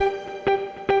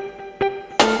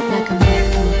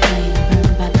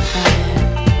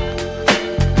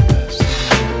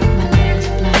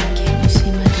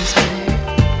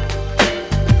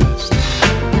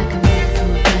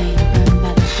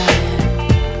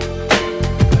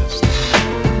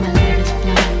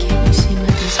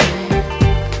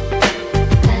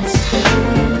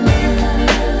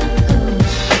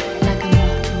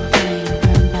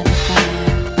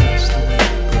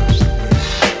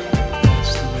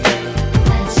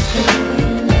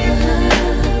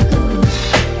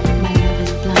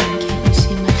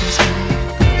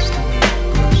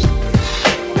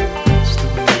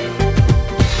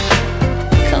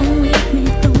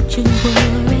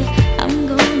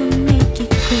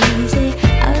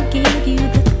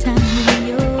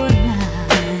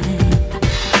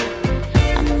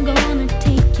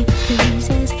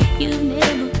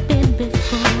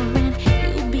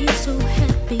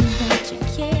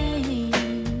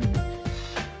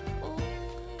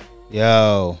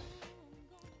Yo,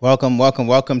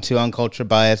 welcome to Uncultured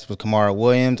Bias with Kamara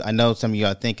Williams. I know some of you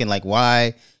are thinking, like,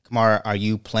 why, Kamara, are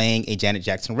you playing a Janet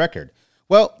Jackson record?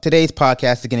 Well, today's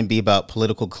podcast is going to be about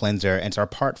Political Cleanser, and it's our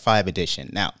Part 5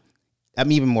 edition. Now,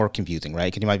 I'm even more confusing, right?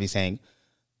 Because you might be saying,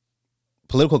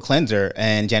 Political Cleanser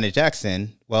and Janet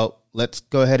Jackson. Well, let's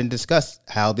go ahead and discuss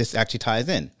how this actually ties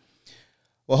in.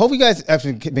 Well, hope you guys have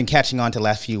been catching on to the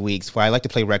last few weeks where I like to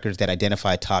play records that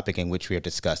identify a topic in which we are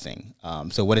discussing.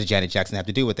 So what does Janet Jackson have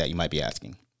to do with that, you might be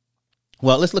asking?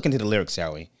 Well, let's look into the lyrics,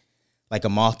 shall we? Like a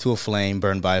moth to a flame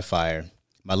burned by a fire.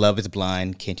 My love is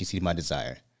blind, can't you see my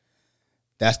desire?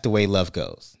 That's the way love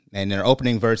goes. And in our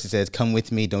opening verse, it says, come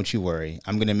with me, don't you worry.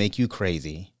 I'm going to make you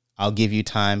crazy. I'll give you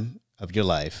time of your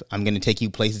life. I'm going to take you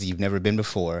places you've never been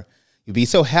before. You'll be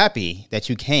so happy that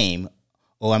you came.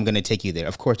 Oh, I'm going to take you there.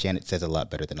 Of course, Janet says a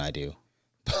lot better than I do.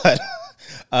 But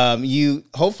you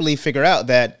hopefully figure out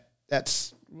that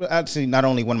that's actually not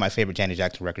only one of my favorite Janet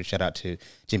Jackson records, shout out to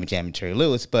Jimmy Jam and Terry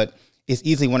Lewis, but it's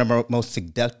easily one of our most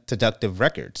seductive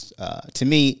records. To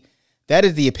me, that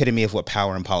is the epitome of what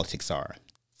power and politics are.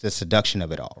 It's the seduction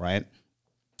of it all, right?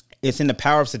 It's in the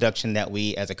power of seduction that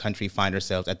we as a country find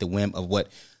ourselves at the whim of what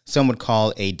some would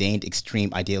call a deigned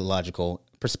extreme ideological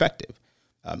perspective.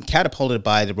 Catapulted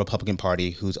by the Republican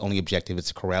Party, whose only objective is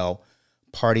to corral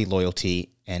party loyalty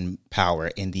and power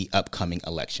in the upcoming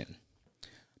election.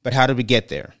 But how did we get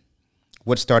there?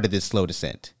 What started this slow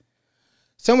descent?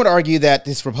 Some would argue that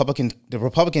the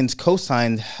Republicans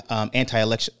co-signed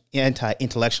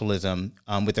anti-intellectualism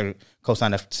with their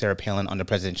co-sign of Sarah Palin on the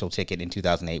presidential ticket in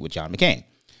 2008 with John McCain.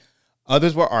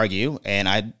 Others will argue, and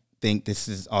I think this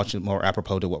is also more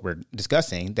apropos to what we're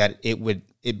discussing, that it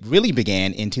really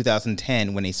began in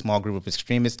 2010 when a small group of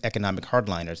extremist economic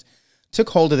hardliners took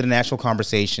hold of the national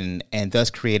conversation and thus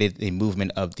created a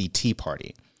movement of the Tea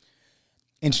Party.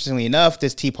 Interestingly enough,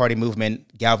 this Tea Party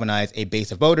movement galvanized a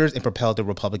base of voters and propelled the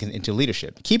Republicans into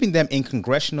leadership, keeping them in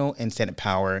congressional and Senate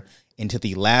power into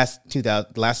the last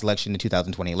election, the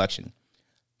 2020 election.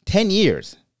 10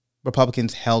 years,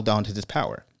 Republicans held on to this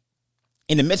power.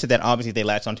 In the midst of that, obviously, they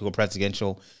latched onto a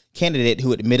presidential candidate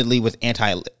who admittedly was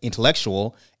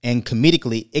anti-intellectual and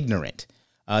comedically ignorant.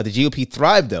 The GOP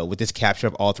thrived, though, with this capture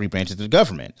of all three branches of the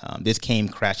government. This came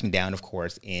crashing down, of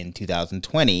course, in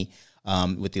 2020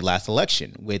 with the last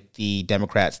election, with the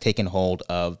Democrats taking hold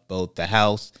of both the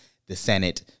House, the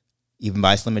Senate, even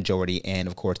by a slim majority, and,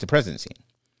 of course, the presidency.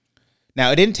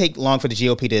 Now, it didn't take long for the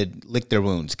GOP to lick their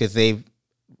wounds because they've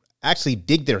actually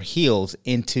dig their heels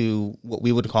into what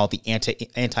we would call the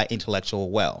anti-intellectual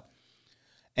well,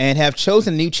 and have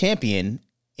chosen a new champion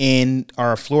in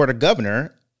our Florida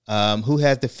governor, who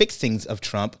has the fixings of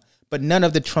Trump, but none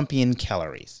of the Trumpian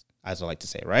calories, as I like to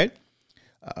say, right?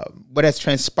 What has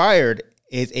transpired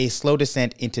is a slow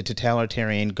descent into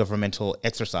totalitarian governmental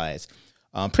exercise.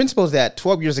 Principles that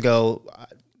 12 years ago,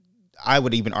 I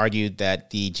would even argue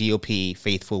that the GOP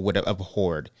faithful would have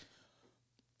abhorred.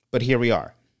 But here we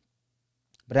are.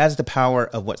 But as the power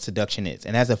of what seduction is,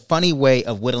 and as a funny way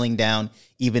of whittling down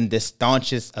even the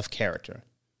staunchest of character.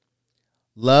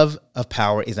 Love of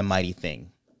power is a mighty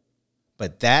thing,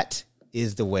 but that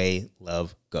is the way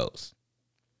love goes.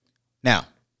 Now,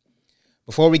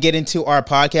 before we get into our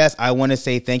podcast, I want to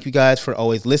say thank you guys for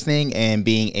always listening and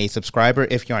being a subscriber.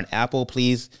 If you're on Apple,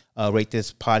 please rate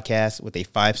this podcast with a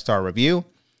 5-star review.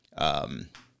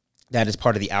 That is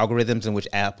part of the algorithms in which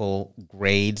Apple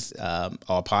grades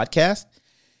our podcast.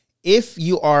 If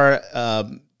you are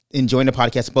enjoying the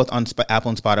podcast both on Apple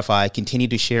and Spotify, continue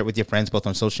to share it with your friends both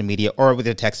on social media or with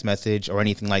a text message or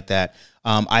anything like that.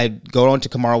 I go on to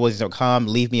KamaraWilliams.com,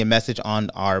 leave me a message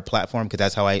on our platform because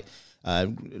that's how I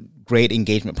grade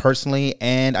engagement personally.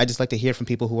 And I just like to hear from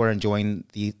people who are enjoying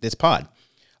this pod.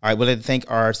 All right, we'd like to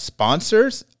thank our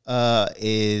sponsors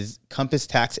is Compass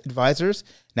Tax Advisors.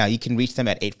 Now, you can reach them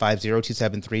at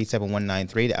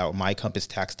 850-273-7193 at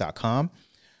mycompasstax.com.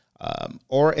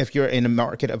 Or if you're in the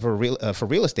market of for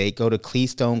real estate, go to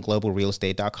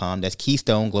KeystoneGlobalRealEstate.com. That's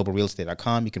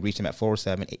KeystoneGlobalRealEstate.com. You can reach them at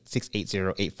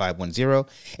 407-680-8510.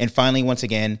 And finally, once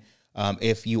again,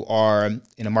 if you are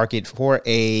in a market for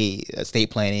a estate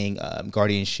planning,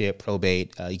 guardianship,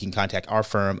 probate, you can contact our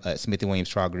firm, Smith & Williams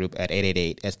Trial Group, at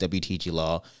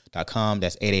 888-SWTGlaw.com.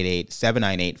 That's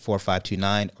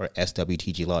 888-798-4529 or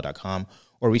SWTGlaw.com.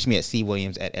 Or reach me at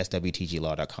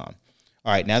cwilliams@SWTGlaw.com.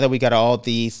 All right, now that we got all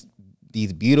these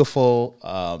beautiful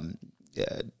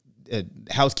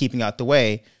housekeeping out the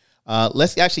way,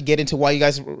 let's actually get into why you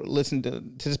guys listen to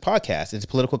this podcast. It's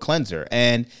Political Cleanser.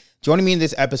 And joining me in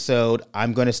this episode,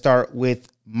 I'm going to start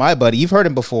with my buddy. You've heard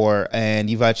him before, and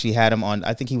you've actually had him on,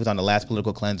 I think he was on the last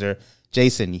Political Cleanser.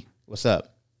 Jason, what's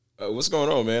up? What's going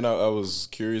on, man? I was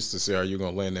curious to see how you're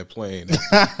going to land that plane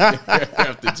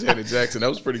after Janet Jackson. That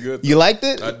was pretty good, though. You liked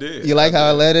it? I did. You like how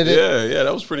I landed it? Yeah,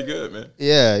 that was pretty good, man.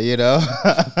 Yeah,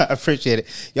 I appreciate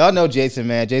it. Y'all know Jason,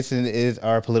 man. Jason is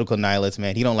our political nihilist,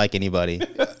 man. He don't like anybody.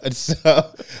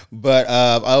 But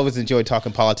I always enjoy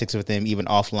talking politics with him, even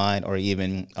offline or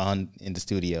even in the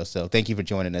studio. So thank you for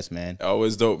joining us, man.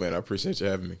 Always dope, man. I appreciate you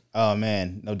having me. Oh,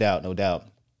 man. No doubt.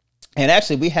 And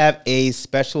actually, we have a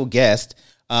special guest.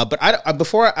 But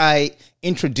before I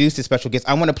introduce the special guest,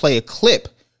 I want to play a clip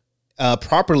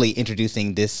properly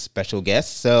introducing this special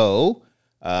guest. So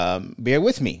bear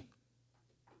with me.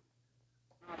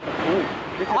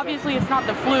 Obviously, it's not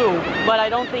the flu, but I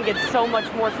don't think it's so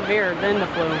much more severe than the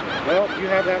flu. Well, you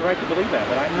have that right to believe that,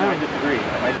 but I disagree.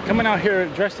 Coming out here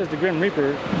dressed as the Grim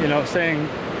Reaper, saying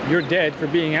you're dead for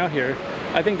being out here,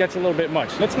 I think that's a little bit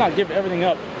much. Let's not give everything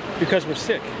up because we're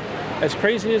sick. As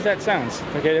crazy as that sounds,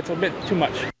 okay, that's a bit too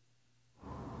much.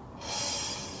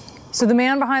 So the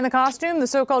man behind the costume, the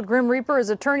so-called Grim Reaper, is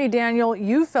attorney Daniel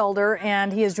Uhlfelder,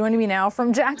 and he is joining me now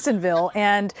from Jacksonville.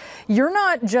 And you're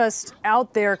not just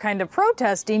out there kind of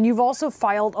protesting, you've also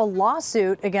filed a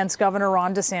lawsuit against Governor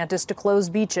Ron DeSantis to close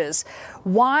beaches.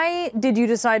 Why did you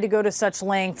decide to go to such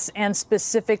lengths and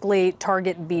specifically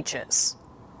target beaches?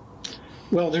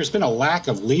 Well, there's been a lack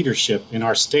of leadership in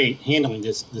our state handling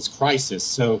this crisis.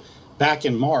 So back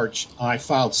in March, I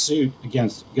filed suit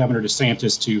against Governor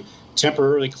DeSantis to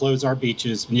temporarily close our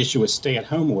beaches and issue a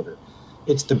stay-at-home order.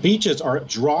 It's the beaches are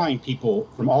drawing people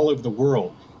from all over the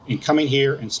world and coming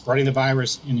here and spreading the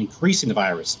virus and increasing the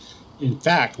virus. In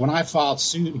fact, when I filed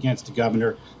suit against the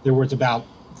governor, there was about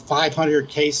 500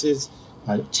 cases,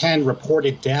 10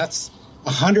 reported deaths.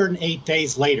 108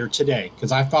 days later today,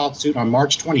 because I filed suit on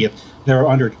March 20th, there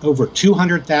are over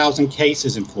 200,000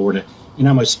 cases in Florida and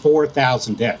almost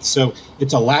 4,000 deaths. So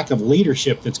it's a lack of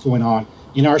leadership that's going on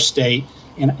in our state,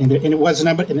 and it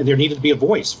wasn't. And there needed to be a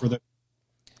voice for the.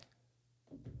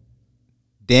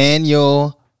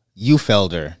 Daniel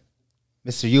Uhlfelder,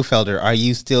 Mr. Uhlfelder, are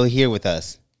you still here with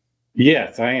us?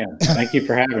 Yes, I am. Thank you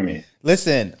for having me.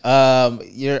 Listen, are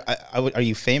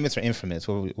you famous or infamous?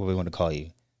 What we want to call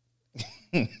you?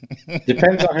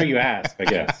 Depends on who you ask, I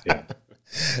guess. Yeah.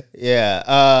 Yeah.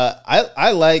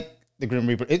 I like the Grim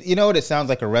Reaper. You know what? It sounds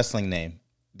like a wrestling name.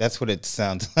 That's what it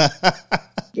sounds.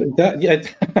 It does. Yes,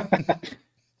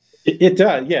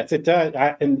 it does.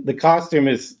 And the costume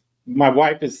is. My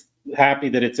wife is happy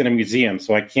that it's in a museum,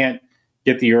 so I can't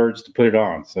get the urge to put it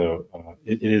on. So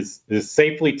it is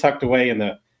safely tucked away in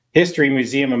the History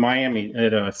Museum in Miami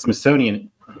at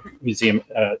Smithsonian Museum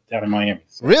down in Miami.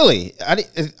 So. Really? Are you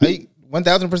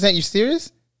 1,000% you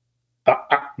serious?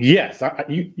 Yes.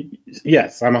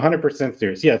 Yes, I'm 100%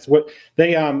 serious. Yes. What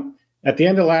they at the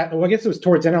end of I guess it was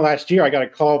towards the end of last year, I got a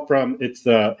call from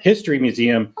the History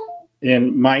Museum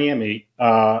in Miami.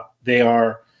 They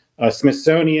are a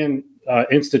Smithsonian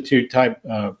Institute type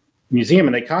museum,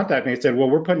 and they contacted me and said, "Well,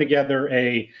 we're putting together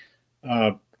a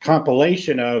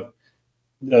compilation of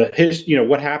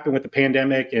what happened with the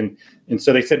pandemic," and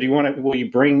so they said, will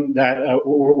you bring that?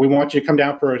 We want you to come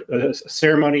down for a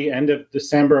ceremony end of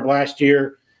December of last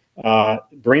year.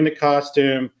 Bring the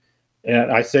costume.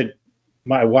 And I said,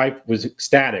 my wife was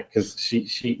ecstatic because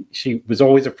she was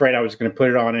always afraid I was going to put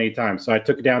it on anytime. So I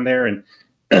took it down there, and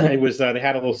it was they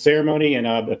had a little ceremony, and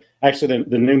actually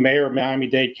the new mayor of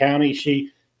Miami-Dade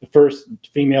County, the first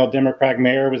female Democratic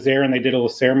mayor, was there, and they did a little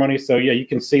ceremony. So yeah, you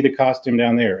can see the costume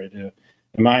down there at the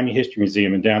Miami History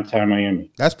Museum in downtown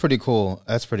Miami. That's pretty cool.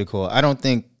 I don't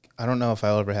know if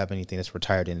I'll ever have anything that's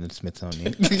retired in the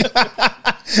Smithsonian.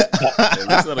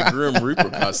 That's not a Grim Reaper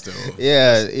costume.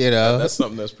 Yeah, that's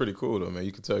something that's pretty cool though, man.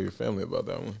 You can tell your family about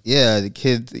that one. Yeah, the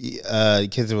kids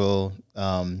will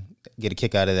get a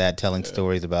kick out of that, telling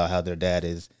stories about how their dad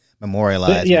is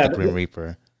memorialized with the Grim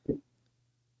Reaper.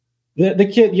 The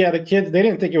kids, they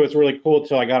didn't think it was really cool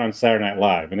until I got on Saturday Night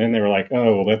Live, and then they were like,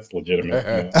 "Oh, well, that's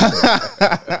legitimate."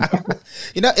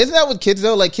 Isn't that what kids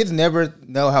though? Like, kids never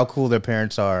know how cool their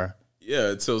parents are.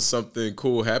 Yeah, until something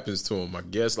cool happens to them, I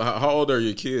guess. How old are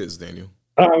your kids, Daniel?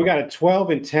 We got a 12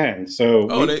 and 10. So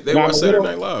they watch Saturday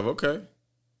Night Live. Okay.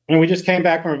 And we just came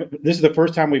back from. This is the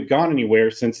first time we've gone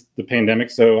anywhere since the pandemic.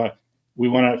 So we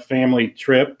went on a family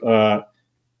trip, and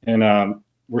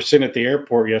we're sitting at the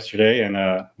airport yesterday, and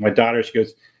my daughter, she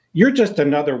goes, "You're just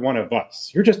another one of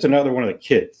us. You're just another one of the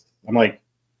kids." I'm like,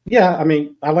 "Yeah, I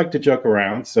mean, I like to joke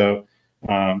around." So,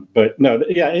 but no,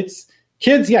 yeah, it's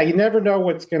kids. Yeah, you never know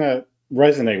what's gonna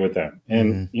resonate with them,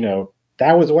 and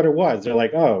that was what it was. They're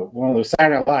like, "Oh, well, the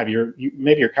Saturday Night Live,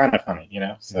 maybe you're kind of funny,"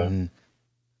 So,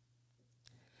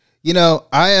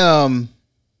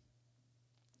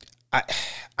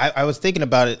 I was thinking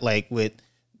about it like with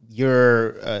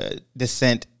your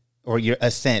descent or your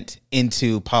ascent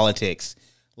into politics.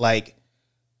 Like,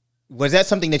 was that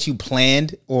something that you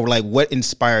planned, or like what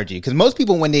inspired you? Because most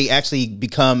people, when they actually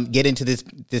get into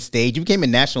this stage, you became a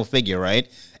national figure, right?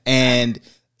 And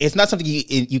it's not something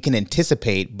you can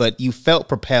anticipate, but you felt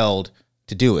propelled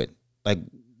to do it. Like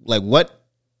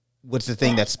what's the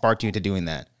thing that sparked you into doing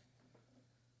that?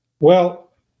 Well,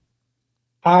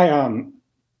 I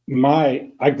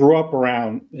grew up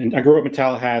in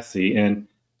Tallahassee, and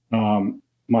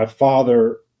my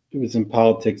father was in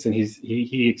politics, and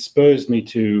he exposed me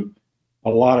to a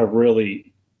lot of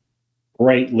really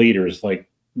great leaders, like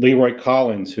Leroy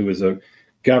Collins, who was a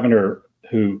governor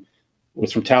who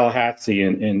was from Tallahassee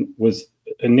and was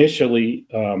initially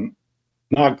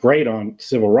not great on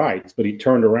civil rights, but he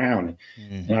turned around.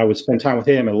 And I would spend time with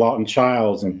him and Lawton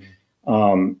Chiles and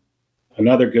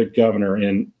another good governor.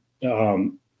 And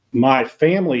my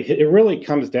family, it really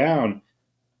comes down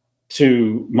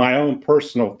to my own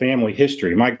personal family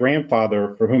history. My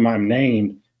grandfather, for whom I'm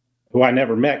named, who I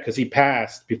never met because he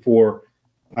passed before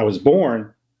I was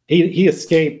born, he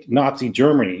escaped Nazi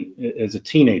Germany as a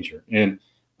teenager. And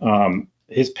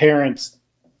his parents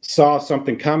saw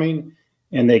something coming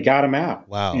and they got him out.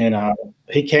 Wow. And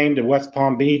he came to West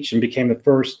Palm Beach and became the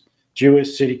first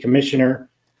Jewish city commissioner.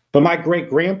 But my great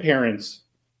grandparents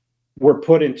were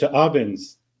put into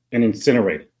ovens and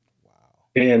incinerated.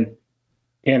 Wow.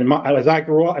 And as I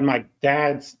grew up, and my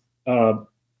dad's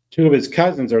two of his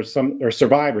cousins are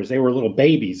survivors. They were little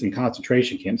babies in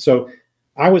concentration camps. So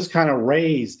I was kind of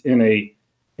raised in a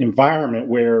environment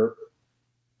where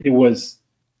it was,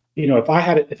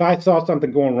 if I saw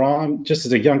something going wrong, just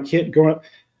as a young kid growing up,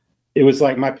 it was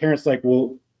like my parents like,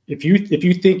 well, if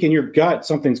you think in your gut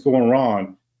something's going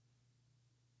wrong,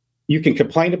 you can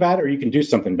complain about it or you can do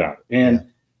something about it.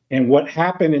 And what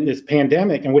happened in this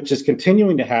pandemic, and which is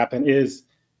continuing to happen, is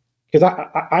because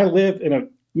I live in a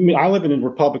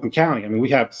Republican county. I mean, we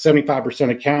have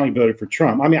 75% of county voted for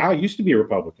Trump. I mean, I used to be a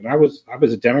Republican. I was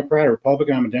a Democrat, a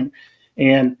Republican. I'm a Democrat.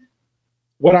 And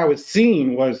what I was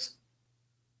seeing was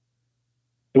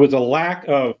it was a lack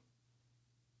of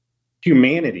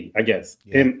humanity, I guess.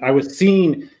 Yeah. And I was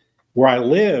seeing where I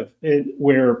live,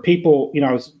 where people,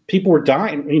 people were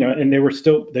dying, and they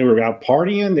were out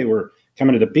partying. They were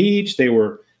coming to the beach.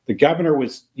 The governor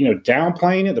was,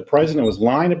 downplaying it. The president was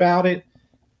lying about it.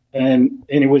 And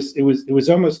it was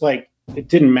almost like it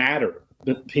didn't matter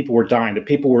that people were dying, that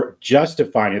people were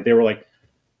justifying it. They were like,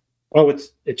 oh,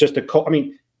 it's just a cold. I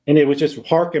mean, and it was just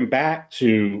harking back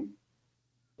to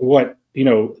what,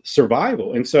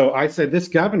 survival. And so I said, this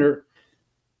governor,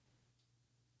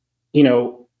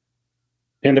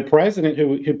 and the president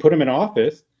who put him in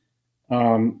office,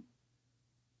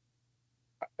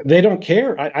 they don't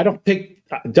care. I don't think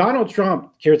Donald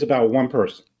Trump cares about one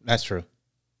person. That's true.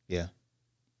 Yeah.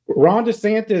 Ron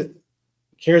DeSantis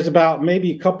cares about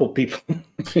maybe a couple people,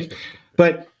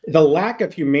 but the lack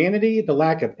of humanity, the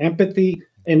lack of empathy,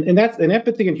 and that's an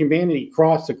empathy and humanity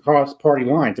across party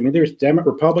lines. I mean, there's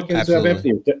Republicans who have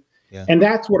empathy, and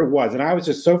that's what it was. And I was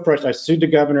just so frustrated. I sued the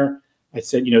governor. I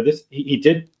said, he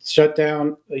did shut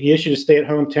down. He issued a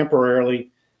stay-at-home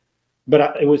temporarily,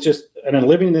 but it was just, and I'm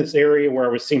living in this area where I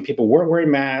was seeing people weren't wearing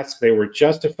masks. They were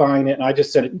justifying it, and I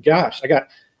just said, gosh,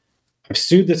 I've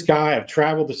sued this guy. I've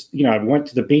traveled this, I went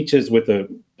to the beaches with a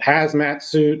hazmat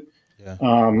suit. Yeah.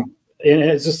 And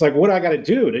it's just like, what do I got to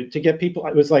do to get people?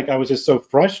 It was like, I was just so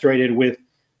frustrated with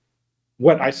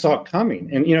what I saw coming.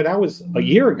 And, that was a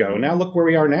year ago. Now look where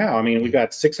we are now. I mean, we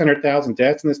got 600,000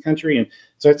 deaths in this country. And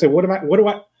so I said, what do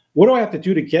I have to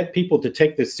do to get people to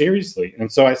take this seriously?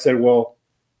 And so I said, well,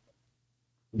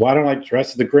 why don't I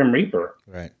dress as the Grim Reaper?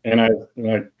 Right. And I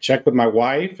checked with my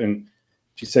wife, and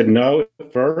she said no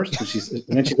at first, and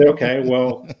then she said, okay,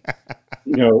 well,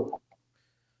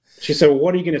 she said, well,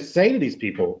 what are you going to say to these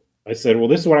people? I said, well,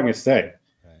 this is what I'm going to say.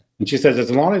 Right. And she says, as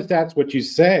long as that's what you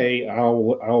say, I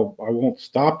won't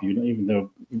stop you, even though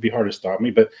it'd be hard to stop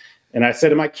me. And I said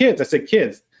to my kids,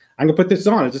 kids, I'm going to put this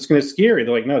on. Is this going to scare you?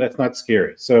 They're like, no, that's not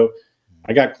scary. So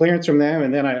I got clearance from them.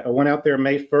 And then I went out there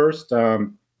May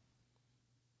 1st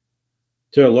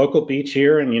to a local beach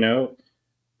here. And,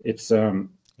 it's...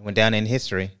 went down in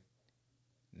history.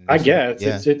 I guess.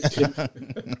 Yeah. It's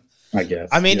I guess.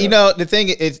 I mean, the thing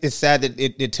is, it's sad that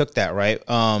it took that, right?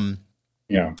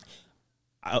 Yeah.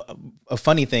 A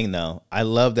funny thing, though, I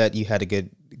love that you had a good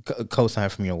co-sign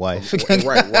from your wife.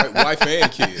 right. Wife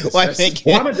and kids. Well,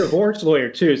 I'm a divorce lawyer,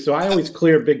 too, so I always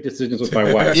clear big decisions with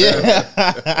my wife. Yeah.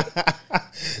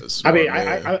 I mean, I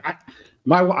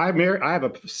have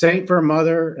a saint for a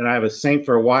mother, and I have a saint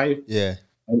for a wife. Yeah.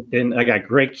 And I got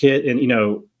great kid, and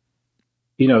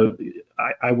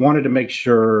I wanted to make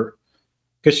sure,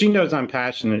 because she knows I'm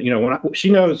passionate. She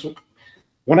knows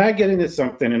when I get into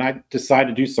something and I decide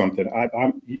to do something,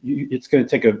 it's going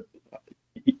to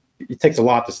it takes a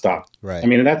lot to stop. Right. I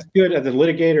mean, and that's good as a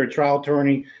litigator, a trial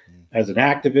attorney, as an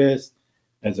activist,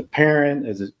 as a parent,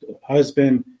 as a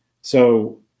husband.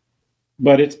 So,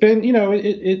 but it's been,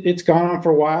 it's gone on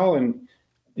for a while, and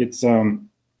it's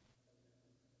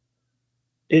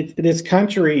this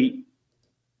country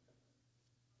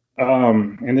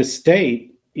and this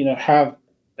state, have,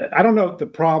 I don't know if the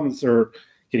problems are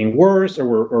getting worse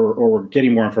or we're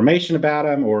getting more information about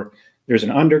them, or there's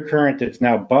an undercurrent that's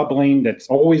now bubbling that's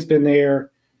always been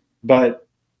there. But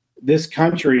this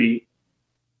country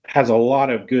has a lot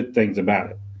of good things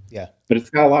about it. Yeah. But it's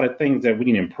got a lot of things that we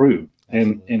can improve.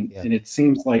 And it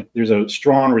seems like there's a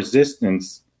strong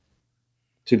resistance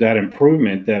to that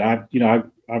improvement that I've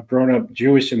grown up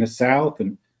Jewish in the South,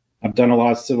 and I've done a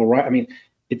lot of civil rights. I mean,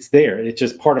 it's there. It's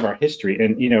just part of our history.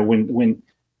 And, when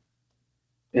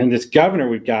this governor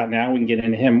we've got now, we can get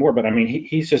into him more, but I mean,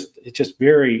 it's just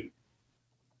very,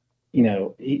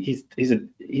 I'm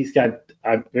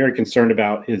very concerned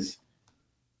about his,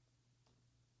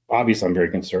 obviously I'm very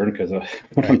concerned because of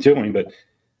what I'm doing, but,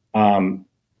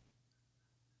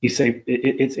 you say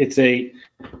it's a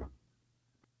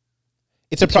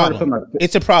problem.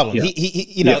 It's a problem.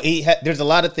 Yeah. There's a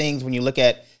lot of things when you look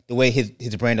at the way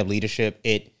his brand of leadership,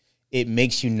 it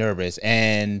makes you nervous.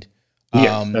 And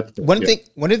one of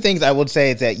the things I would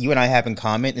say is that you and I have in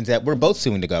common is that we're both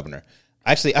suing the governor.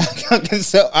 Actually,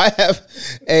 so I have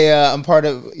I'm part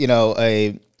of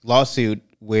a lawsuit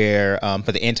where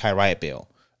for the anti-riot bill,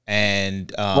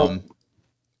 and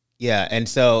and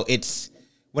so it's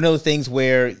one of those things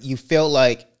where you feel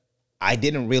like I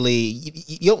didn't really,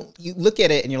 you look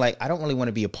at it and you're like, I don't really want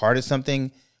to be a part of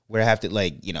something where I have to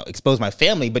expose my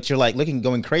family, but you're like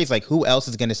going crazy, like who else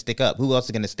is going to stick up? Who else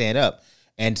is going to stand up?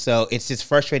 And so it's just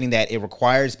frustrating that it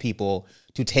requires people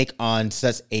to take on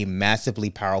such a massively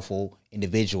powerful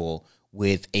individual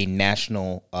with a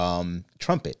national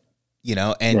trumpet,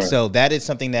 and right. So that is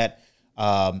something that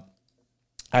I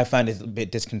find is a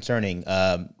bit disconcerting.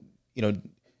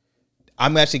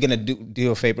 I'm actually going to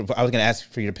do a favor. I was going to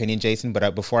ask for your opinion, Jason,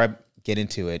 but before I get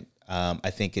into it,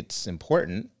 I think it's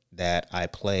important that I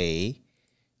play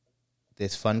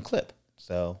this fun clip.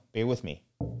 So bear with me.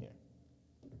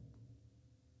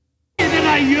 That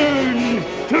I yearn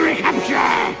to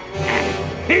recapture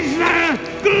is the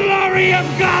glory of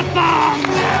Gotham!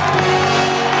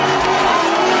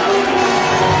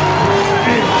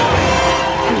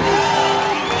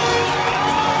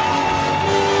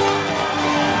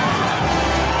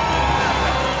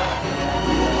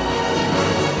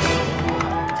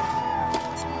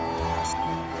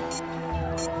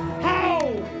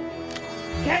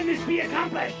 Can this be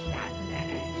accomplished?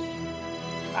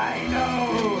 I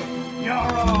know you're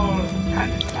all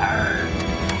concerned.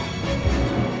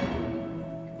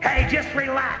 Hey, just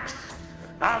relax.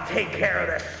 I'll take care of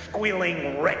the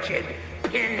squealing, wretched,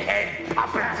 pinhead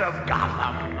puppets of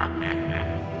Gotham.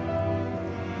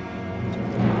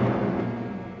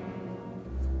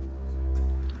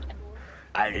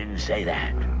 I didn't say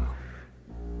that.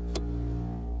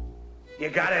 You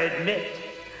gotta admit,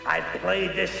 I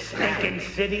played this stinking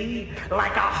city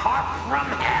like a harp from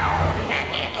hell.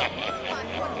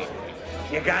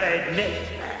 You gotta admit,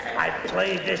 I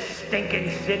played this stinking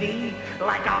city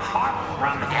like a harp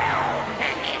from hell.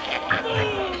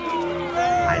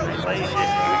 I played this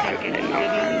stinking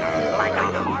city like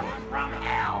a harp from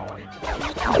hell.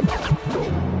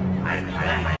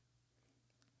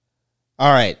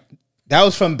 All right. That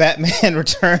was from Batman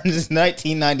Returns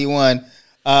 1991.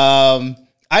 I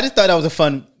just thought that was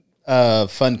a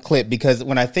fun clip because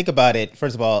when I think about it,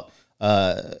 first of all,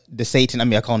 I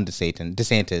call him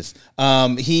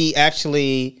DeSantis. He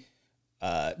actually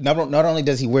not only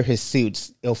does he wear his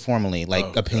suits ill-formally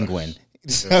like a penguin,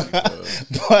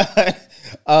 but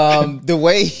the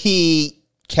way he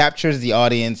captures the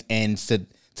audience and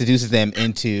seduces them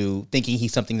into thinking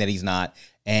he's something that he's not.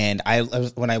 And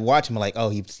when I watch him, I'm like, oh,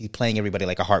 he's playing everybody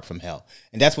like a harp from hell.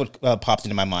 And that's what popped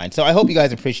into my mind. So I hope you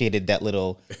guys appreciated that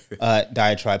little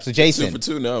diatribe. So Jason. 2 for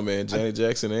 2 now, man. Janet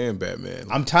Jackson and Batman.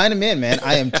 I'm tying them in, man.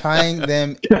 I am tying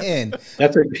them in.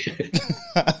 That's a,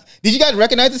 Did you guys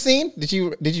recognize the scene? Did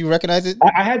you recognize it?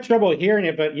 I had trouble hearing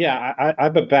it, but yeah,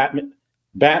 I'm a Batman.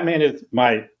 Batman is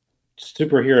my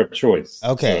superhero of choice.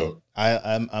 Okay. So.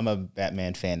 I'm a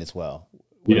Batman fan as well.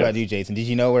 What about you, Jason? Did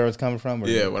you know where it was coming from?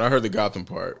 Yeah, when I heard the Gotham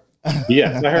part.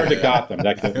 Yes, I heard the Gotham.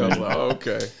 I was like,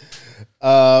 okay.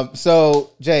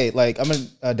 So Jay, I'm gonna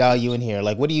dial you in here.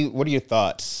 What are your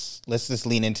thoughts? Let's just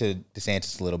lean into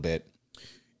DeSantis a little bit.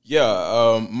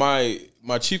 Yeah,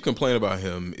 my chief complaint about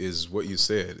him is what you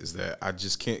said, is that I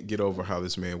just can't get over how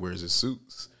this man wears his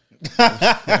suits.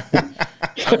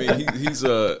 I mean, he's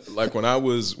like when I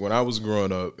was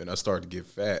growing up and I started to get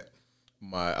fat,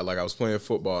 I was playing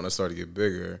football and I started to get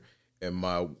bigger, and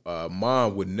my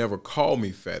mom would never call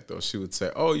me fat though. She would say,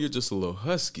 "Oh, you're just a little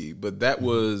husky," but that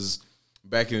was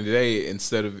back in the day.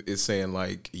 Instead of it saying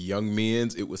like young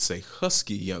men's, it would say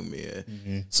husky young men.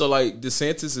 Mm-hmm. So like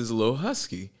DeSantis is a little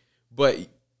husky, but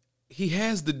he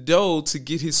has the dough to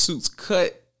get his suits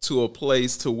cut to a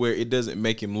place to where it doesn't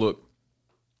make him look,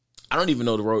 I don't even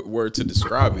know the word to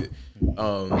describe it.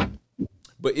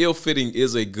 But ill-fitting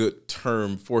is a good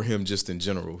term for him just in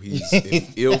general. He's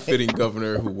an ill-fitting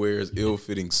governor who wears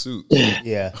ill-fitting suits.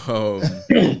 Yeah.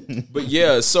 But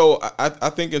yeah, so I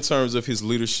think in terms of his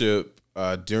leadership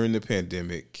during the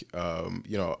pandemic,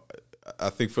 I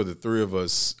think for the three of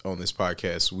us on this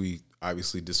podcast, we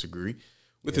obviously disagree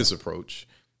with his approach.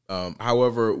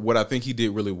 However, what I think he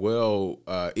did really well,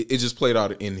 it just played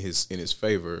out in his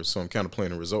favor. So I'm kind of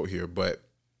playing a result here, but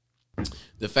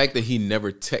the fact that he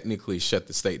never technically shut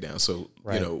the state down. So,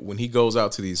 right. When he goes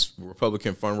out to these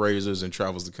Republican fundraisers and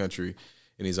travels the country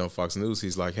and he's on Fox News,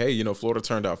 he's like, hey, Florida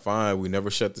turned out fine. We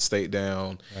never shut the state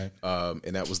down. Right.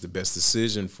 And that was the best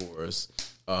decision for us.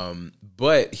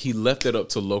 But he left it up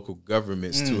to local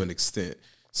governments to an extent.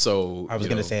 So I was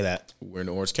going to say that we're in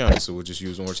Orange County, so we'll just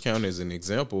use Orange County as an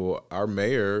example. Our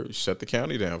mayor shut the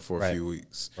county down for a few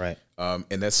weeks, right?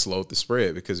 And that slowed the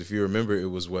spread, because if you remember, it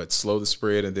was slow the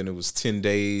spread, and then it was 10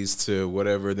 days to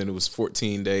whatever, then it was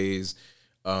 14 days,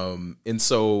 and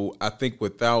so I think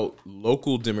without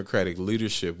local Democratic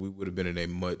leadership, we would have been in a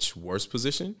much worse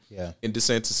position. Yeah, and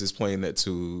DeSantis is playing that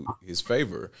to his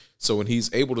favor. So when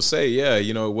he's able to say, yeah,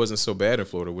 it wasn't so bad in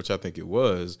Florida, which I think it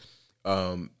was,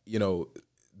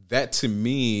 that to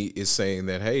me is saying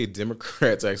that, hey,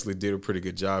 Democrats actually did a pretty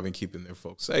good job in keeping their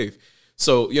folks safe.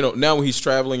 So, now when he's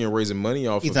traveling and raising money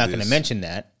off he's of not going to mention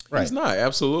that. Right. He's not,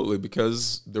 absolutely,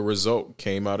 because the result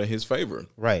came out in his favor.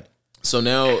 Right. So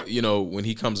now, when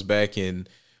he comes back and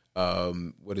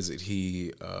what is it?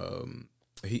 He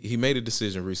made a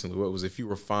decision recently. What was it? If you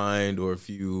were fined or if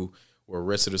you were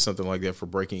arrested or something like that for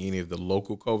breaking any of the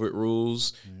local COVID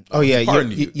rules.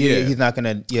 He's not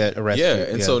going to arrest you.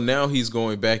 And so now he's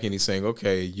going back and he's saying,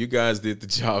 okay, you guys did the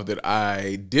job that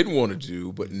I didn't want to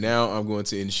do, but now I'm going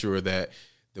to ensure that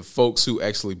the folks who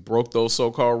actually broke those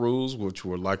so-called rules, which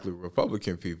were likely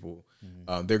Republican people,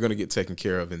 they're going to get taken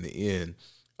care of in the end.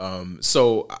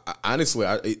 So honestly,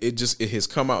 it has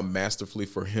come out masterfully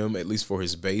for him, at least for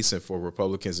his base and for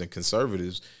Republicans and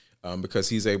conservatives, because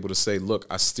he's able to say, look,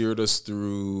 I steered us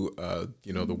through,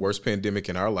 the worst pandemic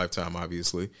in our lifetime,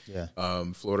 obviously. Yeah.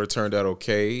 Florida turned out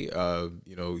okay.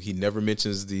 He never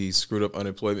mentions the screwed up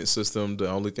unemployment system. The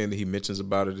only thing that he mentions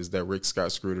about it is that Rick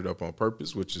Scott screwed it up on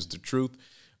purpose, which is the truth.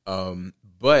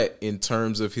 But in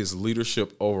terms of his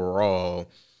leadership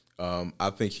overall, I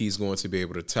think he's going to be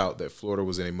able to tout that Florida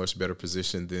was in a much better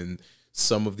position than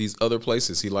some of these other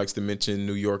places. He likes to mention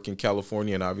New York and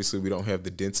California, and obviously we don't have the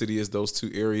density as those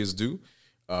two areas do.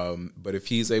 But if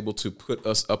he's able to put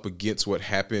us up against what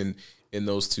happened in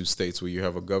those two states, where you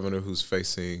have a governor who's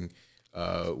facing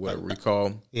a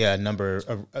recall. Yeah,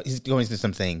 he's going through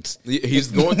some things. He's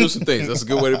going through some things. That's a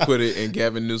good way to put it. And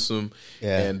Gavin Newsom.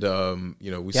 Yeah. And,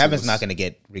 Gavin's not going to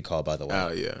get recalled, by the way.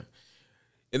 Oh, yeah.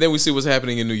 And then we see what's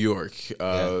happening in New York,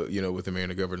 with the mayor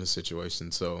and the governor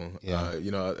situation. So, a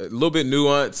little bit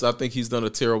nuanced. I think he's done a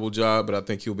terrible job, but I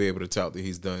think he'll be able to tout that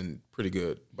he's done pretty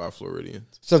good by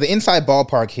Floridians. So the inside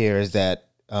ballpark here is that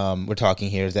we're talking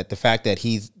here is that the fact that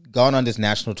he's gone on this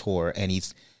national tour and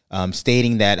he's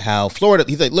stating that how Florida,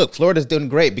 he's like, look, Florida's doing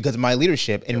great because of my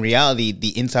leadership. In reality,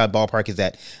 the inside ballpark is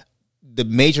that the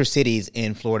major cities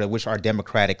in Florida, which are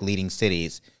Democratic leading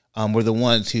cities, were the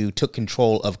ones who took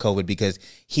control of COVID because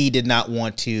he did not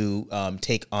want to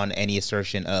take on any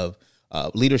assertion of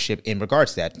leadership in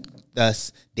regards to that.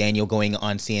 Thus, Daniel going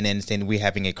on CNN saying we're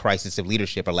having a crisis of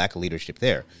leadership or lack of leadership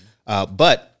there.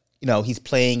 But, he's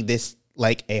playing this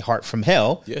like a heart from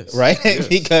hell, right? Yes.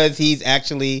 Because he's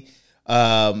actually,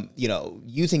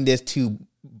 using this to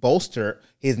bolster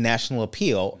his national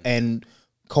appeal. And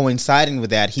coinciding with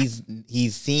that, he's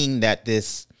seeing that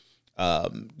this,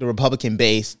 the Republican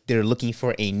base, they're looking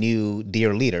for a new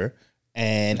dear leader.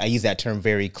 And I use that term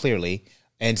very clearly.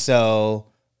 And so,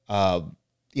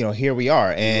 here we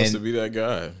are. And he wants to be that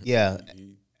guy. Yeah.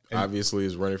 He obviously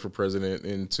is running for president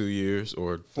in 2 years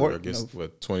or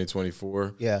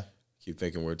 2024. Yeah. Keep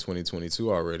thinking we're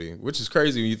 2022 already, which is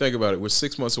crazy when you think about it. We're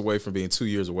 6 months away from being 2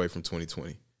 years away from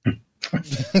 2020.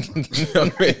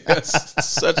 I mean, that's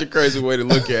such a crazy way to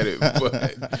look at it.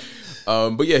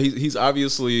 But yeah, he's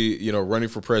obviously, running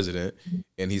for president,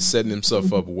 and he's setting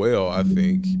himself up well, I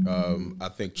think. I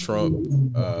think Trump,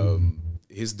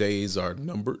 his days are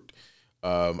numbered.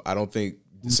 I don't think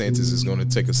DeSantis is going to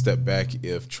take a step back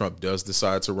if Trump does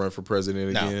decide to run for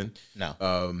president again.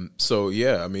 No. So,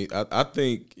 yeah, I mean, I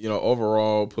think,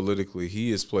 overall, politically, he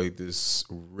has played this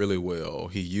really well.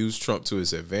 He used Trump to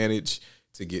his advantage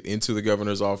to get into the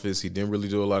governor's office. He didn't really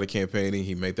do a lot of campaigning.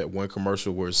 He made that one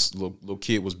commercial where his little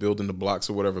kid was building the blocks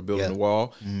or whatever, building the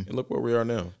wall. Mm-hmm. And look where we are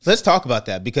now. So let's talk about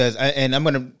that because, and I'm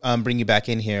going to bring you back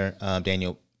in here,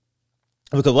 Daniel,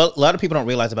 because a lot of people don't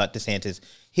realize about DeSantis.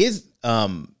 His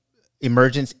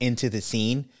emergence into the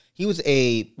scene, he was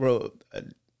I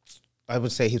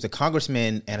would say he was a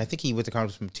congressman, and I think he was a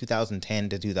congressman from 2010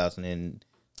 to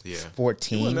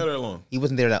 2014. He wasn't there that long. He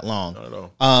wasn't there that long. Not at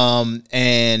all.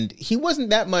 And he wasn't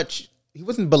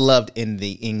beloved in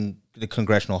the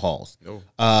congressional halls. No.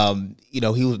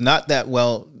 He was not that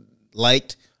well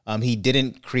liked. He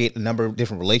didn't create a number of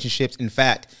different relationships. In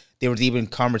fact, there was even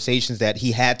conversations that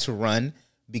he had to run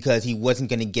because he wasn't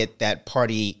going to get that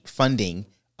party funding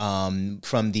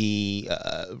from the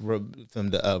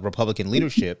Republican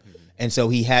leadership, and so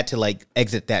he had to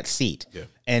exit that seat. Yeah.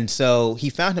 And so he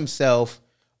found himself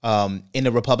in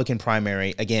a Republican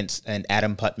primary against an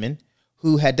Adam Putnam,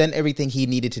 who had done everything he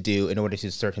needed to do in order to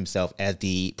assert himself as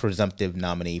the presumptive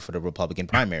nominee for the Republican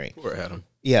primary. Poor Adam.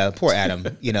 Yeah, poor Adam.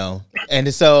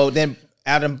 And so then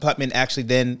Adam Putnam actually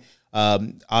then.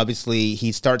 Obviously,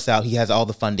 he starts out, he has all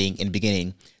the funding in the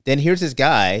beginning. Then here's this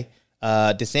guy,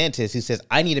 DeSantis, who says,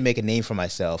 I need to make a name for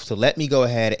myself. So let me go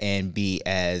ahead and be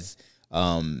as,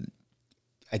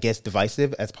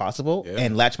 divisive as possible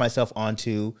and latch myself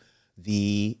onto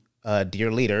the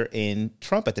dear leader in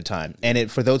Trump at the time.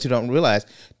 And for those who don't realize,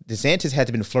 DeSantis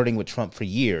had been flirting with Trump for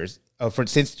years,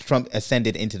 since Trump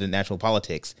ascended into the national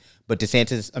politics. But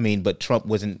Trump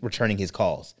wasn't returning his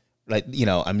calls.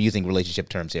 I'm using relationship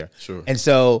terms here. Sure. And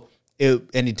so, to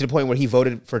the point where he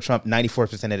voted for Trump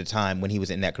 94% of the time when he was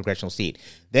in that congressional seat.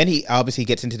 Then he obviously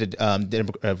gets into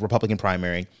the Republican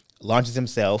primary, launches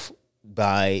himself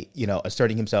by,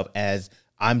 asserting himself as,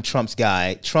 I'm Trump's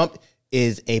guy. Trump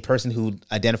is a person who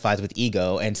identifies with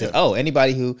ego and says,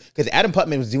 anybody who, because Adam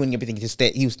Putnam was doing everything to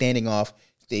stay, he was staying away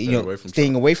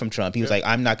from Trump. He was like,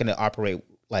 I'm not going to operate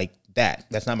like that.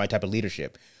 That's not my type of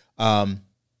leadership.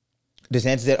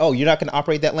 DeSantis said, you're not going to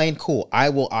operate that lane? Cool. I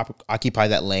will occupy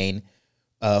that lane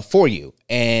for you.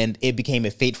 And it became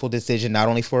a fateful decision, not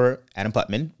only for Adam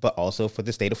Putnam, but also for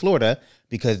the state of Florida,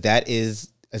 because that is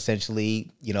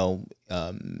essentially,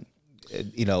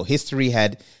 history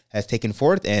has taken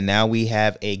forth. And now we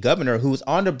have a governor who's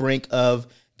on the brink of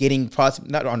getting,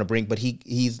 not on the brink, but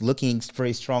he's looking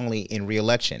very strongly in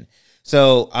re-election.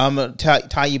 So I'm going to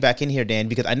tie you back in here, Dan,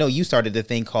 because I know you started the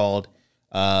thing called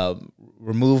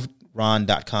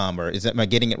RemoveRon.com, or am I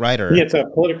getting it right? Or it's a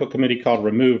political committee called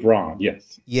Remove Ron.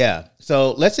 Yes. Yeah.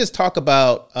 So let's just talk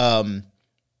about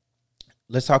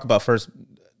first.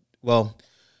 Well,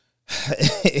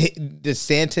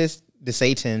 DeSantis,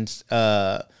 Satan's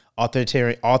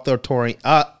authoritarian.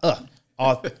 I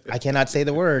cannot say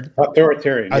the word.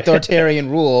 Authoritarian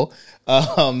rule,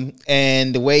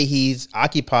 and the way he's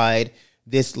occupied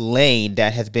this lane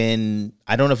that has been,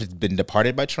 I don't know if it's been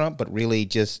departed by Trump, but really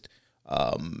just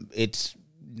it's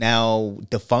now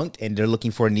defunct, and they're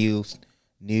looking for a new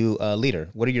leader.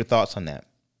 What are your thoughts on that?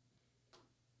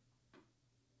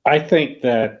 I think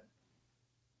that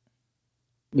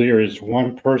there is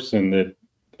one person that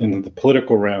in the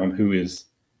political realm who is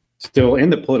still in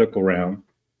the political realm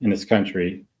in this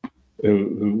country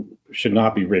who should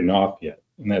not be written off yet,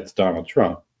 and that's Donald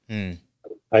Trump.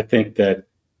 I think that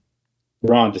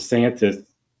Ron DeSantis,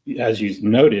 as you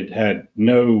noted,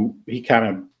 he kind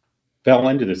of fell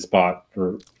into the spot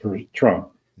for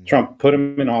Trump. Trump put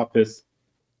him in office.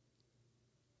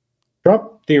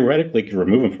 Trump theoretically could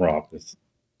remove him from office.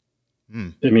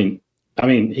 I mean,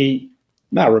 he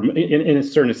not in a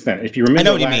certain extent. If you remember, I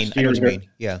know what you mean.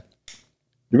 Yeah.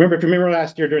 If you remember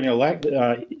last year during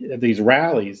the these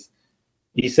rallies,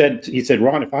 he said,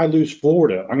 Ron, if I lose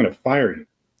Florida, I'm going to fire you.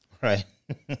 Right.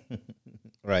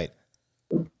 Right.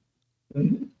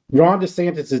 Ron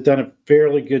DeSantis has done a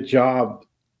fairly good job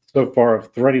so far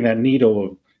of threading that needle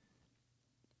of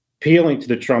appealing to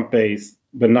the Trump base,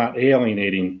 but not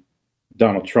alienating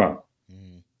Donald Trump.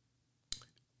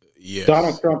 Yes.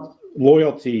 Donald Trump's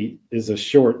loyalty is a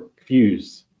short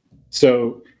fuse.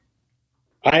 So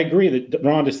I agree that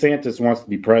Ron DeSantis wants to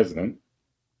be president.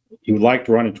 He would like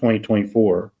to run in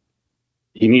 2024.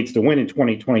 He needs to win in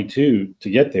 2022 to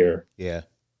get there. Yeah.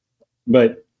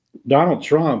 But Donald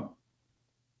Trump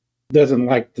doesn't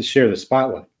like to share the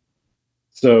spotlight.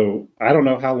 So I don't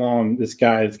know how long this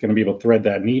guy is going to be able to thread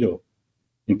that needle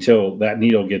until that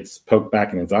needle gets poked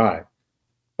back in his eye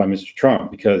by Mr.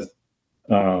 Trump, because,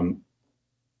 I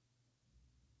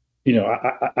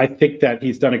think that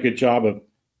he's done a good job of,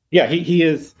 he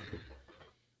is.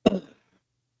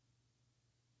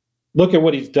 Look at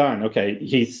what he's done. Okay,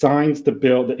 he signs the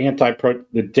bill,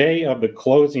 the day of the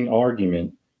closing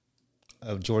argument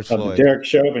of George of Floyd, the Derek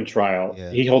Chauvin trial.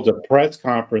 Yeah. He holds a press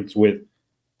conference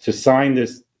to sign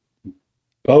this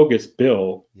bogus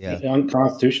bill,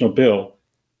 unconstitutional bill,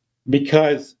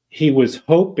 because he was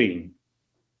hoping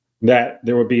that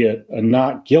there would be a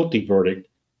not guilty verdict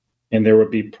and there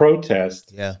would be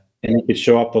protest, and he could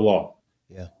show up the law.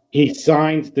 Yeah, he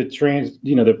signs the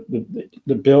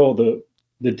bill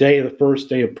the day of the first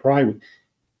day of Pride.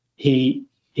 He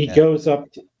goes up.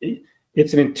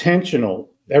 It's an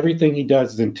intentional. Everything he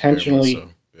does is intentionally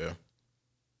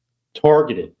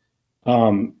targeted.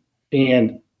 And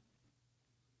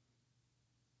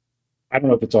I don't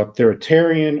know if it's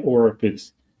authoritarian or if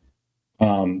it's.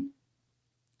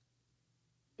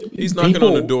 He's knocking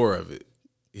on the door of it.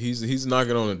 He's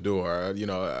knocking on the door.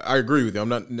 I agree with you. I'm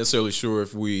not necessarily sure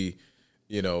if we,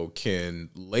 can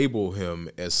label him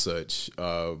as such.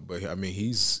 But I mean,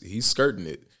 he's skirting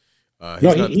it.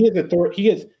 He is authority. He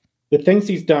is the things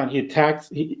he's done. He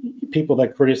attacks people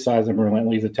that criticize him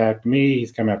relentlessly. He's attacked me.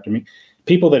 He's come after me.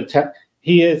 People that attack.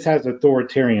 Has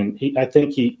authoritarian. I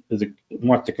think he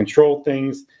wants to control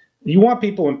things. You want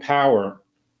people in power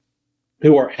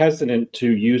who are hesitant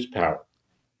to use power.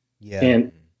 Yeah.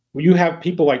 And you have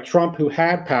people like Trump who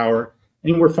had power,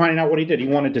 and we're finding out what he did. He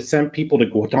wanted to send people to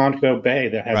Guantanamo Bay.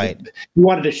 He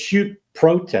wanted to shoot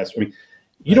protests. I mean,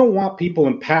 you don't want people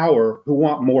in power who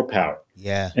want more power.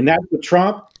 Yeah. And that's what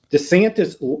Trump.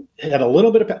 DeSantis had a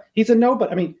little bit of. He's a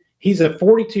nobody. I mean, he's a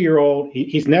 42-year-old.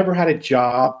 He's never had a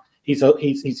job.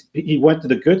 He went to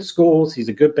the good schools. He's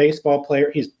a good baseball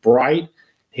player. He's bright.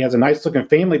 He has a nice looking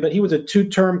family, but he was a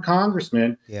 2-term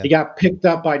congressman. Yeah. He got picked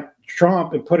up by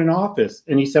Trump and put in office,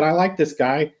 and he said, "I like this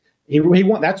guy." He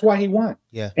won. That's why he won.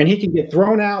 Yeah. And he can get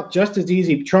thrown out just as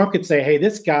easy. Trump could say, "Hey,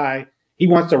 this guy, he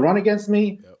wants to run against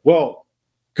me." Yep. Well,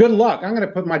 good luck. I'm going to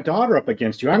put my daughter up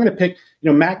against you. I'm going to pick,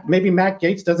 maybe Matt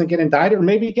Gaetz doesn't get indicted, or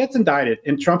maybe he gets indicted.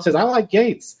 And Trump says, "I like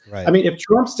Gaetz." Right. I mean, if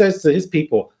Trump says to his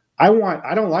people, I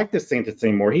don't like DeSantis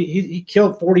anymore. He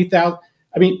killed 40,000.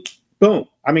 I mean, boom.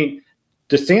 I mean,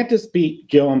 DeSantis beat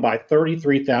Gillum by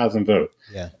 33,000 votes.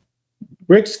 Yeah.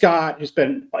 Rick Scott, who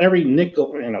spent every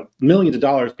nickel, millions of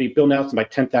dollars, beat Bill Nelson by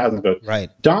 10,000 votes. Right.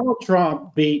 Donald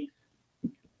Trump beat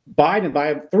Biden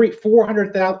by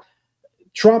 400,000.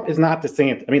 Trump is not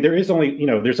DeSantis. I mean, there's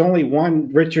only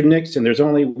one Richard Nixon. There's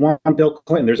only one Bill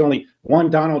Clinton. There's only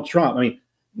one Donald Trump. I mean,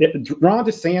 Ron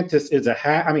DeSantis is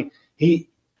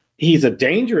he's a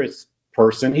dangerous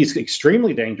person. He's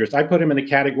extremely dangerous. I put him in the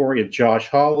category of Josh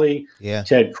Hawley,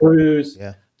 Ted Cruz,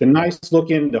 the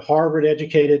nice-looking, the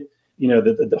Harvard-educated,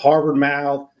 the Harvard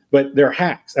mouth, but they're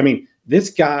hacks. I mean, this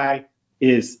guy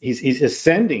he's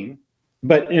ascending,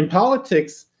 but in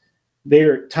politics,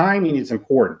 their timing is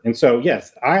important. And so,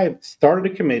 yes, I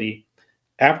started a committee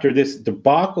after this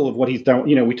debacle of what he's done.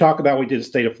 We talk about what he did in the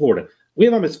state of Florida. We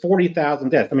have almost 40,000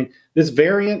 deaths. I mean, this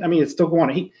variant, it's still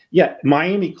going on.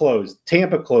 Miami closed,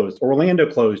 Tampa closed, Orlando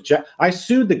closed. I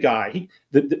sued the guy.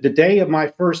 The day of my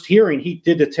first hearing, he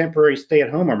did the temporary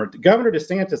stay-at-home order. Governor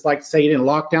DeSantis liked to say he didn't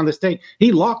lock down the state.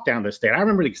 He locked down the state. I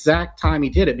remember the exact time he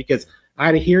did it because I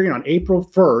had a hearing on April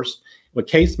 1st with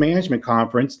Case Management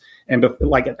Conference, and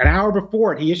like an hour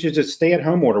before it, he issues a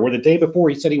stay-at-home order, where the day before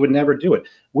he said he would never do it.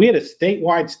 We had a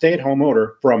statewide stay-at-home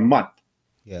order for a month.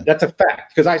 Yeah. That's a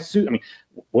fact, because I sued. I mean,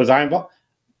 was I involved?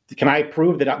 Can I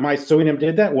prove that my suing him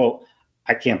did that? Well,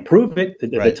 I can't prove it.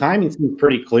 The timing seems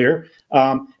pretty clear.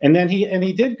 And then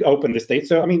he did open the state.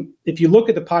 So, I mean, if you look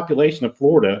at the population of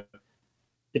Florida,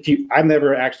 I've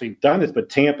never actually done this, but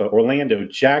Tampa, Orlando,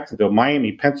 Jacksonville,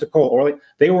 Miami, Pensacola, Orlando,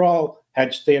 they were all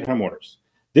had stay-at-home orders.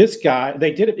 This guy,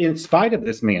 they did it in spite of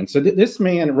this man. So this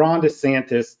man, Ron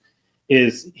DeSantis, he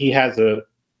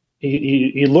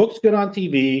looks good on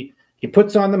TV. He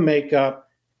puts on the makeup.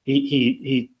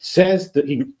 He says that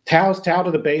he touts to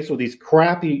the base with these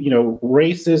crappy,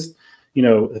 racist,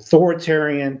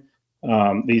 authoritarian,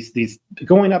 these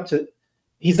going up to.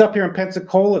 He's up here in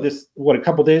Pensacola a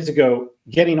couple days ago,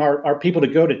 getting our people to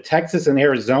go to Texas and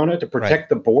Arizona to protect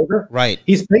the border. Right.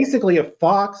 He's basically a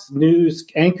Fox News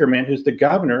anchorman who's the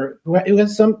governor who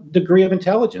has some degree of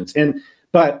intelligence.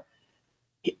 But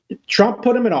Trump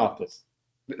put him in office.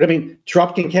 I mean,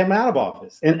 Trump can get him out of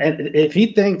office. And if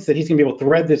he thinks that he's going to be able to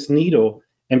thread this needle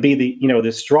and be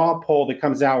the straw poll that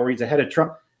comes out where he's ahead of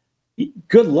Trump.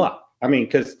 Good luck. I mean,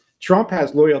 because Trump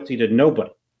has loyalty to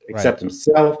nobody except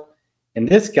himself. And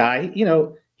this guy,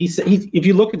 he's if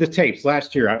you look at the tapes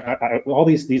last year, all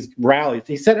these rallies,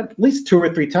 he said at least 2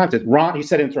 or 3 times that Ron, he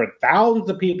said in front of thousands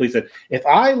of people, he said, if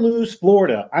I lose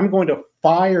Florida, I'm going to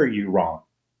fire you, Ron.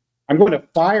 I'm going to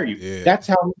fire you. Yeah. That's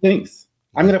how he thinks.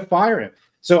 I'm going to fire him.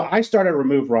 So I started to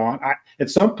remove Ron.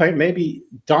 At some point, maybe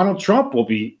Donald Trump will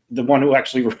be the one who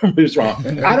actually removes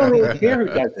Ron. I don't really care who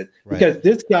does it because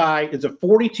this guy is a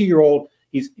 42-year-old.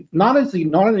 He's not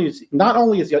only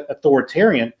is he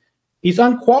authoritarian, he's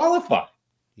unqualified.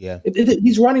 Yeah,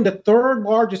 he's running the 3rd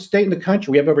largest state in the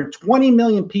country. We have over 20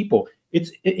 million people.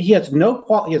 He has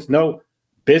no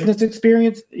business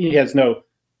experience. He has no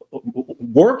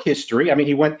work history. I mean,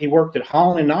 he worked at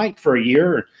Holland Knight for a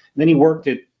year, and then he worked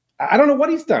at. I don't know what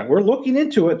he's done. We're looking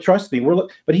into it. Trust me.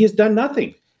 But he has done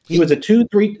nothing. He was a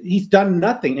 2-3. He's done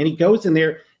nothing, and he goes in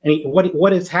there, and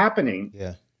what is happening?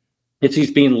 Yeah, it's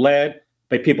he's being led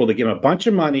by people that give him a bunch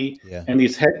of money, and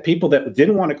these people that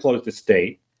didn't want to close the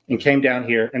state and came down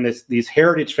here, and these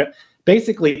heritage.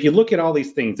 Basically, if you look at all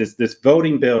these things, this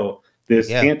voting bill, this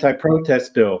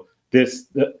anti-protest bill,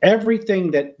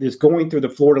 everything that is going through the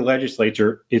Florida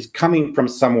legislature is coming from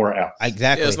somewhere else.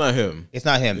 Exactly. Yeah, it's not him. It's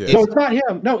not him. Yeah. No, it's not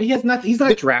him. No, he has not. He's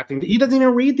not drafting. He doesn't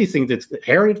even read these things. It's the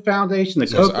Heritage Foundation.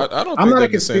 I'm not a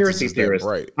conspiracy theorist.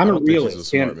 I'm a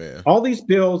realist. All these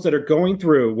bills that are going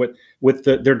through,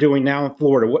 they're doing now in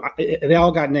Florida, they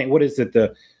all got named. What is it?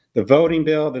 The voting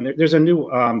bill. Then there's a new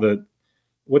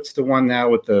what's the one now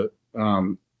with the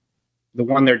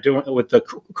one they're doing with the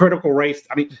critical race.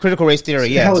 I mean, critical race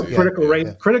theory.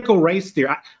 Critical race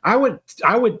theory. I would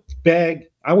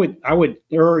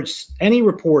urge any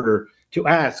reporter to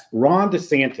ask Ron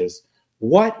DeSantis,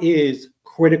 what is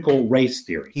critical race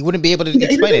theory? He wouldn't be able to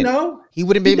explain it. He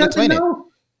wouldn't be able to explain it.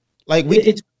 Like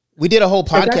we did a whole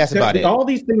podcast about it. All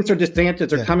these things for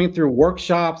DeSantis are coming through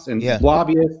workshops and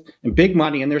lobbyists and big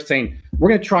money, and they're saying we're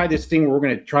going to try this thing where we're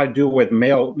going to try to do it with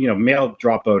mail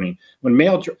drop voting. When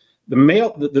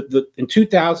in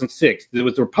 2006, it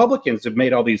was the Republicans that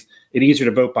made it easier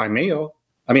to vote by mail.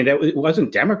 I mean, it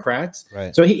wasn't Democrats.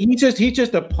 Right. So he's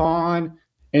just a pawn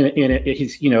in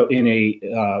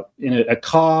a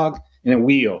cog in a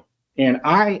wheel. And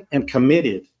I am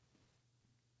committed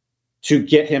to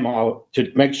get him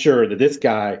to make sure that this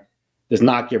guy does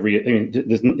not get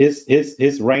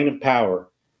his reign of power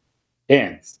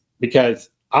ends,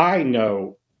 because I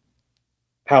know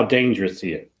how dangerous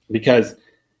he is. Because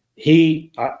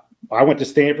I went to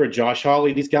Stanford, Josh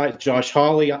Hawley, these guys, Josh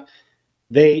Hawley,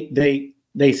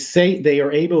 they say they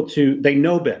are able to, they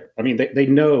know better. I mean, they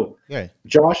know. Yeah.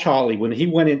 Josh Hawley, when he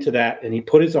went into that and he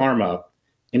put his arm up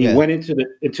and he went into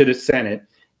the Senate,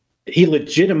 he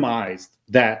legitimized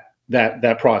that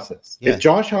process. Yeah. If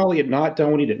Josh Hawley had not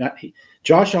done what he did,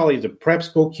 Josh Hawley is a prep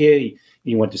school kid.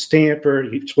 He went to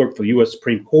Stanford. He worked for the U.S.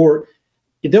 Supreme Court.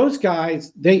 Those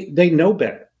guys, they know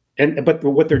better. But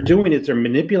what they're doing is they're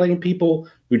manipulating people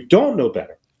who don't know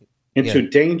better into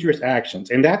dangerous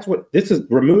actions. And that's what this is.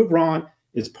 Remove Ron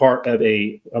is part of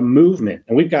a movement.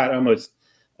 And we've got almost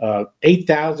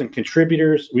 8,000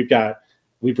 contributors. We've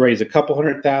raised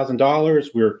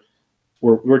 $200,000.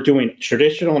 We're doing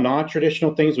traditional,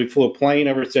 non-traditional things. We flew a plane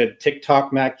over, said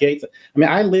TikTok, Matt Gaetz. I mean,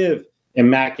 I live in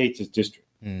Matt Gaetz's district.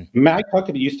 Matt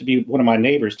Huckabee used to be one of my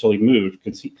neighbors till he moved,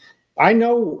 because I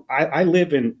know I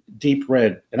live in Deep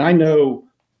Red, and I know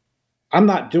I'm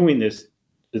not doing this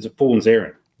as a fool's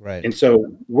errand. Right. And so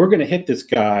we're going to hit this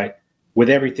guy with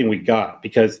everything we got,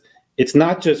 because it's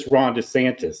not just Ron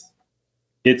DeSantis.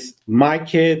 It's my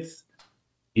kids,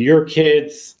 your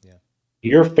kids,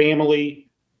 your family,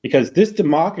 because this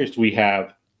democracy we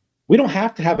have, we don't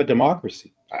have to have a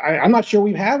democracy. I'm not sure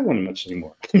we have one much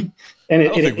anymore. and when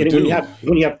you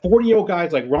have 40-year-old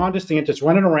guys like Ron DeSantis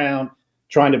running around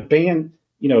trying to ban,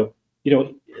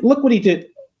 look what he did.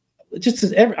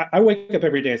 I wake up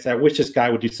every day and say, I wish this guy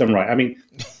would do something right. I mean,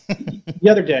 the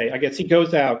other day, I guess he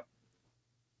goes out,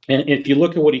 and if you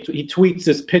look at what he tweets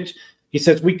this pitch, he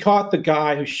says, we caught the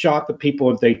guy who shot the people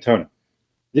in Daytona.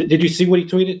 Did you see what he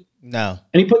tweeted? No.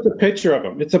 And he puts a picture of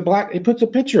him. He puts a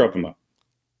picture of him up.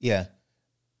 Yeah.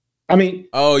 I mean.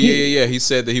 Oh, yeah. He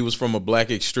said that he was from a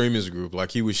black extremist group.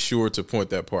 Like, he was sure to point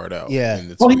that part out. Yeah.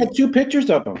 He had 2 pictures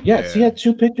of him. Yes, he had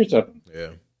 2 pictures of him.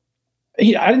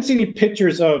 Yeah. I didn't see any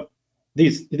pictures of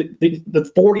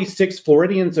the 46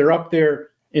 Floridians that are up there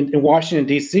in Washington,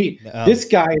 D.C. This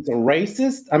guy is a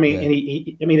racist. I mean,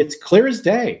 and it's clear as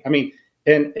day. I mean,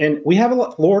 and we have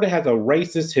Florida has a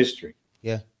racist history.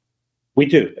 Yeah. We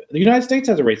do. The United States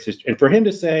has a racist history. And for him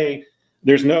to say,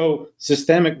 there's no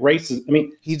systemic racism. I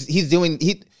mean,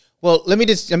 well, let me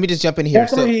just jump in here.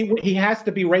 So he has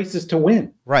to be racist to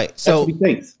win. Right. That's So what he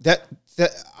thinks. that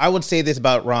I would say this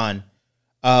about Ron,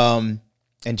 and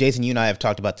Jason, you and I have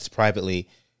talked about this privately.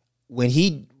 When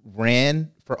he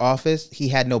ran for office, he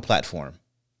had no platform.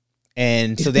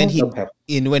 And so then he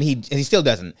still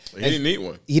doesn't. He didn't need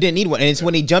one. He didn't need one. And it's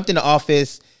when he jumped into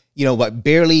office, but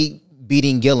barely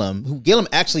beating Gillum, who Gillum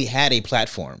actually had a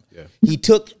platform. Yeah. He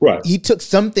took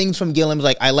some things from Gillum's,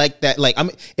 like, I like that. Like,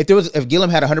 if Gillum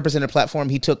had 100% of the platform,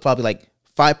 he took probably like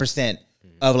 5%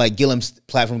 of like Gillum's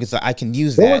platform, because I can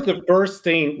use that. What was the first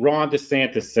thing Ron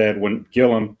DeSantis said when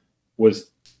Gillum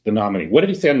was the nominee? What did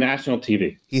he say on national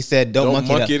TV? He said, "Don't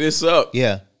monkey this up."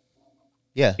 Yeah.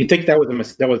 Yeah. You think that was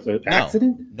an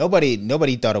accident? Nobody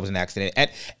thought it was an accident.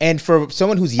 And for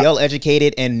someone who's Yale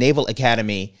educated and Naval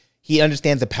Academy, he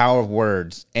understands the power of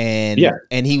words, and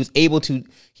he was able to.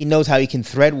 He knows how he can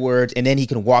thread words, and then he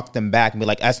can walk them back and be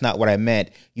like, "That's not what I meant.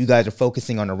 You guys are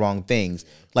focusing on the wrong things."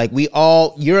 Like,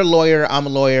 you're a lawyer, I'm a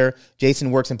lawyer.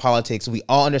 Jason works in politics. We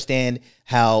all understand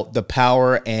how the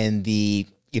power and the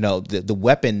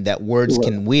weapon that words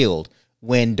can wield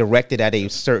when directed at a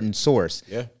certain source.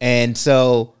 Yeah. And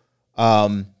so,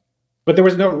 but there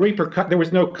was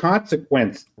no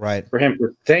consequence, right, for him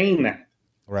for saying that.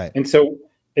 Right. And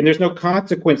there's no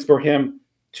consequence for him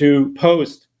to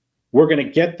post, "We're going to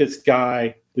get this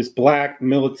guy, this black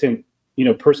militant,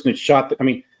 person that shot."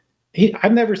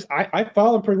 I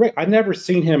follow him pretty right. I've never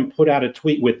seen him put out a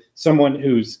tweet with someone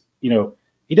who's,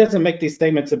 he doesn't make these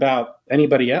statements about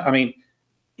anybody else. I mean,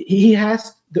 he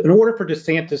has, in order for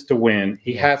DeSantis to win,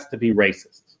 he has to be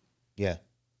racist. Yeah,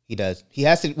 he does. He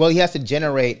has to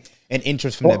generate an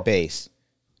interest from that base.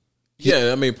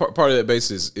 Yeah, I mean, part of that base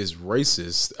is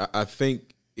racist. I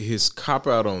think his cop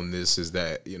out on this is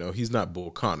that, he's not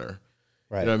Bull Connor.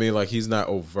 Right. You know what I mean? Like, he's not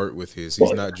overt with his.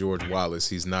 He's not George Wallace.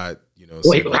 He's not, he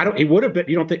would have been.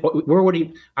 You don't think? Where would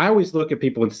he? I always look at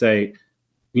people and say,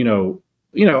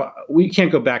 we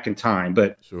can't go back in time,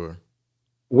 but sure.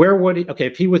 Where would he? Okay,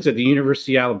 if he was at the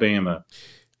University of Alabama,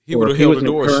 he would have held the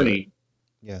door shut.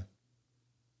 Yeah.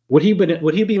 Would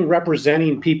he be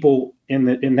representing people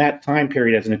in that time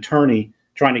period as an attorney,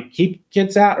 trying to keep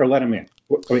kids out or let them in?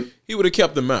 He would have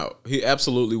kept them out. He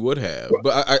absolutely would have.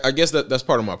 But I guess that's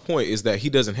part of my point, is that he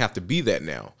doesn't have to be that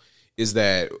now. Is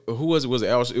that, who was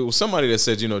it? It was somebody that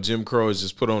said, Jim Crow has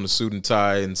just put on a suit and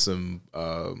tie and some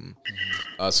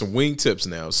wingtips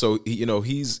now. So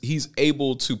he's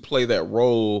able to play that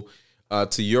role.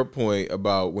 To your point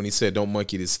about when he said, "Don't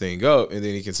monkey this thing up," and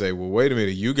then he can say, "Well, wait a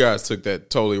minute, you guys took that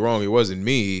totally wrong. It wasn't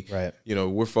me. Right?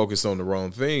 We're focused on the wrong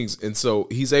things." And so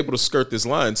he's able to skirt this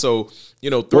line. So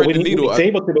thread the needle. He's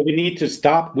able to, but we need to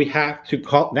stop. We have to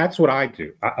call. That's what I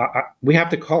do. We have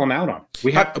to call him out on it.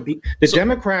 We have to be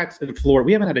Democrats in Florida.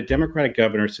 We haven't had a Democratic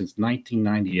governor since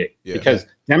 1998 because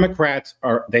Democrats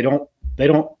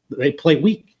they play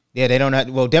weak. Yeah, they don't have.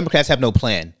 Well, Democrats have no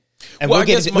plan. And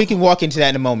we can walk into that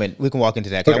in a moment. We can walk into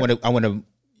that because I want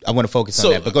to focus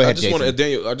on that. But go ahead, Jason.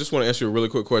 Daniel, I just want to ask you a really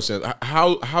quick question.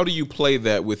 How do you play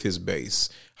that with his base?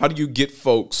 How do you get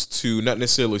folks to not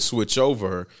necessarily switch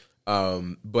over,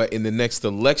 but in the next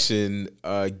election,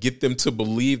 get them to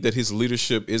believe that his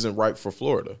leadership isn't right for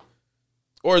Florida?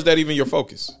 Or is that even your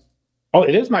focus? Oh,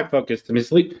 it is my focus to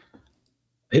mislead.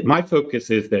 My focus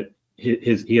is that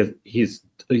he's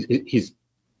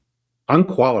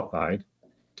unqualified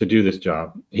to do this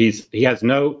job. He has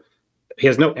no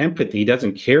empathy. He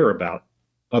doesn't care about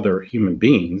other human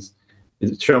beings.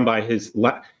 It's shown by his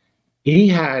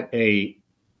he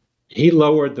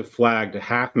lowered the flag to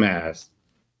half-mast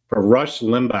for Rush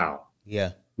Limbaugh.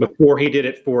 Yeah. Before he did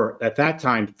it for, at that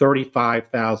time,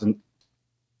 35,000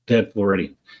 dead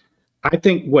Floridians. I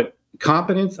think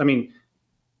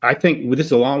I think this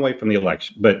is a long way from the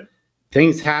election, but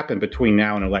things happen between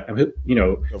now and election.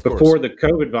 Before the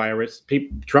COVID virus,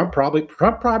 Trump probably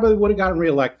would have gotten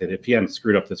reelected if he hadn't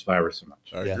screwed up this virus so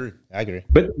much. I agree.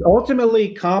 But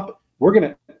ultimately,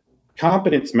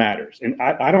 competence matters, and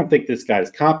I don't think this guy's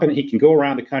competent. He can go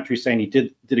around the country saying he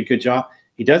did a good job.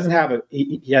 He doesn't have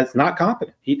he has not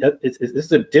competent. This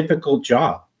is a difficult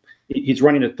job. He's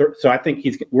running so I think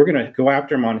we're going to go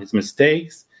after him on his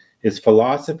mistakes, his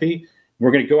philosophy.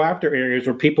 We're going to go after areas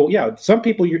where some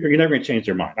people you're never going to change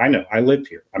their mind. I know, I live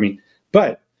here.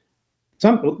 But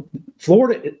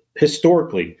Florida,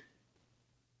 historically,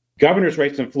 governor's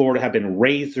races in Florida have been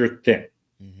razor thin,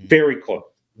 very close.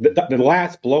 The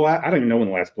last blowout, I don't even know when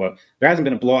the last blowout, there hasn't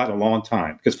been a blowout in a long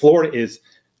time because Florida is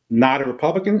not a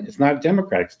Republican, it's not a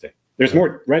Democratic state. There's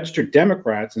more registered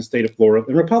Democrats in the state of Florida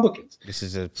than Republicans. This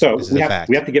is a fact.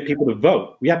 We have to get people to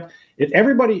vote. If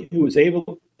everybody who is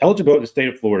able, eligible in the state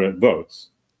of Florida votes,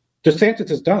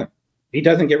 DeSantis is done. He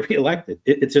doesn't get reelected.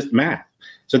 It's just math.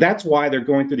 So that's why they're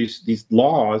going through these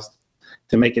laws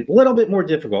to make it a little bit more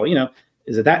difficult.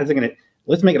 Is it going to,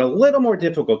 let's make it a little more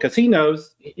difficult, because he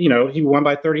knows, he won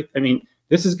by 30. I mean,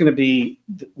 this is going to be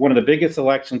one of the biggest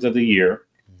elections of the year,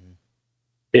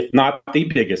 if not the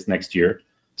biggest next year.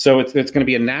 So it's going to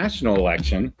be a national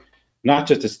election, not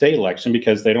just a state election,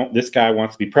 because this guy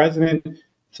wants to be president.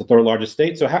 It's the third largest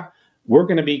state. So we're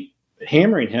going to be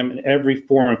hammering him in every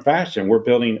form and fashion. We're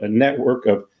building a network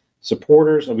of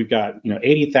supporters. And we've got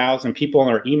 80,000 people on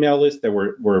our email list that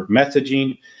we're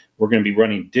messaging. We're going to be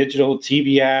running digital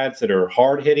TV ads that are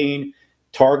hard hitting,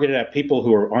 targeted at people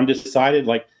who are undecided.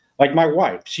 Like my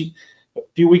wife, a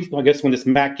few weeks, I guess, when this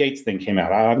Matt Gaetz thing came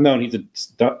out, I've known he's a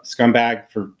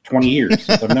scumbag for 20 years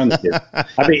since I've known this kid.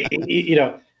 I mean,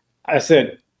 I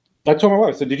told my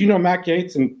wife, I said, did you know Matt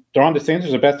Gaetz and Ron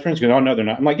DeSantis are best friends? She goes, oh, no, they're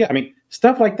not. I'm like, yeah, I mean,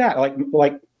 stuff like that.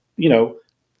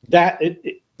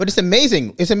 But it's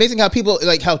amazing. It's amazing how people,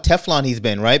 like, how Teflon he's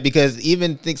been, right? Because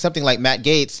even think something like Matt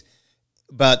Gaetz,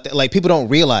 but like people don't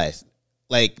realize,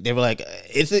 like, they were like,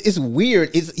 it's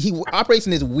weird. He operates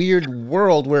in this weird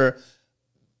world where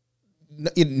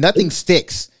nothing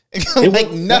sticks.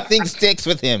 Nothing sticks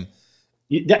with him.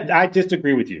 I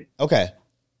disagree with you. Okay.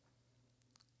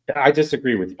 I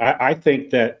disagree with you. I think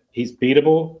that he's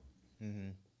beatable. Mm-hmm.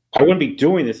 I wouldn't be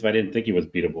doing this if I didn't think he was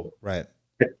beatable. Right.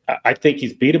 I think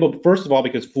he's beatable, first of all,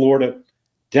 because Florida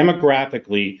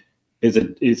demographically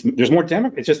there's more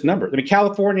Democrats. It's just numbers. I mean,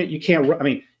 California, you can't. I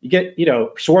mean, you get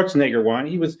Schwarzenegger won.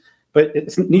 But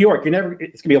it's New York.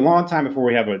 It's gonna be a long time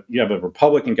before you have a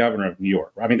Republican governor of New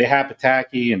York. I mean, they have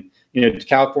Pataki and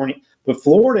California, but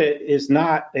Florida is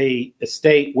not a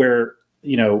state where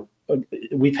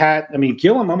we've had. I mean,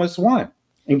 Gillum almost won,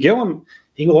 and Gillum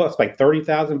he lost by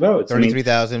 30,000 votes.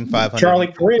 33,500. Charlie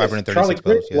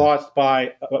Crist lost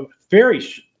by a very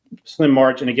slim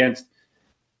margin against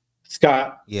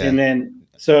Scott. Yeah. And then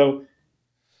so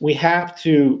we have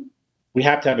to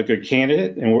have a good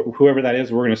candidate, and whoever that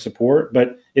is, we're going to support.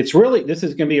 But this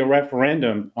is going to be a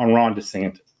referendum on Ron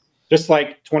DeSantis, just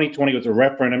like 2020 was a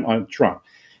referendum on Trump.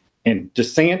 And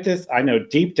DeSantis, I know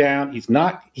deep down he's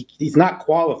not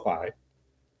qualified.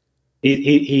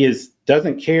 He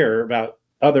doesn't care about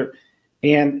other,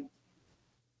 and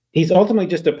he's ultimately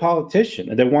just a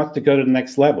politician that wants to go to the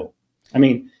next level. I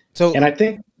mean, Dan,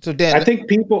 and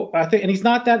he's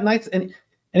not that nice, and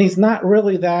he's not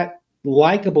really that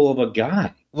likable of a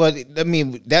guy. Well, I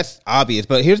mean, that's obvious,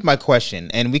 but here's my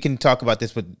question, and we can talk about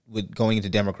this with going into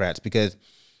Democrats, because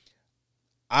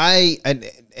I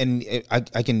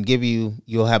can give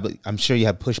I'm sure you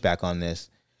have pushback on this.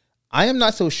 I am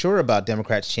not so sure about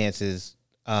Democrats' chances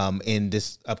in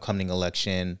this upcoming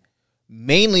election,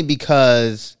 mainly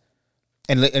because,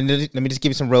 and let me just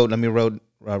give you some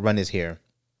run this here.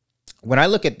 When I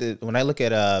look at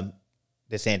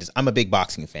DeSantis, I'm a big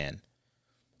boxing fan,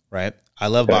 right? I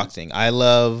love boxing. I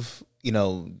love,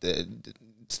 the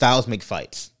styles make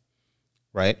fights,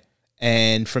 right?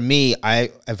 And for me,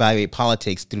 I evaluate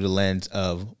politics through the lens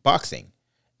of boxing.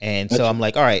 And so I'm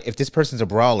like, all right, if this person's a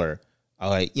brawler,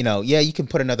 all right, you can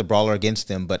put another brawler against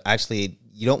them, but actually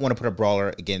you don't want to put a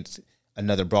brawler against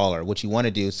another brawler. What you want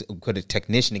to do is put a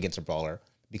technician against a brawler,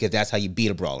 because that's how you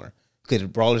beat a brawler. Because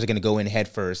brawlers are going to go in head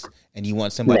first, and you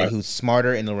want somebody who's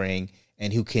smarter in the ring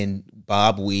and who can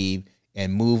bob weave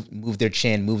and move their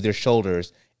chin, move their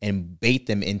shoulders, and bait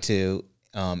them into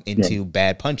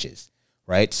bad punches,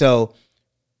 right? So,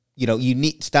 you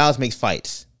need styles makes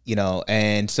fights,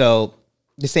 and so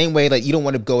the same way, like, you don't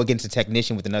want to go against a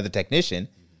technician with another technician.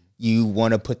 You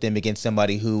want to put them against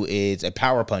somebody who is a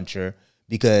power puncher,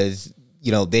 because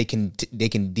they can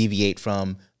deviate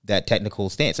from that technical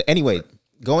stance. So anyway,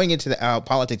 going into the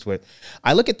politics, where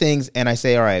I look at things and I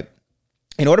say, all right,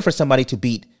 in order for somebody to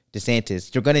beat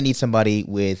DeSantis, you're going to need somebody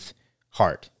with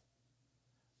heart.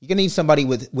 You're going to need somebody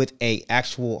with a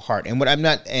actual heart. And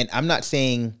I'm not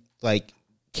saying like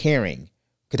caring,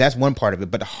 because that's one part of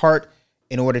it, but heart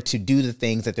in order to do the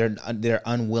things that they're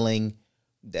unwilling,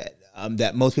 that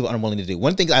most people are unwilling to do.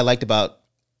 One thing I liked about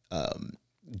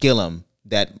Gillum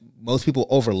that most people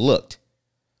overlooked,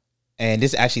 and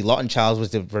this actually Lawton Chiles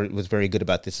was very good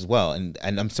about this as well, and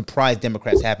I'm surprised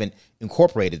Democrats haven't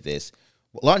incorporated this.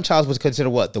 Lawton Chiles was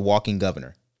considered the walking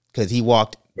governor, because he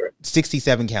walked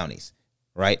 67 counties,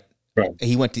 right? Right.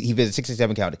 He visited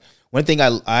 67 counties. One thing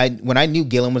when I knew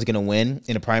Gillum was going to win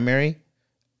in a primary,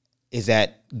 is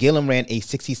that Gillum ran a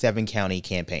 67 county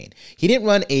campaign. He didn't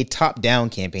run a top down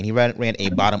campaign. He ran a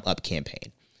bottom up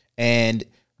campaign, and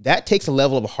that takes a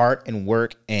level of heart and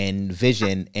work and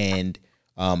vision and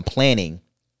planning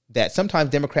that sometimes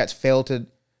Democrats fail to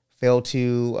fail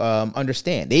to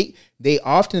understand. They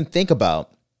often think about,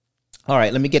 all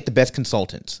right, let me get the best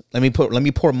consultants. Let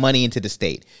me pour money into the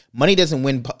state. Money doesn't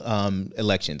win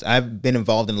elections. I've been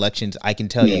involved in elections. I can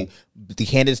tell you, the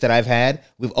candidates that I've had,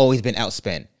 we've always been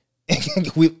outspent.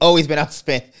 We've always been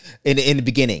outspent in the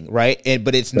beginning, right?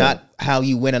 But it's not how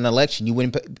you win an election. You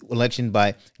win election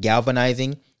by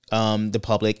galvanizing the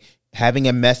public, having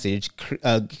a message,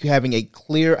 having a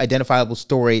clear, identifiable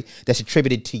story that's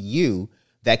attributed to you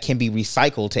that can be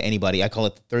recycled to anybody. I call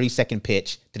it the 30-second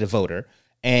pitch to the voter.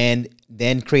 And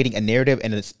then creating a narrative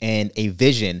and a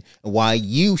vision why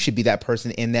you should be that person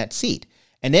in that seat.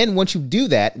 And then once you do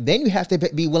that, then you have to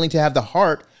be willing to have the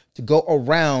heart to go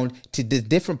around to the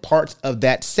different parts of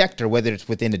that sector, whether it's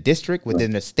within the district,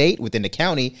 within the state, within the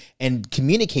county, and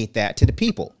communicate that to the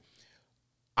people.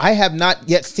 I have not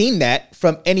yet seen that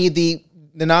from any of the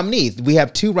nominees. We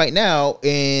have two right now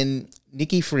in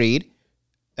Nikki Fried,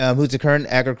 who's the current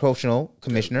agricultural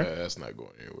commissioner. That's not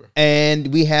going anywhere.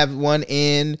 And we have one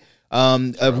in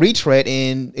a retread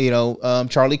in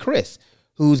Charlie Crist,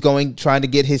 who's trying to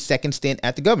get his second stint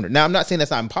at the governor. Now, I'm not saying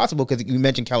that's not impossible because you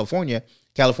mentioned California.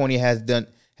 California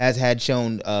has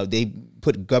shown they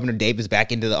put Governor Davis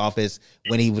back into the office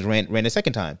when he was ran a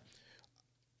second time.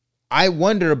 I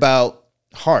wonder about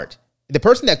heart. The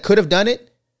person that could have done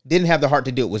it didn't have the heart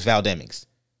to do it was Val Demings.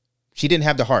 She didn't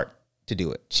have the heart to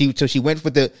do it. She went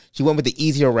with the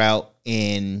easier route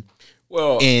in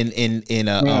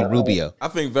Rubio. I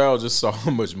think Val just saw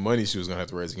how much money she was going to have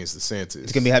to raise against DeSantis.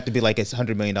 It's going to have to be like a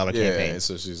 $100 million campaign. Yeah, and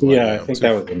so she's like, I think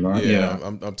that was the money. Yeah,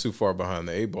 I'm too far behind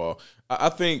the 8-ball. I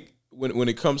think when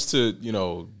it comes to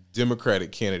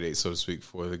Democratic candidates, so to speak,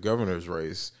 for the governor's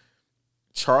race,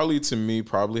 Charlie to me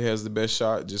probably has the best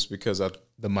shot just because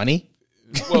the money.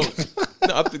 Well,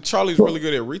 no, I think Charlie's really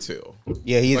good at retail.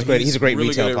 Yeah, he's great. He's a great really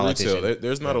retail politician. Retail.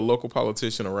 There's not a local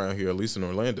politician around here, at least in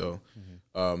Orlando,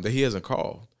 that he hasn't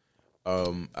called.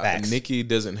 Nikki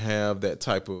doesn't have that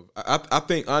type of. I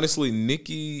think honestly,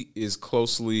 Nikki is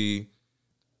closely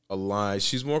aligned.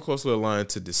 She's more closely aligned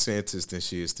to DeSantis than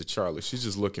she is to Charlie. She's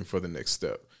just looking for the next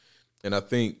step, and I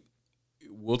think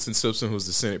Wilton Simpson, who's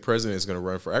the Senate president, is going to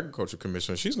run for agriculture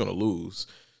commissioner. She's going to lose.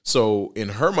 So in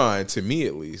her mind, to me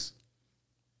at least,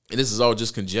 and this is all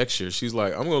just conjecture, she's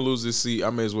like, I'm going to lose this seat. I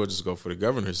may as well just go for the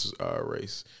governor's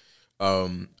race.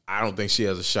 I don't think she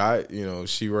has a shot.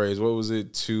 She raised, what was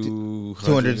it,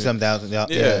 200-some thousand.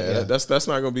 Yeah, that's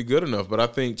not going to be good enough. But I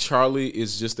think Charlie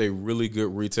is just a really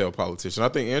good retail politician. I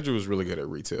think Andrew is really good at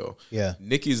retail. Yeah,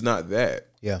 Nikki's not that.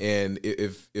 Yeah, and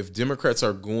if Democrats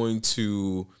are going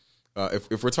to,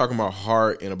 if we're talking about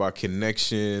heart and about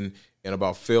connection and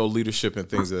about failed leadership and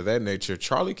things of that nature,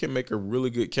 Charlie can make a really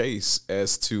good case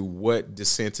as to what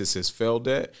DeSantis has failed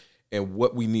at and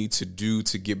what we need to do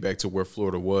to get back to where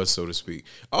Florida was, so to speak.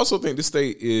 I also think this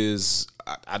state is,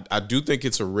 I do think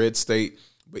it's a red state,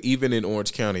 but even in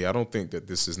Orange County, I don't think that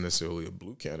this is necessarily a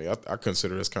blue county. I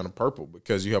consider this kind of purple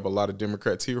because you have a lot of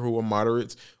Democrats here who are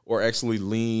moderates or actually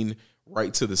lean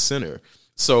right to the center.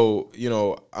 So,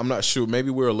 I'm not sure.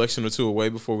 Maybe we're an election or two away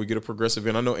before we get a progressive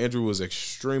in. I know Andrew was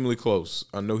extremely close.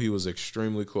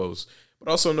 But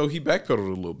also know he backpedaled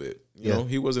a little bit. You know,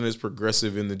 he wasn't as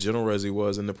progressive in the general as he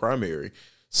was in the primary.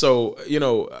 So,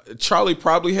 Charlie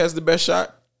probably has the best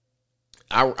shot.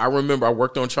 I remember I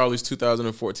worked on Charlie's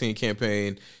 2014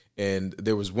 campaign, and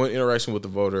there was one interaction with the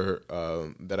voter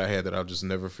that I had that I'll just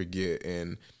never forget.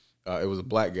 And it was a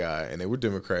black guy, and they were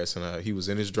Democrats, and he was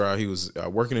in his drive. He was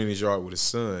working in his yard with his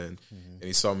son, and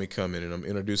he saw me coming, and I'm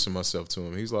introducing myself to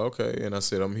him. He's like, okay. And I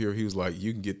said, I'm here. He was like,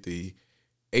 you can get the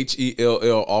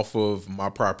HELL off of my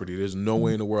property. There's no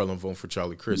way in the world I'm voting for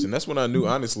Charlie Crist. And that's when I knew,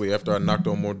 honestly, after I knocked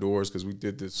on more doors, because we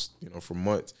did this, for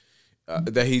months,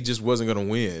 that he just wasn't going to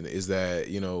win. Is that,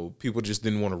 people just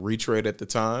didn't want to retrade at the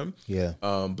time. Yeah.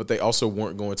 But they also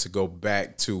weren't going to go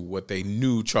back to what they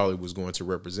knew Charlie was going to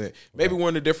represent. Maybe we're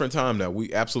in a different time now.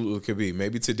 We absolutely could be.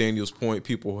 Maybe to Daniel's point,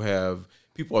 people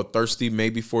are thirsty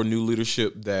maybe for new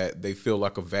leadership, that they feel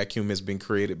like a vacuum has been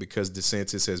created because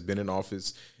DeSantis has been in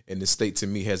office and the state to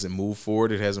me hasn't moved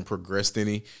forward. It hasn't progressed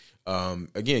any.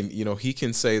 Again, he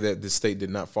can say that the state did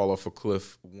not fall off a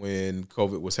cliff when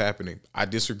COVID was happening. I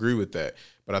disagree with that.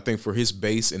 But I think for his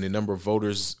base and the number of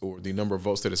voters or the number of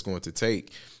votes that it's going to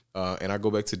take, and I go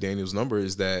back to Daniel's number,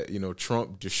 is that,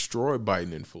 Trump destroyed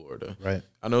Biden in Florida. Right.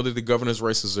 I know that the governor's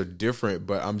races are different,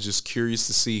 but I'm just curious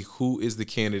to see who is the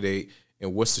candidate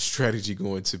and what's the strategy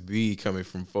going to be coming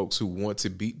from folks who want to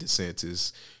beat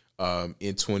DeSantis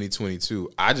in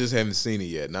 2022. I just haven't seen it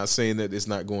yet. Not saying that it's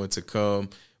not going to come,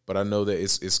 but I know that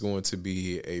it's going to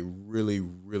be a really,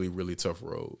 really, really tough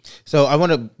road. So I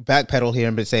want to backpedal here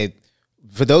and say,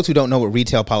 for those who don't know what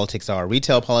retail politics are,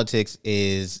 retail politics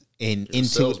is a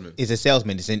salesman.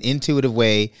 It's an intuitive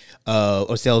way,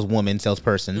 or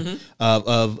salesperson,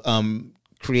 of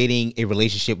creating a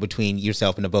relationship between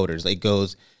yourself and the voters. It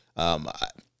goes,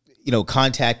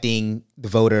 contacting the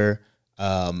voter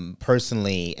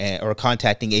personally, or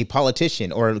contacting a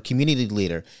politician or a community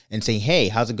leader and saying, "Hey,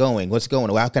 how's it going? What's going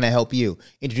on? How can I help you?"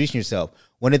 Introducing yourself.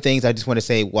 One of the things I just want to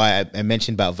say why I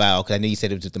mentioned about Val, because I know you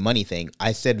said it was just the money thing.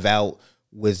 I said Val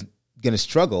was going to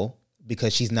struggle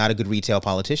because she's not a good retail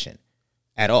politician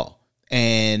at all.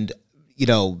 And,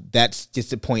 that's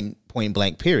just a point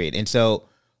blank period. And so,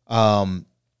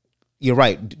 you're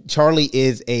right. Charlie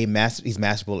is he's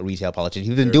masterful at retail politics.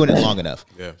 He's been doing it long enough.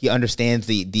 Yeah. He understands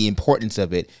the importance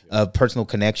of it, of personal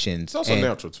connections. It's also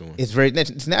natural to him.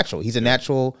 It's natural. He's a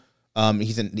natural,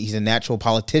 he's a natural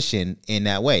politician in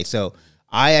that way. So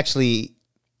I actually,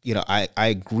 I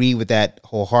agree with that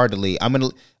wholeheartedly. I'm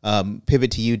going to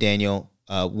pivot to you, Daniel.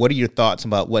 What are your thoughts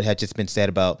about what had just been said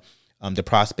about the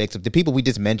prospects of the people we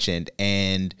just mentioned?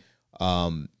 And,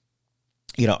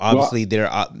 obviously there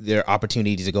are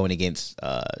opportunities of going against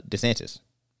DeSantis.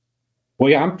 Well,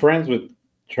 yeah, I'm friends with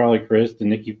Charlie Crist and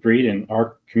Nikki Fried and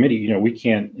our committee. We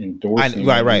can't endorse him.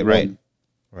 Right.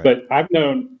 But I've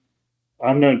known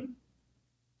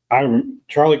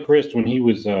Charlie Crist when he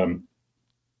was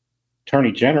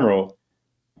Attorney General.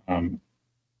 I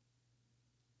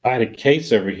had a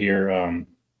case over here,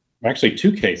 actually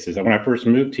 2 cases. When I first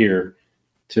moved here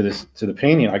to the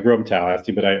Panhandle, I grew up in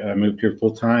Tallahassee, but I moved here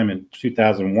full time in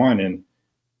 2001, and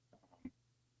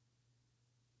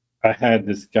I had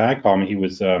this guy call me. He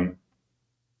was an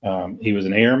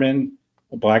airman,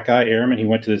 a black guy airman. He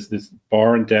went to this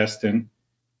bar in Destin,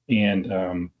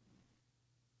 and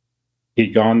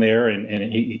he'd gone there,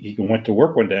 and he went to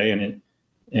work one day, and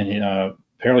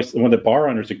apparently one of the bar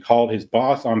owners had called his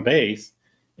boss on base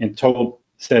and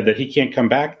said that he can't come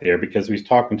back there because he was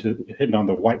hitting on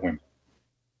the white women.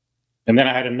 And then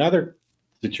I had another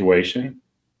situation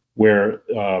where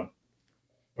the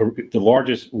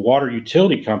largest water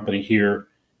utility company here,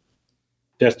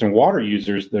 Destin Water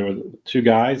Users, there were 2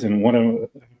 guys, and one of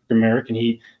American.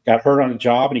 He got hurt on a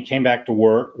job, and he came back to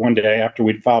work one day after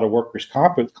we'd filed a workers'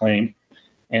 comp claim,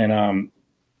 and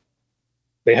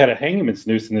they had a hangman's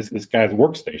noose in this guy's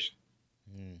workstation.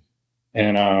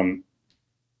 And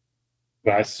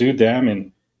I sued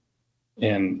them,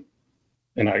 and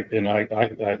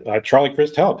I Charlie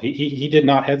Crist helped. He did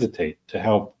not hesitate to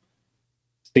help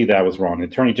see that was wrong. The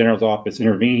Attorney General's office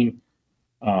intervened.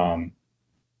 They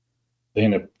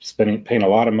ended up paying a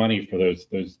lot of money for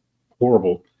those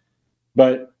horrible.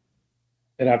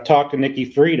 And I've talked to Nikki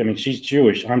Fried. I mean, she's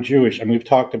Jewish. I'm Jewish. I mean, we've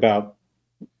talked about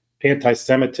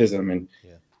anti-Semitism, and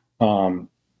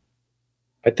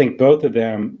I think both of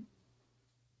them,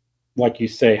 like you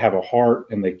say, have a heart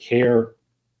and they care.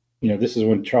 This is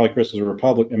when Charlie Crist was a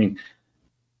Republican. I mean,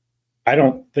 I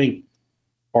don't think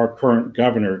our current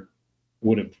governor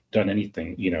would have done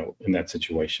anything, in that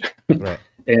situation. Right.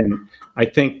 And I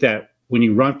think that when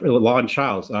you run for Lawton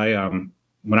Chiles,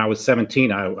 when I was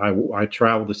 17, I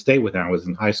traveled the state with him. I was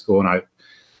in high school, and I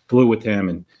flew with him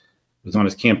and was on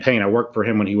his campaign. I worked for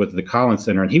him when he was at the Collins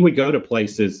Center, and he would go to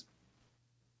places.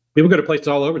 We would go to places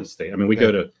all over the state. I mean, we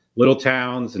go to little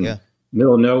towns and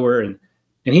middle of nowhere, and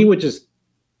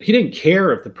he didn't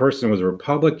care if the person was a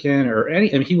Republican or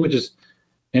any. I mean, he would just,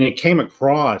 and it came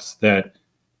across that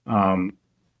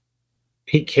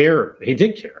he cared. He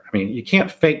did care. I mean, you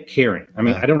can't fake caring. I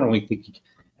mean, I don't really think.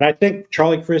 And I think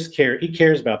Charlie Crist cares. He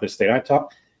cares about this state.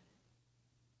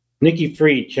 Nikki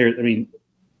Fried cares. I mean,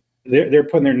 they're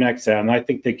putting their necks out, and I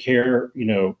think they care.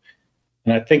 And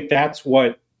I think that's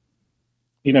what,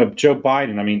 Joe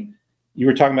Biden. I mean, you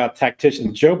were talking about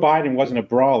tacticians. Joe Biden wasn't a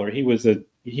brawler. He was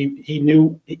he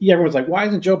knew. Everyone's like, why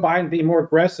isn't Joe Biden being more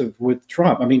aggressive with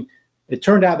Trump? I mean, it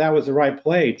turned out that was the right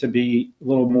play, to be a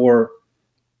little more.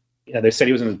 They said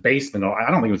he was in his basement. I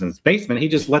don't think he was in his basement. He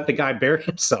just let the guy bury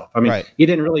himself. I mean, He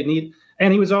didn't really need,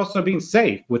 and he was also being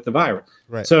safe with the virus.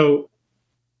 Right. So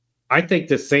I think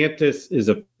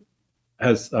DeSantis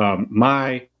has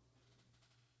my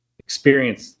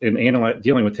experience in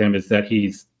dealing with him is that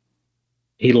he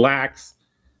lacks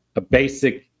a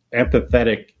basic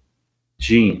empathetic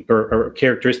gene or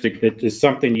characteristic that is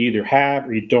something you either have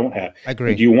or you don't have. I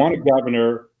agree. Do you want a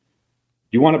governor?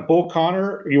 You want a Bull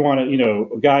Connor? Or you want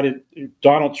a guy that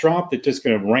Donald Trump that's just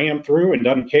going to ram through and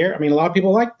doesn't care? I mean, a lot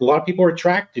of people are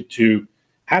attracted to.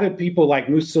 How do people like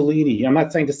Mussolini? I'm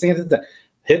not saying DeSantis.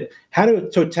 How do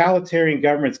totalitarian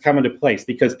governments come into place?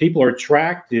 Because people are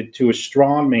attracted to a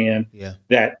strong man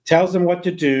that tells them what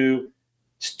to do.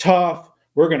 It's tough.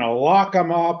 We're going to lock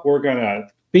them up. We're going to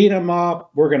beat them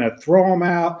up. We're going to throw them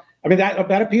out. I mean,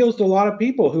 that appeals to a lot of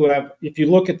people who have, if you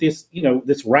look at this,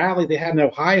 this rally they had in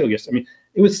Ohio yesterday. I mean,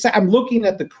 it was, I'm looking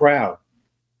at the crowd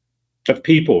of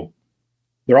people.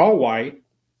 They're all white.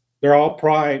 They're all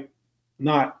probably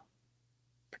not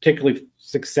particularly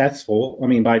successful. I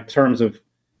mean, by terms of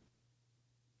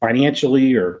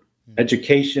financially or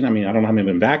education. I mean, I don't know how many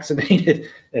have been vaccinated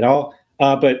at all,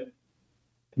 but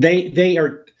there's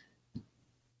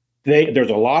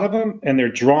a lot of them, and they're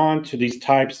drawn to these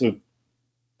types of,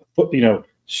 when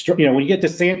you get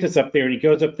DeSantis up there and he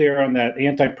goes up there on that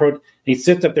anti-pro, he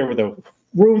sits up there with a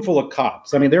room full of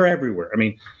cops. I mean, they're everywhere. I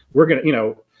mean, we're going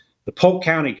to, the Polk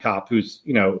County cop who's,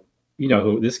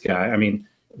 who this guy, I mean,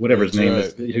 whatever his name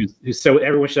is, who's so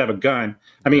everyone should have a gun.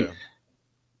 I mean,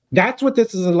 that's what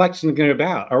this is election is going to be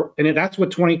about. And that's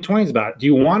what 2020 is about. Do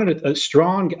you want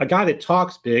a guy that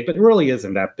talks big, but it really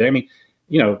isn't that big? I mean,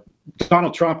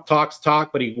 Donald Trump talks,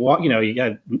 but he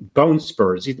got bone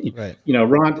spurs.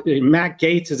 Matt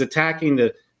Gates is attacking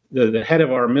the head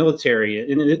of our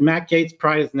military, and Matt Gates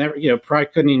probably has never, probably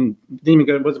couldn't even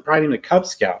go, wasn't probably even a Cub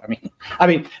Scout. I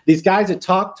mean, these guys that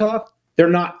talk tough, they're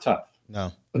not tough.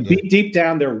 No, deep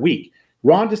down they're weak.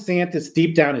 Ron DeSantis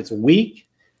deep down is weak.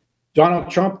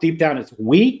 Donald Trump deep down is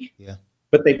weak. Yeah,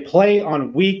 but they play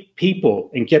on weak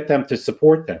people and get them to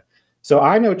support them. So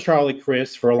I know Charlie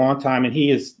Crist for a long time, and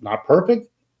he is not perfect.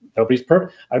 Nobody's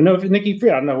perfect. I don't know if Nikki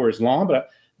Fried, I don't know where his law, but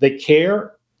they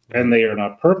care, and they are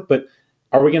not perfect. But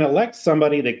are we going to elect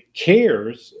somebody that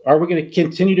cares? Are we going to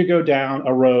continue to go down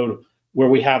a road where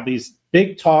we have these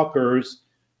big talkers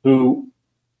who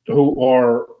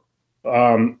are,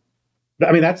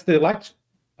 that's the election.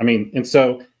 And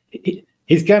so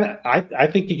he's gonna. I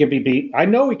think he can be beat. I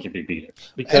know he can be beaten.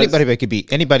 Anybody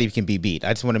can be beat.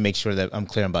 I just want to make sure that I'm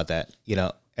clear about that.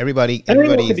 Everybody can be.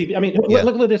 Look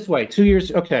at it this way. 2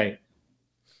 years. Okay,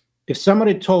 if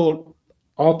somebody told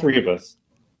all three of us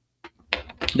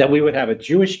that we would have a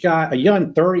Jewish guy, a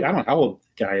young 30, I don't know how old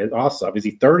guy is also. Is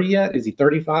he 30 yet? Is he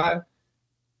 35?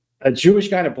 A Jewish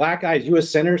guy and a black guy as U.S.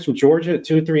 senators from Georgia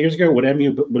 2 or 3 years ago, would we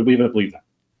even believe that?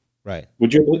 Right.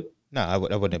 Would you believe? No, I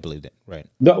wouldn't have believed it. Right.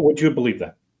 No, would you believe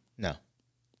that? No,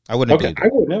 I wouldn't have believed it. I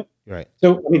wouldn't have. Right.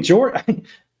 So, George,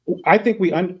 I think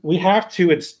we have to,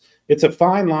 it's a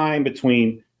fine line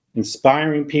between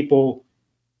inspiring people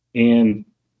and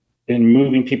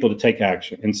moving people to take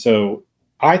action. And so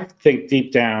I think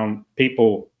deep down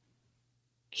people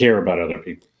care about other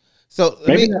people. So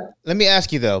let me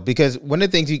ask you though, because one of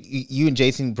the things you and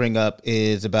Jason bring up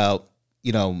is about,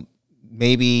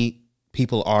 maybe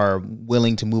people are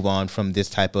willing to move on from this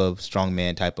type of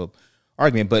strongman type of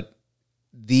argument. But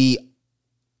the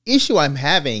issue I'm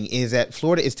having is that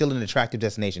Florida is still an attractive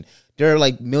destination. There are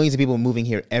like millions of people moving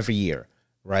here every year,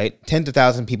 right? Tens of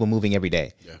thousands of people moving every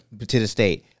day to the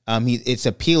state. It's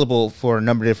appealable for a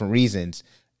number of different reasons.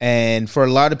 And for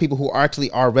a lot of people who actually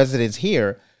are residents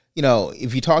here,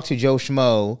 if you talk to Joe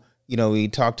Schmo, you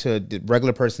talk to the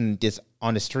regular person just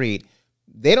on the street,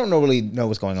 they don't really know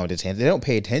what's going on with his hands. They don't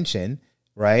pay attention,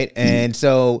 right? And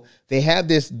so they have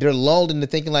this. They're lulled into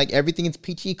thinking like everything is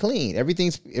peachy clean.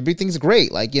 Everything's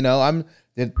great. Like we're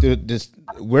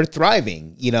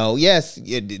thriving. Yes,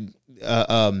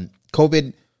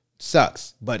 COVID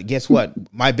sucks, but guess what?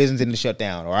 My business didn't shut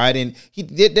down, or I didn't.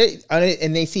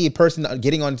 And they see a person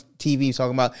getting on TV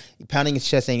talking about pounding his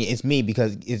chest saying it's me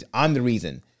because I'm the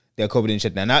reason that COVID didn't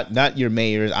shut down. Not your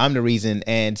mayors. I'm the reason.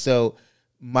 And so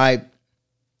I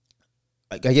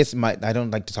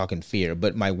don't like to talk in fear,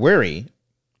 but my worry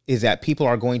is that people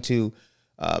are going to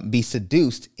be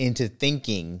seduced into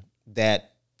thinking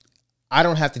that I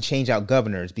don't have to change out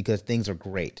governors because things are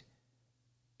great.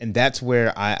 And that's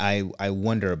where I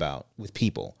wonder about with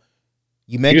people.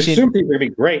 You mentioned you assume things are going to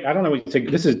be great. I don't know.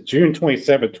 This is June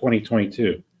 27th,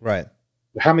 2022. Right.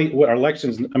 What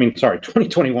elections?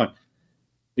 2021.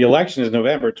 The election is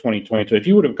November 2022. If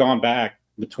you would have gone back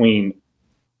between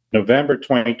November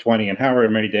 2020 and however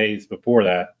many days before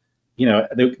that,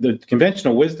 the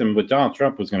conventional wisdom with Donald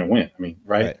Trump was going to win.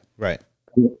 Right? Right.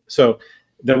 So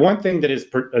the one thing that is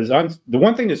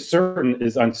certain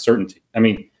is uncertainty.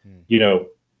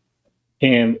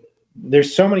 And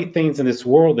there's so many things in this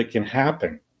world that can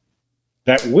happen,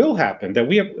 that will happen, that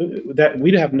we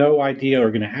have no idea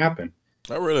are going to happen.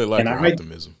 I really like your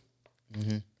optimism.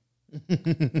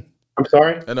 I'm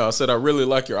sorry? I said I really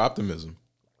like your optimism.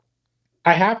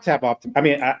 I have to have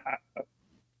optimism.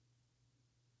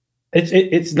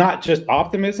 It's not just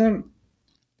optimism;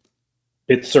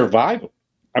 it's survival.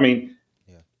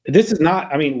 This is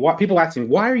not. What people asking,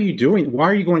 why are you going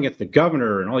against the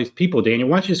governor and all these people, Daniel?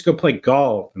 Why don't you just go play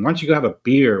golf? And why don't you go have a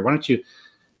beer? Why don't you?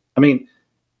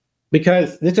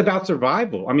 because it's about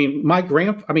survival. I mean, my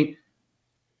grandfather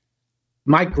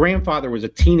was a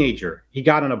teenager. He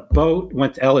got on a boat,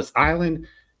 went to Ellis Island,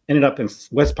 ended up in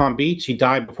West Palm Beach. He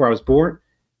died before I was born.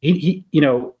 He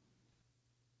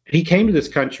came to this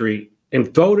country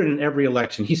and voted in every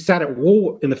election. He sat at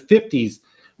war in the 50s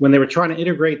when they were trying to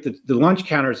integrate the lunch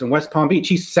counters in West Palm Beach.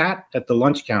 He sat at the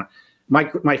lunch counter.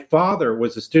 My father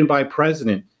was a student body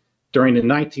president during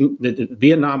the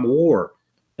Vietnam War,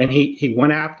 and he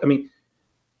went after. I mean,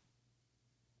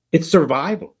 it's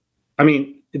survival. I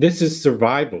mean, this is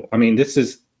survival. I mean, this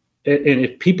is, and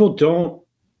if people don't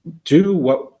do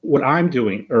what I'm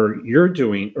doing or you're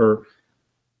doing, or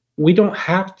we don't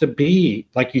have to be,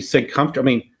 like you said, comfortable.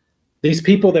 I mean, these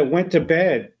people that went to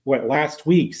bed last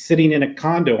week sitting in a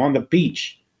condo on the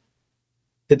beach,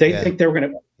 did they think they were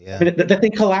going to? Yeah. I mean, that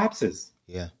thing collapses.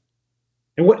 Yeah.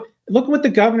 And look what the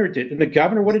governor did. And the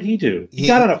governor, what did he do? He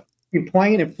got on a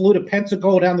plane and flew to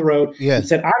Pensacola down the road. Yeah. And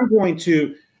said, "I'm going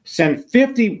to send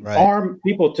 50 armed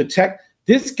people to test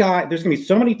this guy. There's going to be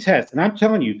so many tests, and I'm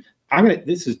telling you, I'm going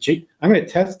to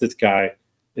test this guy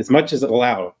as much as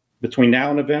allowed between now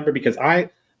and November, because I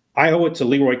owe it to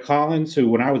Leroy Collins, who,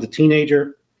 when I was a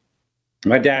teenager,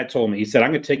 my dad told me, he said, I'm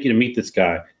going to take you to meet this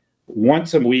guy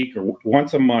once a week or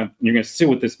once a month. And you're going to sit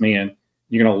with this man.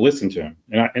 You're going to listen to him.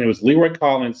 And it was Leroy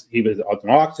Collins. He was on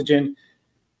oxygen.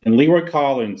 And Leroy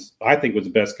Collins, I think, was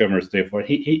the best governor of the state of Florida.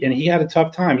 He had a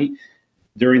tough time.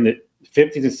 During the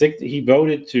 50s and 60s, he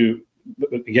voted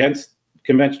against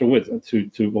conventional wisdom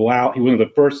to allow. He was one of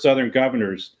the first Southern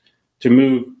governors to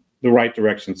move the right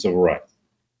direction, civil rights.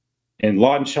 And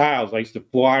Lawton Childs, I used to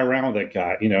fly around with that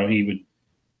guy.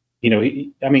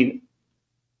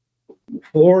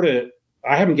 Florida.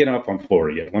 I haven't given up on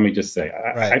Florida yet. Let me just say,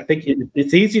 I think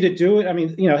it's easy to do it. I mean,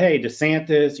 hey,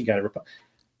 DeSantis, you got to.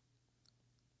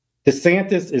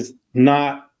 DeSantis is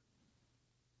not.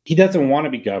 He doesn't want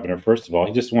to be governor. First of all,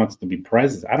 he just wants to be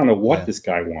president. I don't know what this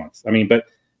guy wants. I mean, but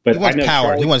he wants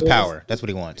power. He wants power. That's what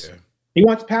he wants. Yeah. He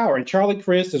wants power. And Charlie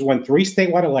Crist has won 3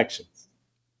 statewide elections.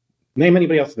 Name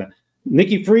anybody else in that.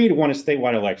 Nikki Fried won a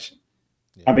statewide election.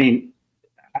 Yeah. I mean,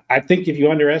 I think if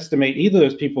you underestimate either of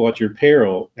those people at your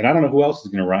peril, and I don't know who else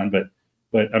is going to run, but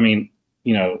I mean,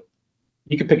 you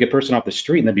could pick a person off the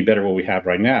street and that'd be better than what we have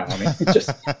right now. I mean, just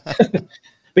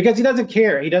because he doesn't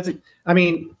care. He doesn't. I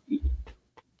mean.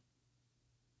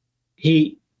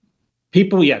 Yes.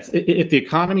 If the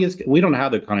economy is, we don't know how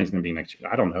the economy is going to be next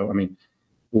year. I don't know. I mean,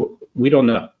 we don't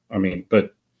know. I mean,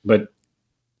 but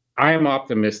I am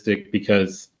optimistic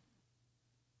because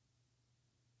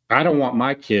I don't want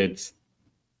my kids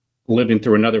living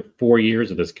through another 4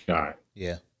 years of this guy.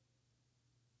 Yeah.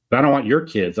 But I don't want your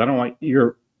kids. I don't want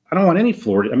any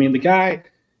Florida. I mean, the guy,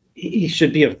 he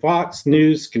should be a Fox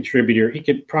News contributor. He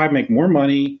could probably make more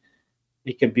money.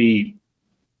 He could be,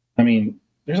 I mean,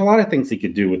 there's a lot of things he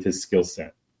could do with his skill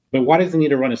set. But why does he need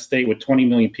to run a state with 20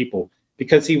 million people?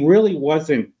 Because he really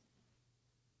wasn't.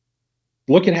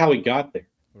 Look at how he got there.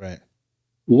 Right.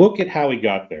 Look at how he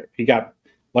got there. He got,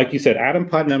 like you said, Adam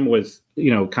Putnam was,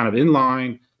 kind of in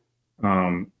line.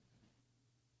 And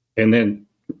then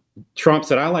Trump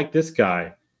said, I like this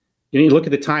guy. And you look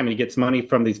at the time, and he gets money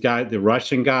from these guys, the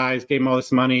Russian guys gave him all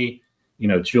this money.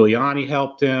 Giuliani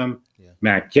helped him.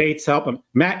 Matt Gaetz helped him.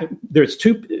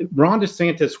 Ron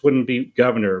DeSantis wouldn't be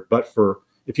governor, but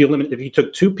if you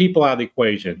took 2 people out of the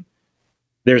equation,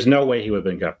 there's no way he would have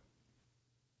been governor.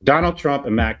 Donald Trump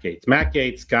and Matt Gaetz. Matt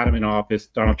Gaetz got him in office.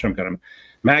 Donald Trump got him.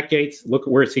 Matt Gaetz, look,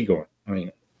 where's he going? I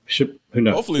mean, who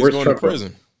knows? Hopefully he's going to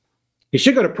prison. He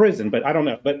should go to prison, but I don't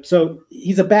know. But so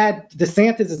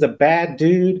DeSantis is a bad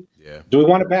dude. Yeah. Do we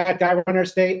want a bad guy running our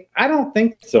state? I don't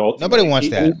think so. Nobody wants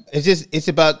that. It's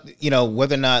about,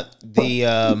 whether or not the,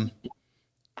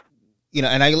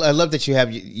 and I love that you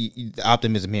have the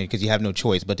optimism here because you have no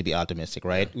choice but to be optimistic,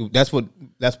 right? That's what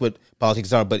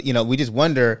politics are. But, we just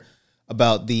wonder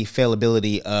about the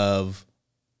failability of,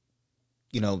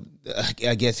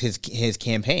 I guess his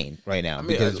campaign right now,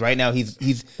 because right now he's.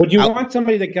 Would you want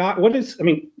somebody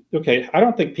that I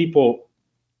don't think people.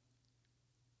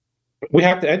 We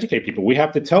have to educate people. We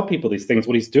have to tell people these things,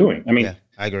 what he's doing. I mean, yeah,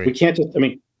 I agree. We can't just,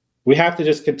 we have to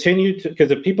just continue to,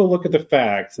 because if people look at the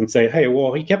facts and say, hey,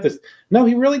 well, he kept this. No,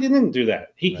 he really didn't do that.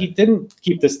 He didn't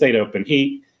keep the state open.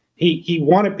 He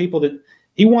wanted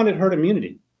he wanted herd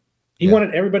immunity. He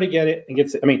wanted everybody to get it and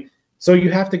get, so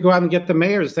you have to go out and get the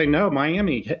mayors and say, no,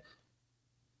 Miami,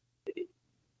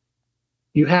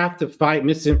 you have to fight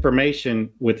misinformation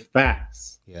with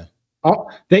facts. Yeah.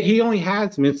 He only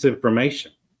has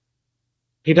misinformation.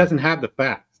 He doesn't have the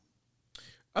facts.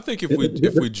 I think if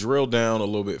we drill down a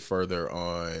little bit further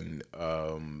on,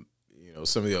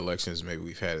 some of the elections maybe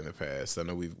we've had in the past. I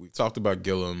know we've talked about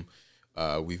Gillum.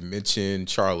 We've mentioned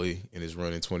Charlie in his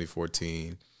run in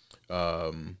 2014.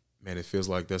 Man, it feels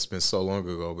like that's been so long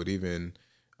ago. But even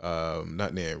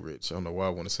not Nan Rich. I don't know why I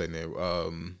want to say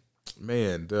Nan.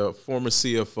 Man, the former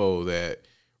CFO that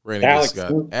ran against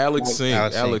Alex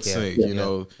Sink.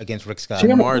 Against Rick Scott.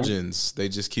 The margins, they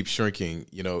just keep shrinking.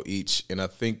 Each, and I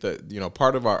think that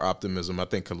part of our optimism, I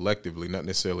think collectively, not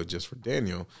necessarily just for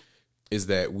Daniel, is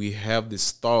that we have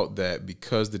this thought that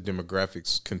because the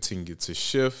demographics continue to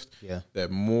shift,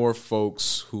 that more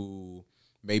folks who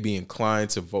may be inclined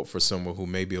to vote for someone who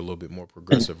may be a little bit more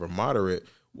progressive or moderate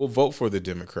will vote for the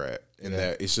Democrat, and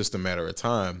that it's just a matter of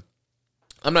time.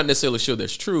 I'm not necessarily sure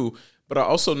that's true, but I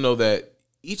also know that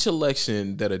each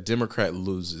election that a Democrat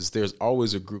loses, there's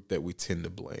always a group that we tend to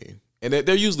blame. And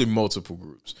they're usually multiple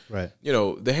groups. Right.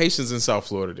 The Haitians in South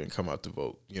Florida didn't come out to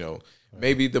vote.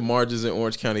 Maybe the margins in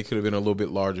Orange County could have been a little bit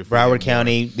larger. Broward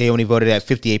County, they only voted at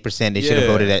 58%. They should have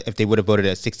voted if they would have voted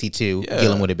at 62,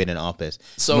 Gillum would have been in office.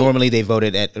 So normally they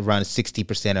voted at around 60%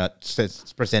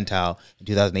 percentile in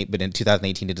 2008, but in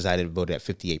 2018 they decided to vote at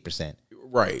 58%.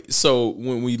 Right. So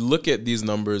when we look at these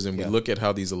numbers and we look at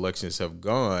how these elections have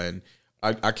gone,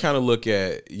 I kind of look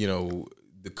at,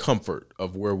 the comfort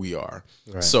of where we are.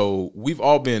 Right. So we've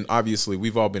all been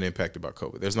impacted by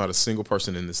COVID. There's not a single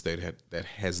person in the state that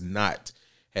has not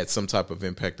had some type of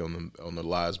impact on their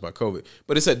lives by COVID,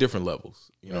 but it's at different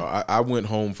levels. I went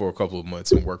home for a couple of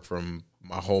months and worked from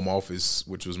my home office,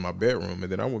 which was my bedroom,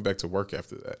 and then I went back to work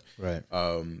after that. Right.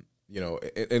 And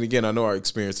again, I know our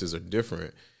experiences are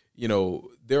different.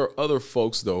 There are other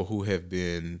folks though who have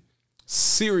been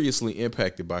seriously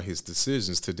impacted by his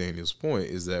decisions. To Daniel's point,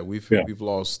 is that we've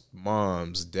lost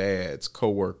moms, dads,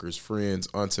 coworkers, friends,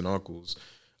 aunts, and uncles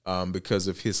because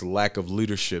of his lack of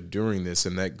leadership during this,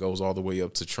 and that goes all the way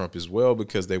up to Trump as well,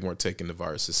 because they weren't taking the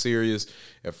virus as serious.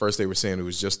 At first, they were saying it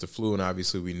was just the flu, and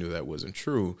obviously, we knew that wasn't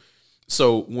true.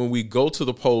 So when we go to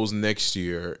the polls next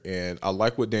year, and I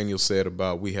like what Daniel said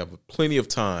about we have plenty of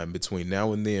time between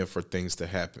now and then for things to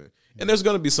happen. And there's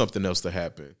going to be something else to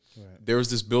happen. Right. There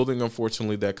was this building,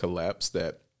 unfortunately, that collapsed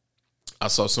that I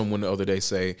saw someone the other day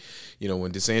say,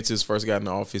 when DeSantis first got in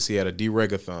office, he had a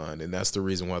deregathon, and that's the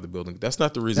reason why that's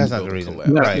not the reason the building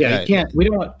collapsed. No, you can't. We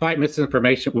don't fight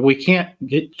misinformation. We can't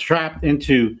get trapped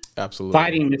into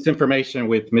fighting misinformation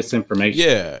with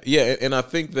misinformation. Yeah. And I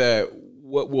think that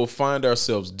what we'll find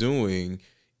ourselves doing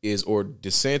is, or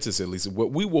DeSantis at least,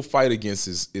 what we will fight against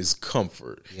is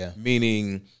comfort. Yeah.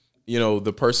 Meaning,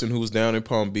 the person who was down in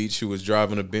Palm Beach who was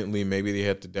driving a Bentley, maybe they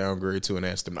had to downgrade to an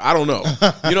Aston. I don't know.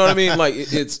 You know what I mean? Like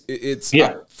it's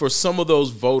for some of those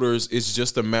voters, it's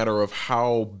just a matter of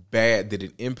how bad did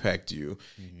it impact you,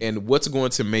 and what's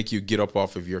going to make you get up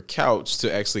off of your couch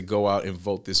to actually go out and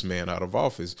vote this man out of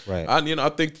office. Right. I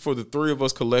think for the three of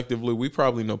us collectively, we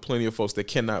probably know plenty of folks that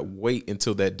cannot wait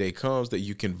until that day comes that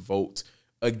you can vote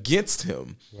against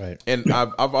him. Right. And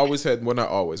I've always had, well, not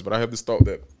always, but I have this thought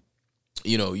that,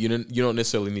 you don't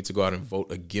necessarily need to go out and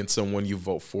vote against someone. You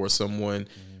vote for someone.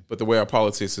 But the way our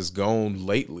politics has gone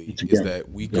lately is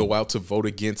that we go out to vote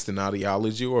against an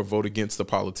ideology or vote against the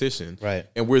politician. Right.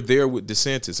 And we're there with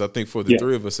DeSantis, I think, for the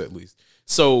three of us at least.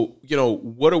 So,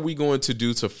 what are we going to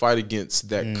do to fight against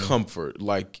that comfort?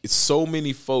 Like, so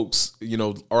many folks,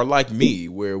 are like me,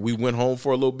 where we went home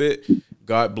for a little bit.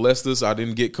 God blessed us. I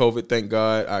didn't get COVID, thank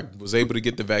God. I was able to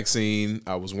get the vaccine.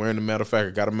 I was wearing, a matter of fact,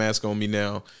 I got a mask on me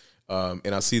now.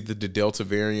 And I see that the Delta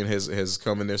variant has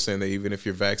come in there saying that even if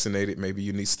you're vaccinated, maybe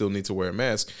you still need to wear a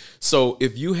mask. So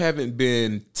if you haven't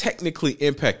been technically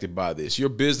impacted by this, your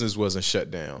business wasn't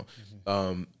shut down.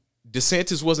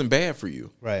 DeSantis wasn't bad for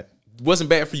you. Right. Wasn't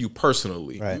bad for you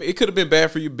personally. Right. I mean, it could have been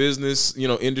bad for your business,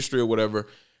 industry or whatever.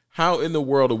 How in the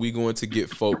world are we going to get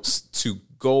folks to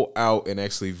go out and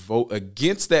actually vote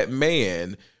against that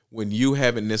man when you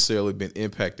haven't necessarily been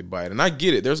impacted by it? And I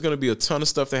get it. There's going to be a ton of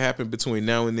stuff that happened between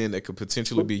now and then that could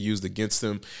potentially be used against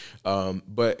them.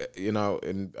 But, and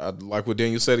I like what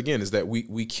Daniel said again, is that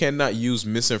we cannot use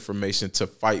misinformation to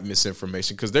fight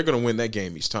misinformation, because they're going to win that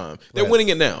game each time. They're winning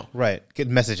it now. Right. Good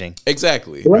messaging.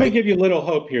 Exactly. Let me give you a little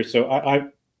hope here. So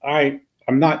I'm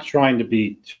not trying to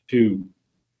be too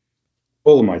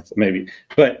full of myself, maybe,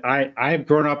 but I've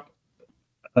grown up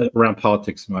around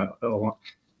politics a lot.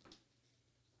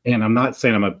 And I'm not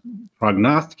saying I'm a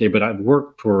prognosticator, but I've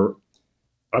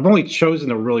only chosen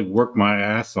to really work my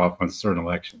ass off on certain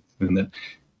elections, and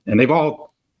they've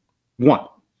all won.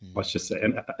 Let's just say,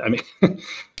 and I mean,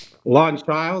 Lawton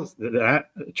Chiles,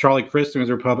 Charlie Crist was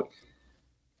a Republican.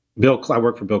 I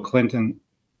worked for Bill Clinton.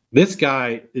 This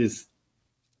guy is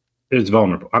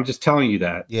vulnerable. I'm just telling you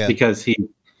that because he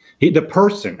the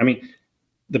person. I mean,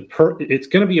 it's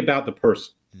going to be about the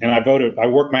person. And I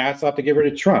worked my ass off to get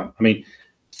rid of Trump. I mean,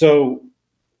 so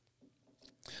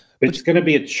it's going to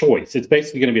be a choice. It's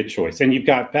basically going to be a choice. And you've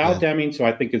got Val Demings, who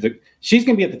I think she's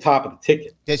going to be at the top of the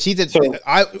ticket. Yeah,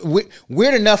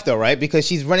 weird enough though, right? Because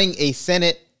she's running a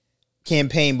Senate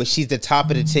campaign, but she's the top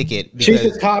of the ticket. She's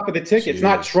the top of the ticket. It's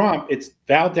not Trump. It's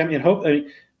Val Demings.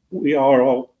 And we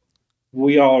all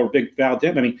are big Val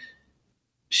Demings. I mean,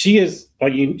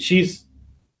 she's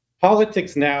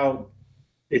politics now.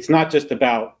 It's not just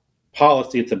about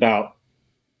policy. It's about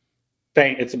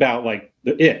fame. It's about like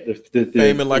the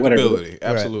fame and likability. Whatever.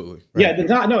 Absolutely. Right. Yeah.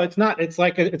 It's not. It's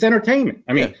like it's entertainment.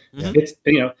 I mean, it's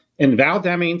and Val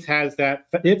Demings has that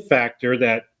it factor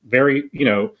that very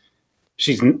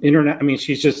she's internet. I mean,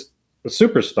 she's just a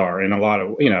superstar in a lot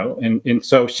of and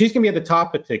so she's going to be at the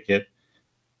top of the ticket,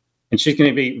 and she's going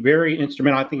to be very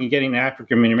instrumental, I think, in getting the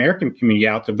African American community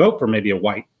out to vote for maybe a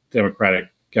white Democratic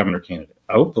governor candidate.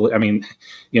 Hopefully, I mean,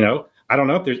 I don't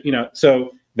know if there's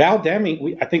so Val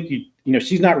Demings. I think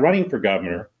she's not running for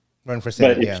governor, run for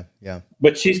Senate.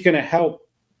 But she's going to help.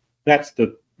 That's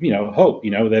the hope.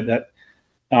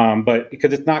 But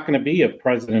because it's not going to be a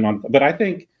president on. But I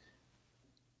think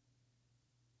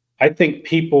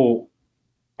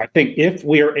if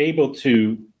we are able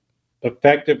to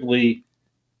effectively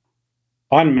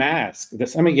unmask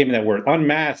this, somebody gave me that word,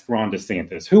 unmask Ron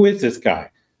DeSantis. Who is this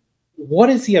guy? What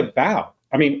is he about?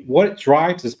 I mean, what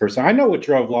drives this person? I know what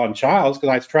drove Lawton Childs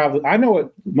because I traveled. I know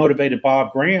what motivated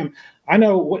Bob Graham. I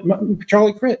know what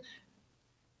Charlie Crist.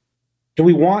 Do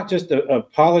we want just a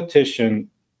politician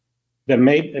that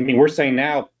we're saying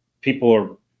now people are,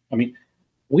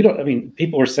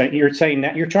 people are saying, you're saying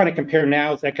that you're trying to compare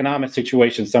now's economic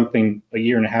situation something a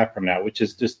year and a half from now, which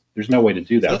is just, there's no way to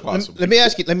do that. Let me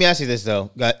ask you this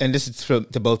though, and this is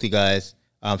to both you guys,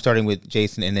 starting with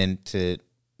Jason and then to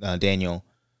Daniel.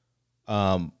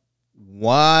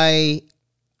 Why,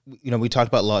 we talked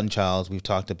about Lawton Childs. We've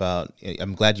talked about,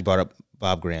 I'm glad you brought up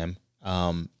Bob Graham.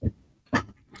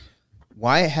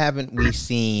 Why haven't we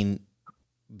seen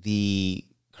the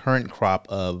current crop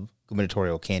of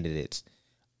gubernatorial candidates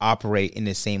operate in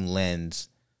the same lens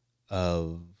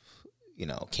of,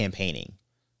 campaigning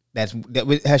that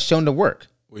has shown to work?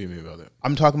 What do you mean by that?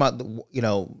 I'm talking about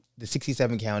the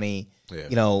 67 county,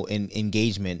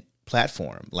 engagement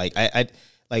platform. Like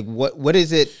what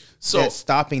is it that's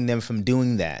stopping them from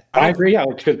doing that? I agree. Yeah,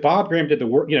 because Bob Graham did the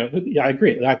work. I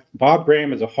agree. Bob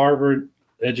Graham is a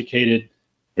Harvard-educated,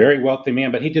 very wealthy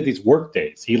man, but he did these work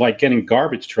days. He liked getting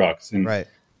garbage trucks, and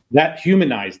that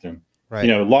humanized him. Right.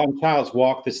 Lawton Childs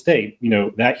walked the state.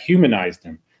 That humanized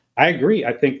him. I agree.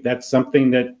 I think that's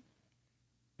something that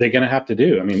they're going to have to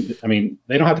do. I mean,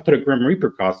 they don't have to put a Grim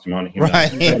Reaper costume on him.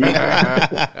 Right.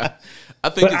 I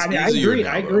think it's easier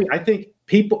now. I agree. I think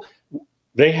people,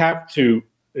 they have to.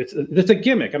 It's a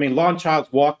gimmick. I mean, Lawton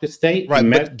Childs walked the state. Right,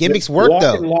 but gimmicks work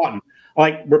though. Lawton.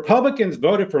 Like Republicans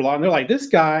voted for Lawton. They're like, this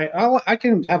guy, I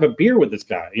can have a beer with this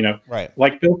guy. Right.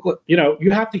 Like Bill.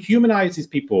 You have to humanize these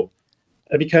people,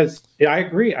 because I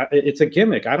agree. It's a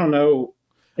gimmick. I don't know.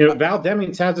 Val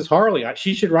Demings has this Harley.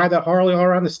 She should ride that Harley all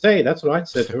around the state. That's what I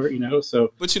said to her.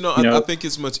 So, but I think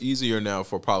it's much easier now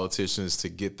for politicians to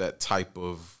get that type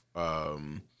of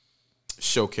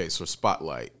showcase or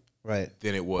spotlight, than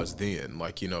it was then.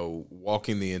 Like,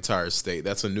 walking the entire state,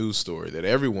 that's a news story that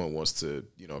everyone wants to,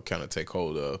 kind of take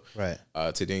hold of. Right.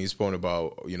 To Danny's point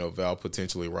about, Val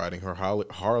potentially riding her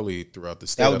Harley throughout the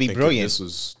state. That would be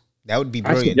brilliant. That would be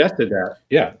brilliant. I suggested that.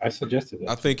 Yeah, I suggested that.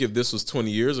 I think if this was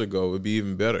 20 years ago, it would be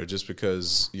even better, just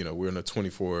because, we're in a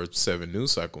 24/7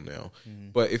 news cycle now. Mm-hmm.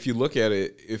 But if you look at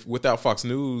it, if without Fox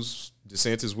News,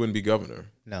 DeSantis wouldn't be governor.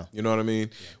 No. You know what I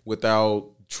mean? Yeah. Without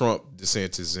Trump,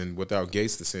 DeSantis, and without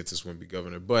Gates, DeSantis wouldn't be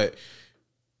governor. But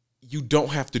you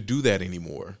don't have to do that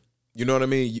anymore. You know what I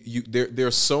mean? There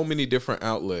are so many different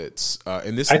outlets,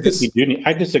 and this. I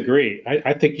disagree.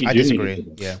 I think you do disagree.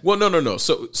 Need to. Yeah. Well, no.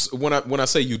 So when I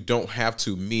say you don't have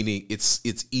to, meaning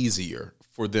it's easier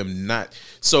for them not.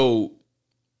 So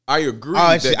I agree.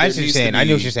 I see what you're saying. I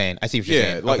know what you're saying. I see what you're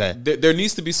saying. Like there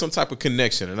needs to be some type of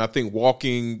connection, and I think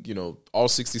walking, all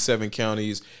 67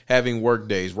 counties, having work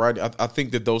days, right? I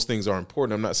think that those things are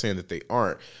important. I'm not saying that they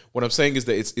aren't. What I'm saying is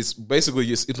that it's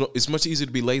basically it's much easier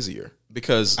to be lazier,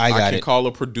 because I can call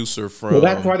a producer from. Well,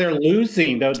 that's why they're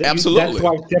losing, though. Absolutely, that's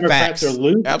why Democrats are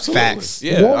losing. Absolutely, facts.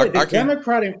 Yeah. Well, the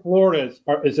Democrat in Florida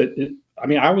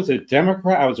I was a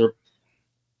Democrat.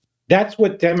 That's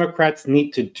what Democrats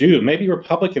need to do. Maybe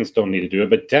Republicans don't need to do it,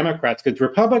 but Democrats, because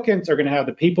Republicans are going to have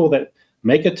the people that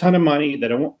make a ton of money, that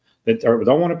don't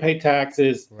want to pay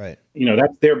taxes. Right.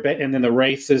 That's their base. And then the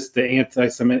racist, the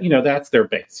anti-Semitic, that's their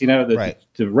base. The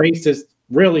racist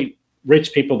really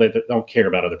rich people that don't care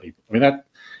about other people. I mean, that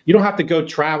you don't have to go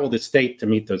travel the state to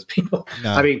meet those people.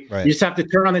 No, I mean, right. you just have to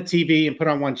turn on the TV and put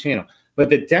on one channel. But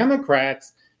the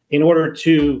Democrats, in order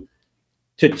to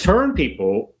turn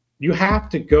people, you have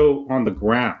to go on the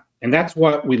ground, and that's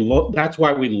what that's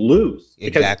why we lose.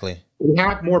 Exactly. We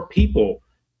have more people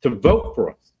to vote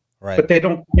for us, Right. but they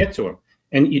don't get to them,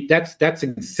 and that's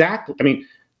exactly. I mean,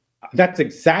 that's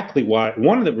exactly why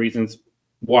one of the reasons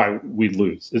why we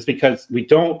lose is because we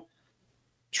don't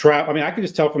travel. I mean, I could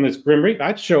just tell from this Grim Reaper,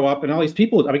 I'd show up and all these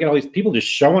people. I mean, get all these people just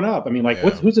showing up. I mean, like,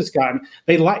 who's this guy? And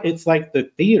they like it's like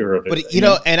the theater of it. But you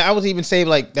know, and I was even saying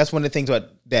like that's one of the things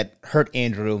that hurt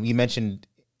Andrew. You mentioned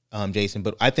Jason,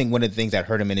 but I think one of the things that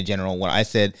hurt him in general. When I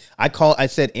said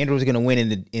Andrew was going to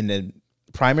win in the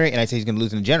primary, and I said he's going to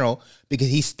lose in the general because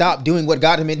he stopped doing what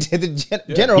got him into the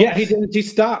general. Yeah, he didn't. He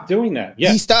stopped doing that.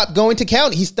 Yeah, he stopped going to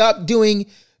county. He stopped doing.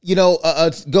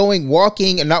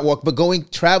 Walking and not walk, but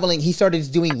traveling. He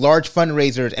started doing large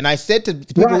fundraisers, and I said to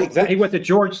people, right, exactly. He went to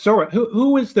George Soros,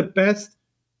 who is the best.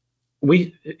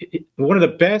 One of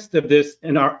the best of this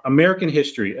in our American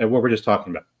history of what we're just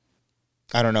talking about.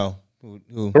 I don't know.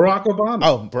 Who? Barack Obama.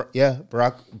 Oh,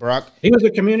 Barack. He was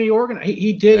a community organizer.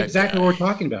 He did exactly what we're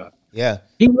talking about. Yeah.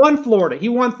 He won Florida. He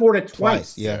won Florida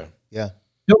twice. Yeah.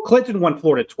 Bill Clinton won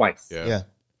Florida twice. Yeah.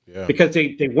 Because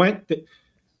they went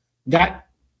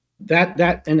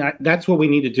that's what we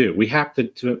need to do. We have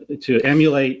to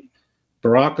emulate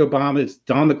Barack Obama's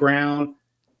on the ground.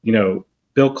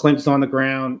 Bill Clinton's on the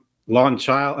ground. Lon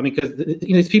Child. I mean, because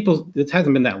these people, it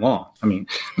hasn't been that long. I mean,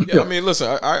 I mean,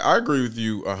 listen, I agree with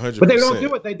you 100%. But they don't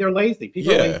do it. They're lazy.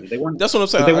 People are lazy. That's what I'm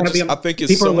saying. I think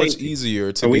it's so much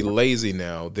easier to be lazy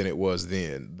now than it was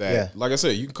then. Like I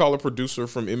said, you can call a producer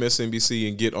from MSNBC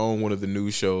and get on one of the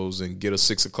news shows and get a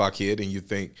 6 o'clock hit, and you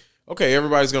think, okay,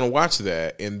 everybody's going to watch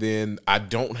that, and then I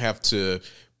don't have to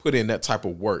put in that type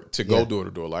of work to go door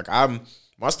to door. Like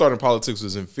my start in politics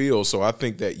was in field, so I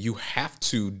think that you have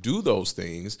to do those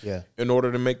things in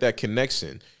order to make that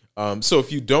connection. So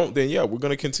if you don't, then we're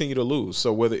going to continue to lose.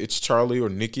 So whether it's Charlie or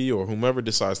Nikki or whomever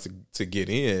decides to get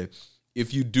in,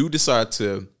 if you do decide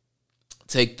to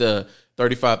take the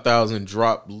 35,000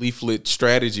 drop leaflet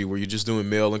strategy where you're just doing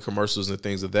mail and commercials and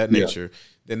things of that nature,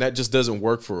 then that just doesn't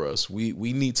work for us. We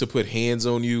need to put hands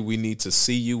on you. We need to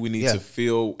see you. We need to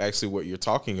feel actually what you're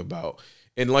talking about.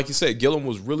 And like you said, Gillum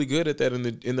was really good at that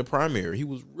in the primary. He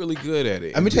was really good at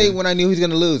it. Let me tell you when I knew he was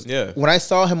going to lose. Yeah. When I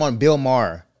saw him on Bill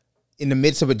Maher in the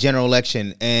midst of a general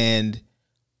election, and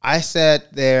I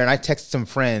sat there and I texted some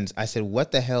friends. I said,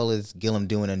 "What the hell is Gillum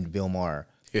doing on Bill Maher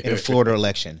in a Florida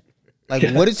election? Like,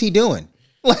 what is he doing?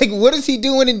 Like, what is he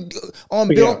doing on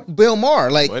Bill Maher?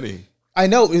 Like, money. I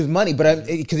know it was money, but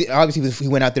because obviously he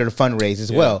went out there to fundraise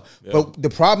as well. Yeah. But the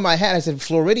problem I had, I said,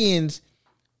 Floridians,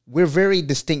 we're a very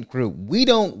distinct group. We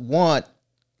don't want,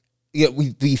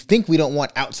 we think we don't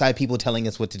want outside people telling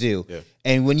us what to do. Yeah.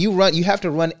 And when you have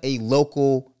to run a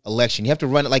local election. You have to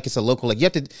run it like it's a local, like you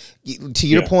have to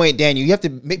your point, Daniel, you have to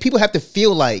people have to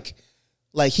feel like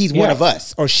he's one of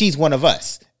us or she's one of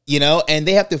us, and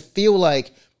they have to feel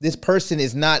like this person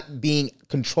is not being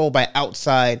controlled by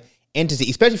outside entity,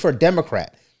 especially for a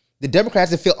Democrat. The Democrat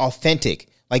has to feel authentic.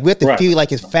 Like we have to feel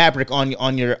like it's fabric on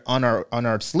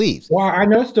our sleeves. Well, I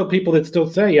know still people that still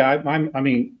say, I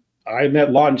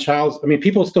met Lawton Childs. I mean,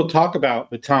 people still talk about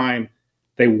the time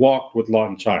they walked with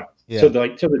Lawton Childs. Yeah. So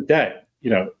to the day,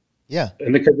 Yeah.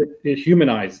 And because it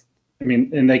humanized. I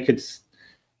mean, and they could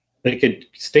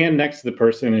stand next to the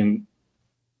person and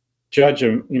judge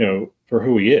him, for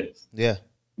who he is. Yeah.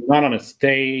 Not on a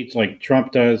stage like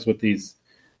Trump does with these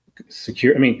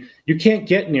secure. I mean, you can't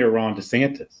get near Ron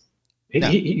DeSantis.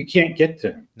 You can't get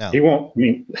to him. No. He won't. I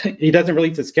mean, he doesn't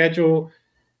release a schedule.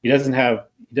 He's not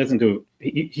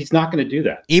going to do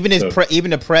that. Even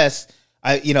even the press,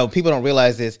 people don't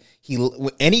realize this.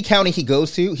 Any county he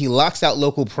goes to, he locks out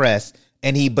local press,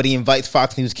 but he invites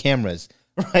Fox News cameras,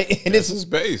 right? And it's his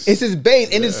base. It's his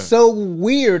base, and it's so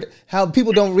weird how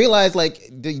people don't realize. Like,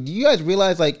 do you guys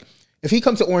realize, like, if he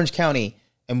comes to Orange County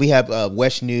and we have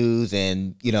West News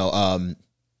and Channel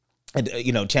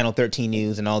 13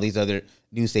 News and all these other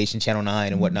news stations, Channel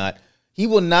 9 and whatnot. He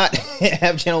will not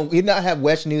have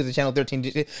West News and Channel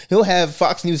 13. He'll have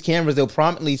Fox News cameras. They'll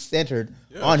prominently centered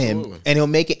on him, and he'll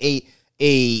make it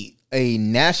a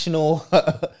national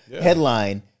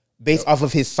headline based off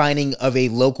of his signing of a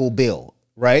local bill,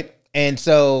 right? And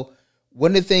so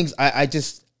one of the things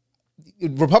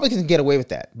Republicans can get away with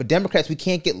that, but Democrats, we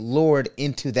can't get lured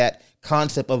into that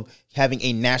concept of having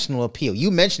a national appeal. You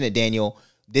mentioned it, Daniel.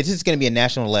 This is going to be a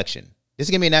national election. This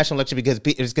is going to be a national election because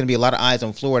there's going to be a lot of eyes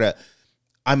on Florida.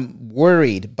 I'm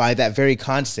worried by that very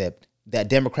concept that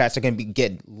Democrats are going to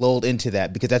get lulled into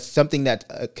that, because that's something that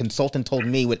a consultant told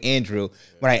me with Andrew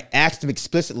when I asked him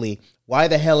explicitly, why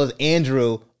the hell is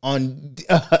Andrew on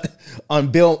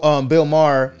Bill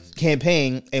Maher's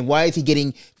campaign, and why is he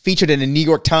getting featured in the New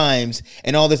York Times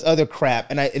and all this other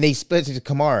crap? And they split it to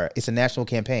Kamara. It's a national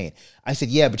campaign. I said,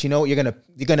 yeah, but you know what? You're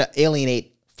gonna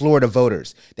alienate Florida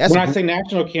voters. That's when I say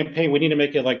national campaign, we need to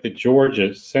make it like the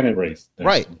Georgia Senate race.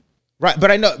 Right.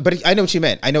 But I know what you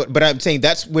meant. I know, but I'm saying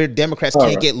that's where Democrats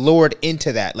can't get lured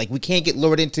into that. Like, we can't get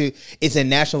lured into it's a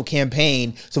national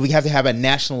campaign, so we have to have a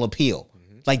national appeal.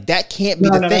 Like, that can't be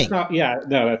the thing. I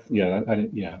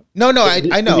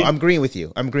know. I'm agreeing with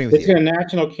you. It's a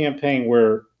national campaign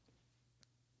where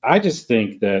I just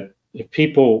think that if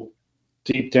people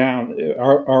deep down,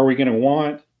 are we going to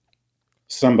want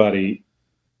somebody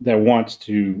that wants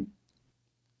to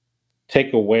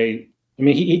take away? I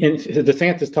mean,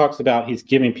 DeSantis talks about he's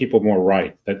giving people more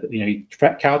rights. That, you know, he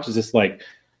couches this like,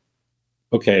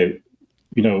 okay,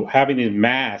 you know, having these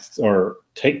masks or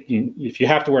taking, if you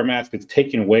have to wear a mask, it's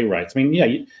taking away rights. I mean, yeah,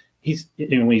 he's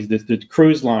the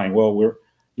cruise line. Well,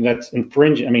 that's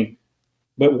infringing. I mean,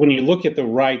 but when you look at the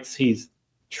rights he's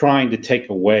trying to take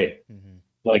away,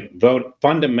 like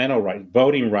fundamental rights,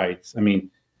 voting rights. I mean,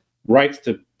 rights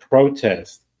to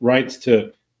protest, rights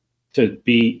to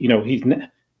be, you know,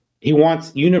 he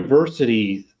wants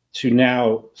universities to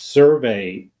now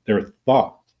survey their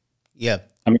thought. Yeah.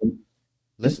 I mean,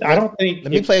 I don't think.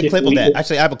 Let me play a clip of that.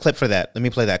 Actually, I have a clip for that. Let me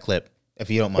play that clip, if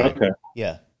you don't mind. Okay.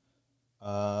 Yeah.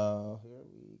 Here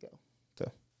we go.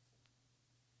 So.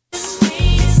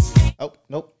 Oh,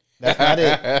 nope. That's not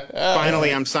it.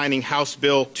 Finally, I'm signing House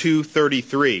Bill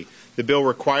 233. The bill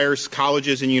requires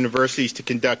colleges and universities to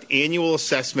conduct annual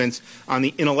assessments on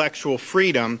the intellectual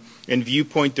freedom and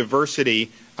viewpoint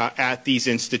diversity at these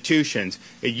institutions.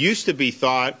 It used to be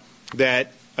thought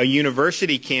that a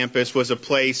university campus was a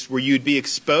place where you'd be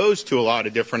exposed to a lot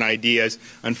of different ideas.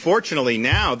 Unfortunately,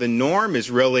 now the norm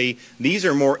is really these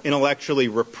are more intellectually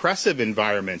repressive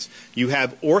environments. You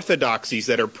have orthodoxies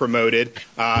that are promoted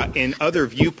and other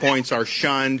viewpoints are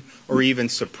shunned or even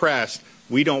suppressed.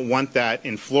 We don't want that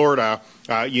in Florida.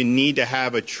 You need to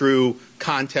have a true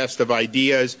contest of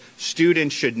ideas.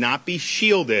 Students should not be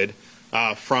shielded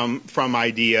from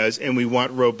ideas, and we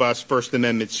want robust First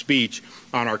Amendment speech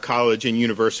on our college and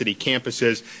university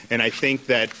campuses. And I think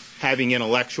that having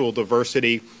intellectual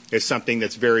diversity is something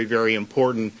that's very, very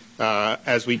important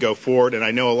as we go forward. And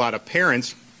I know a lot of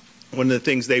parents, one of the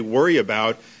things they worry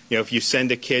about, you know, if you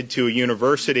send a kid to a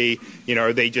university, you know,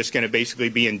 are they just going to basically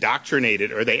be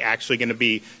indoctrinated? Are they actually going to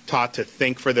be taught to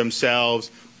think for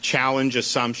themselves, challenge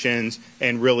assumptions,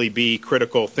 and really be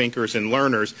critical thinkers and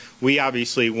learners? We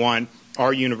obviously want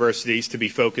our universities to be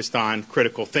focused on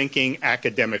critical thinking,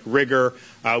 academic rigor.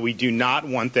 We do not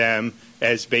want them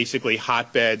as basically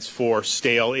hotbeds for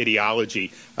stale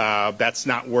ideology. That's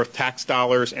not worth tax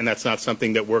dollars, and that's not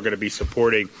something that we're going to be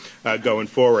supporting going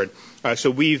forward.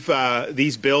 So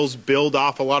these bills build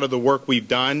off a lot of the work we've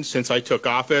done since I took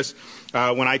office.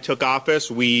 When I took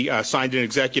office, we signed an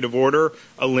executive order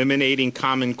eliminating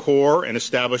Common Core and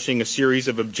establishing a series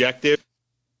of objectives.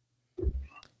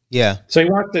 Yeah. So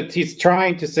he's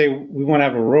trying to say we want to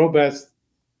have a robust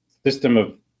system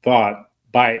of thought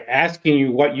by asking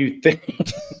you what you think.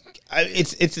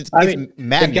 It's maddening.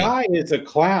 The guy is a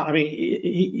clown. I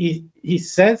mean, he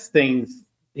says things,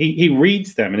 he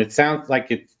reads them, and it sounds like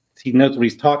he knows what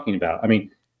he's talking about. I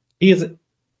mean, he is.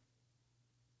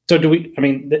 So do we? I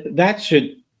mean, that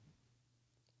should.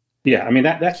 Yeah, I mean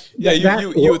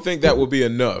you would think that would be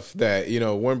enough. That, you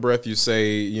know, one breath you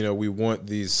say, you know, we want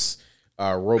these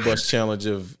robust challenge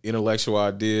of intellectual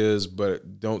ideas,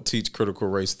 but don't teach critical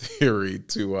race theory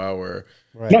to our.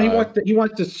 Right. No, he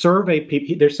wants to survey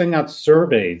people. They're sending out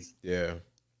surveys. Yeah.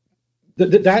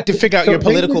 To figure out your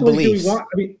political beliefs.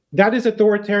 That is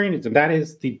authoritarianism. That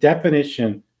is the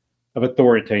definition of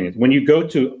authoritarianism. When you go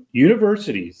to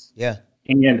universities,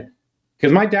 and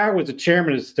because my dad was a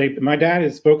chairman of the state, my dad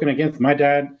has spoken against. My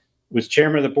dad was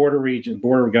chairman of the Board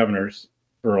of Governors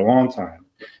for a long time.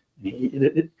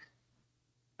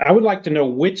 I would like to know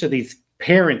which of these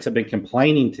parents have been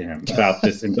complaining to him about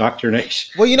this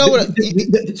indoctrination. Well, you know what?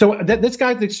 This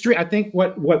guy's extreme. I think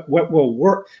what will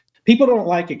work. People don't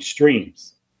like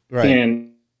extremes, right?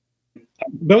 And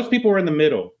most people are in the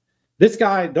middle. This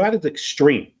guy, that is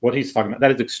extreme. What he's talking about,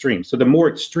 that is extreme. So the more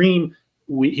extreme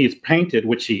he's painted,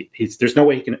 which he's there's no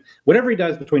way he can. Whatever he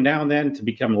does between now and then to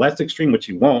become less extreme, which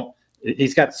he won't.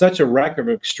 He's got such a record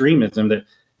of extremism that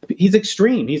he's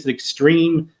extreme. He's an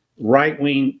extreme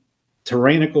right-wing,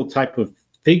 tyrannical type of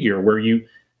figure where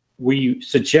you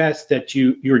suggest that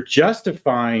you're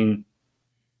justifying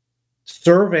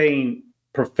surveying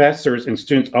professors and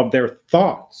students of their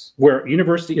thoughts, where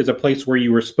university is a place where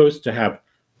you were supposed to have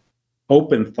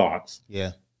open thoughts.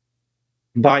 Yeah.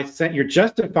 You're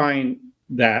justifying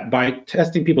that by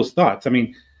testing people's thoughts. I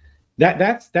mean,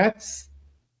 that's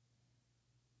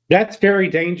very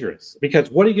dangerous, because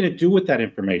what are you going to do with that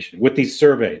information, with these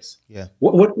surveys? Yeah.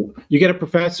 What you get a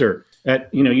professor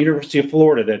at University of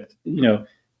Florida that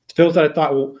fills out a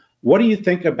thought. Well, what do you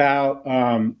think about?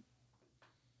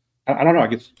 I don't know. I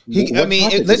guess.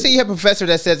 Let's say you have a professor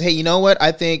that says, "Hey, you know what?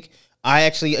 I think I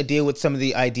actually deal with some of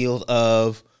the ideals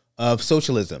of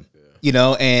socialism,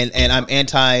 and I'm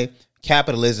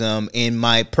anti-capitalism in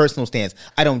my personal stance.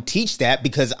 I don't teach that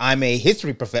because I'm a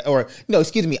history professor, or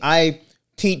I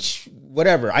teach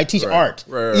whatever. I teach art,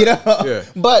 right. Yeah.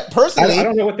 But personally, I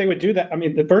don't know what they would do that. I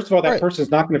mean, first of all, that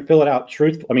person's not going to fill it out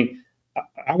truthfully. I mean,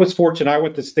 I was fortunate. I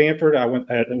went to Stanford. I went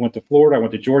to Florida. I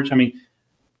went to Georgia. I mean,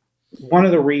 one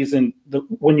of the reasons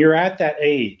when you're at that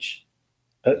age,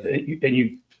 and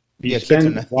you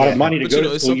spend a lot of money to go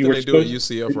to it's school, something they do at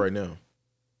UCF right now.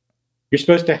 You're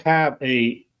supposed to have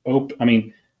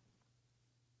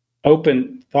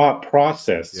open thought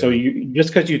process. Yeah. So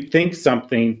just because you think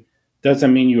something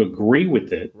doesn't mean you agree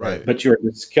with it, right? But you're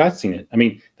discussing it. I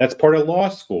mean, that's part of law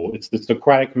school. It's the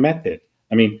Socratic method.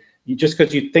 I mean, just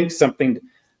because you think something,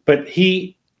 but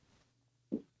he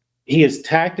is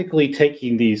tactically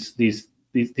taking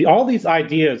all these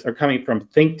ideas are coming from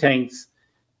think tanks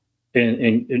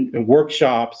and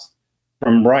workshops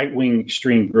from right-wing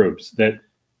extreme groups that,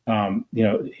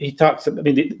 he talks. I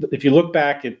mean, if you look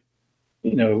back at,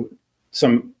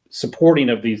 some supporting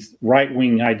of these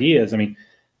right-wing ideas, I mean,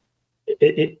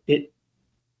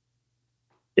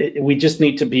 we just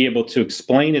need to be able to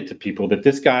explain it to people that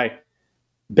this guy,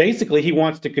 basically, he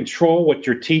wants to control what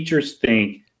your teachers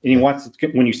think. And he wants to,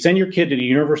 when you send your kid to the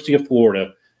University of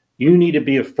Florida, you need to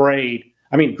be afraid.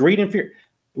 I mean, greed and fear.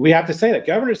 We have to say that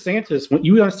Governor DeSantis, when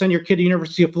you want to send your kid to the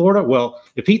University of Florida, well,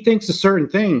 if he thinks a certain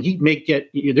thing, he may get.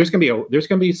 There's going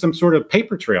to be some sort of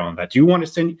paper trail on that. You want to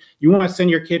send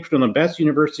your kid from the best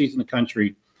universities in the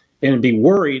country, and be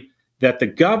worried that the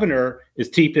governor is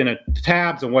keeping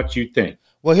tabs on what you think.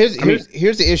 Well, here's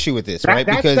the issue with this, right?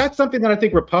 Because that's something that I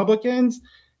think Republicans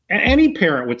and any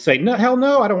parent would say, no, hell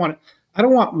no, I don't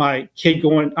want my kid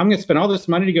going. I'm going to spend all this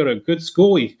money to go to a good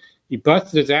school. He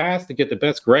busted his ass to get the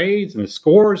best grades and the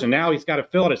scores, and now he's got to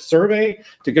fill out a survey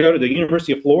to go to the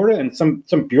University of Florida, and some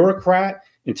bureaucrat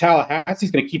in Tallahassee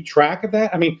is going to keep track of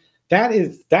that. I mean,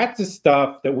 that's the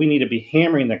stuff that we need to be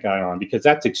hammering that guy on, because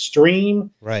that's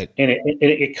extreme, right? And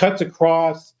it cuts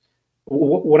across.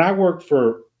 When I worked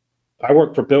for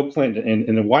Bill Clinton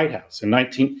in the White House in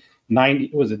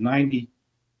 1990, was it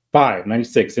 95,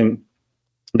 96, and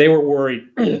they were worried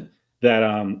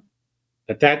that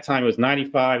at that time it was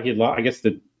 95. He had lost, I guess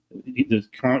it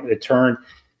turned,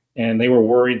 and they were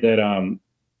worried that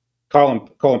Colin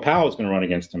Powell was going to run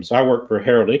against him. So I worked for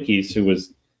Harold Ickes, who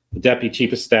was the deputy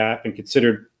chief of staff and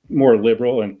considered more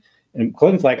liberal. And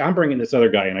Clinton's like, I'm bringing this other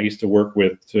guy in I used to work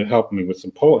with to help me with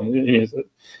some polling. It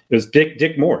was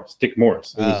Dick Morris. Dick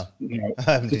Morris.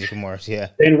 Dick Morris, yeah.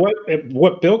 And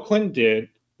what Bill Clinton did,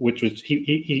 which was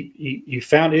he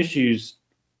found issues,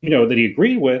 that he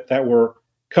agreed with that were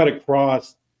cut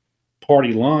across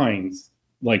party lines,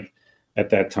 like at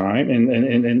that time,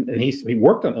 and he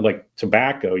worked on like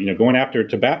tobacco, going after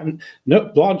tobacco.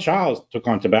 No, Law and Childs took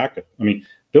on tobacco. I mean,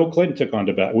 Bill Clinton took on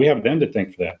tobacco. We have them to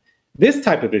thank for that. This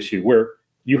type of issue where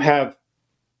you have,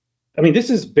 I mean, this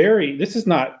is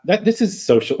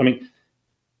social. I mean,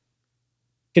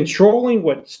 controlling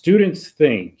what students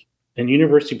think and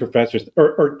university professors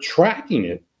are tracking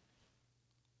it.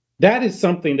 That is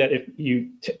something that if you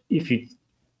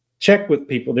check with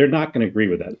people, they're not going to agree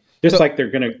with that. Just like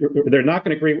they're not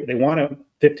going to agree. They want a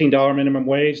 $15 minimum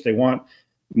wage. They want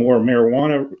more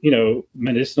marijuana,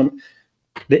 medicinal.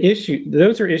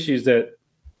 Those are issues that,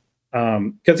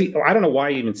 because I don't know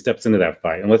why he even steps into that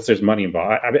fight unless there's money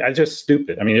involved. I just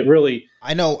stupid. I mean, it really.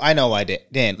 I know why,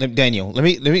 Daniel. Let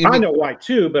me. I know why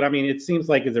too, but I mean, it seems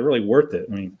like, is it really worth it?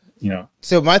 I mean,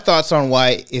 So my thoughts on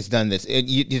why it's done this.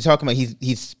 You're talking about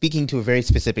he's speaking to a very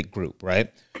specific group,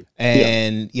 right?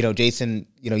 And Jason,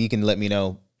 you can let me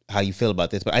know how you feel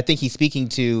about this, but I think he's speaking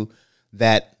to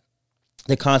the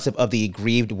concept of the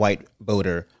aggrieved white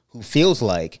voter who feels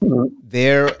like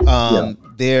their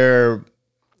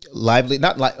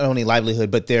not only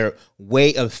livelihood, but their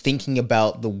way of thinking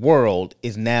about the world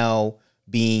is now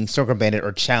being circumvented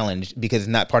or challenged because it's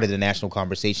not part of the national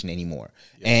conversation anymore.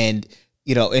 And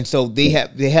and so they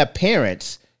have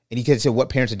parents, and you can say what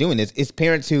parents are doing this. It's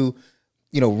parents who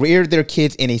rear their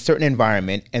kids in a certain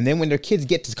environment, and then when their kids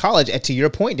get to college, and to your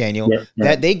point, Daniel,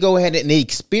 that they go ahead and they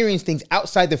experience things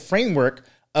outside the framework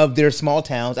of their small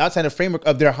towns, outside the framework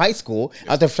of their high school,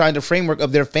 outside the framework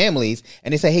of their families,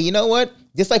 and they say, hey, you know what?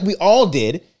 Just like we all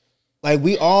did, like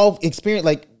we all experienced,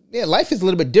 like, yeah, life is a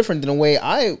little bit different than the way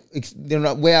I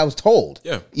was told.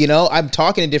 Yeah. I'm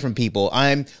talking to different people.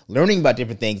 I'm learning about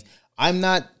different things. I'm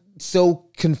not so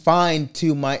confined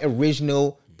to my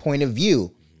original point of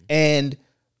view. And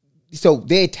so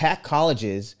they attack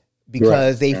colleges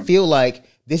because they feel like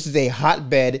this is a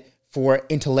hotbed for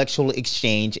intellectual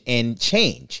exchange and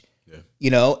change.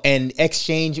 And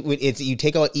exchange, you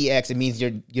take out EX, it means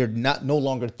you're no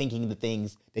longer thinking the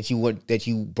things that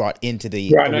you brought into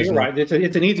the right. No, you're right. It's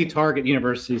an easy target.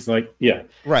 Universities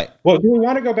right. Well, do we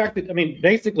want to go back to?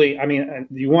 Basically,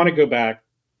 you want to go back.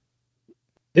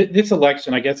 This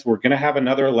election, I guess we're going to have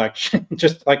another election,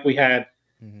 just like we had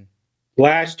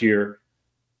last year.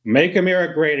 Make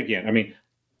America great again.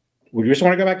 We just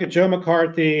want to go back to Joe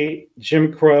McCarthy,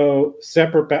 Jim Crow,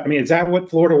 separate. Is that what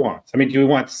Florida wants? Do we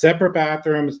want separate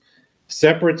bathrooms,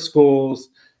 separate schools,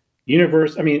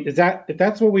 universe? If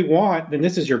that's what we want, then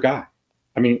this is your guy.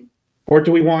 Or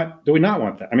do we not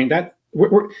want that?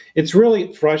 It's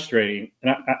really frustrating,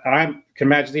 and I can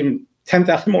imagine even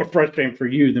 10,000 more frustrating for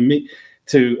you than me.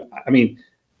 We're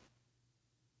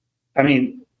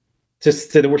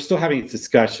still having these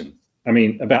discussions. I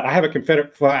have a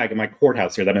Confederate flag in my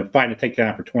courthouse here that I've been fighting to take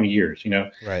down for 20 years,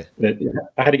 Right. That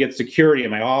I had to get security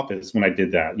in my office when I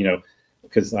did that,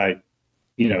 because I,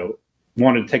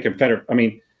 wanted to take Confederate.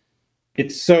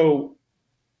 It's so.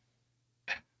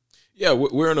 Yeah,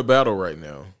 we're in a battle right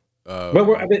now.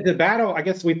 But the battle, I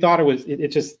guess we thought it was,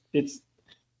 it's.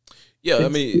 Yeah,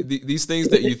 these things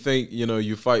that you think,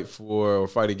 you fight for or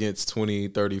fight against 20,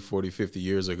 30, 40, 50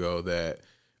 years ago that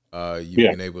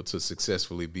you've been able to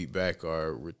successfully beat back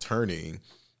are returning.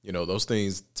 Those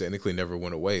things technically never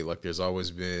went away. Like there's always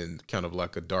been kind of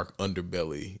like a dark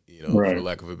underbelly, for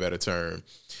lack of a better term,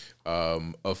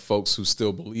 of folks who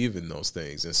still believe in those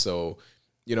things. And so,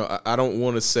 I don't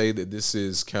want to say that this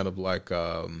is kind of like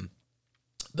the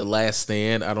last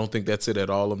stand. I don't think that's it at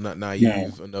all. I'm not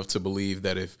naive enough to believe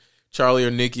that if Charlie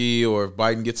or Nikki or if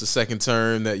Biden gets a second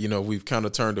term that, we've kind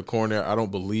of turned a corner. I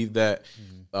don't believe that.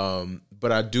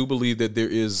 But I do believe that there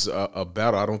is a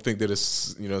battle. I don't think that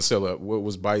it's, what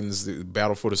was Biden's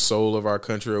battle for the soul of our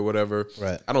country or whatever.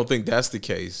 Right. I don't think that's the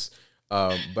case.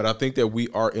 But I think that we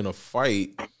are in a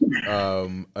fight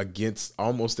against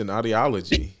almost an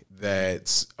ideology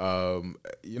that's,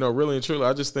 really and truly,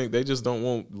 I just think they just don't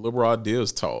want liberal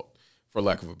ideas taught, for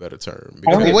lack of a better term.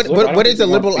 What is a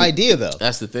liberal idea, though?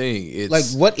 That's the thing. It's like,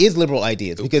 what is liberal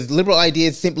ideas? Because liberal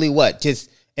ideas simply what?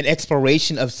 Just an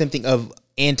exploration of something of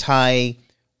anti,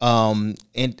 I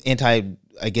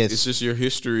guess. It's just your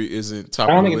history isn't top.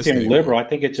 I don't think it's even liberal. I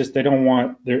think it's just they don't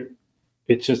want they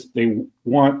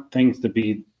want things to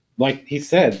be like he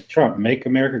said, Trump, make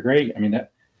America great.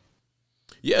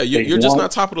 Yeah, you're just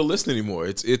not top of the list anymore.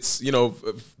 It's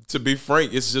to be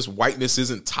frank, it's just whiteness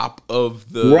isn't top of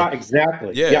the right.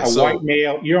 Exactly. Yeah, white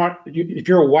male. If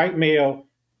you're a white male,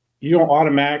 you don't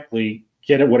automatically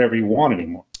get whatever you want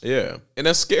anymore. Yeah, and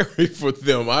that's scary for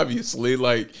them, obviously.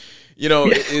 Like,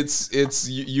 it's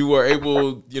you were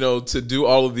able, to do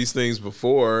all of these things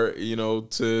before,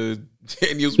 to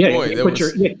Daniel's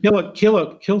point.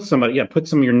 Kill somebody. Yeah, put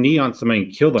some of your knee on somebody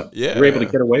and kill them. Yeah, you're able to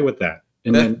get away with that.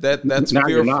 And that's now fearful.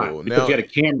 You're not, because you had a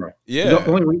camera. Yeah,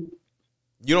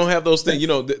 you don't have those things.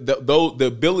 The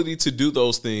ability to do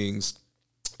those things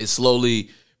is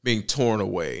slowly being torn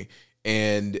away.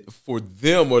 And for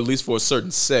them, or at least for a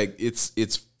certain sect,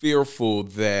 it's fearful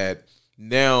that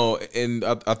now, and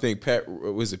I think Pat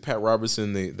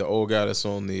Robertson, the old guy that's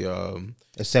on the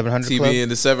 700 TV Club? in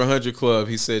the 700 Club,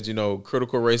 he said,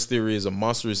 critical race theory is a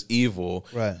monstrous evil,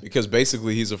 right? Because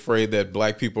basically he's afraid that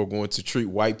black people are going to treat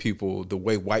white people the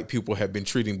way white people have been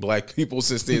treating black people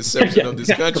since the inception of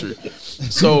this country.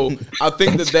 So I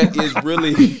think that is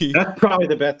really that's probably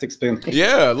the best explanation.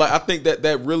 Yeah, like I think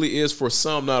that really is for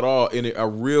some, not all, in a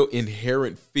real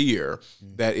inherent fear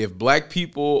that if black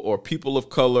people or people of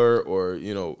color or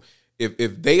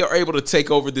if they are able to take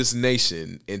over this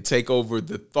nation and take over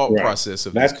the thought process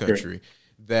of this country,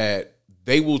 that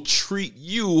they will treat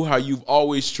you how you've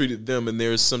always treated them, and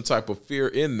there's some type of fear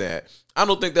in that. I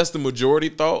don't think that's the majority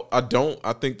thought. I don't.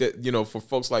 I think that, for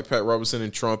folks like Pat Robertson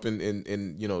and Trump and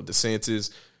DeSantis,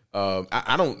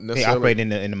 I don't necessarily... They operate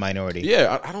in the minority.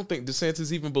 Yeah, I don't think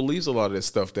DeSantis even believes a lot of this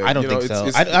stuff. That, I don't think so.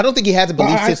 I don't think he has a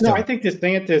belief system. No, I think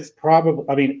DeSantis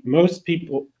probably... most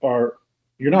people are...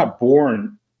 You're not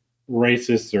born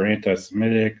racist or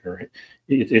anti-Semitic, or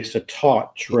it's a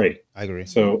taught trait. I agree.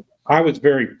 So I was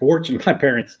very fortunate. My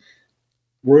parents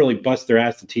really bust their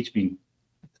ass to teach me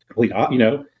complete,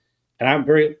 and I'm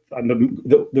very,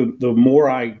 the more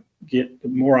I get, the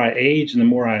more I age and the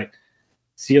more I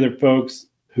see other folks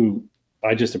who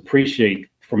I just appreciate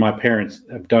for my parents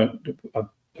have done,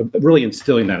 really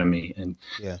instilling that in me. And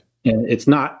it's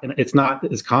not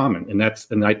as common. And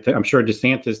I'm sure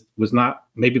DeSantis was not,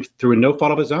 maybe through no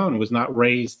fault of his own, was not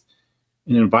raised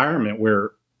in an environment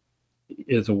where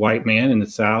is a white man in the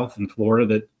South in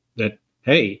Florida that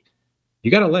hey, you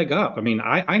got a leg up. I mean,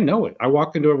 I know it. I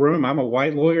walk into a room. I'm a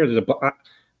white lawyer.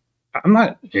 I'm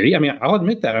not an idiot. I mean, I'll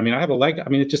admit that. I mean, I have a leg. I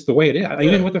mean, it's just the way it is.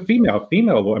 Even with a female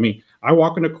lawyer. I mean, I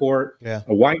walk into court,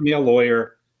 a white male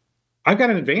lawyer. I've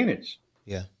got an advantage.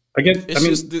 Yeah. I guess.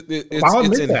 It's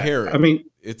inherent. I mean,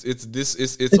 it's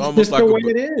almost like the way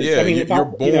it is. Yeah, I mean, you're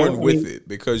born with it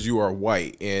because you are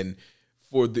white, and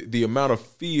for the amount of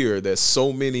fear that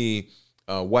so many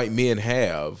white men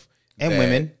have.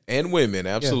 And women,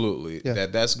 absolutely.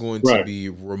 That's going to be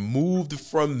removed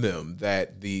from them.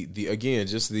 That the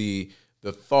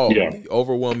thought, the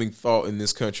overwhelming thought in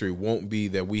this country won't be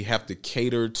that we have to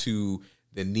cater to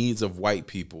the needs of white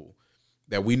people.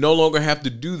 That we no longer have to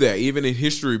do that, even in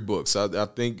history books. I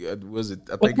think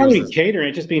catering,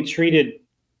 it's just being treated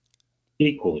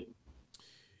equally.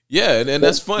 Yeah, and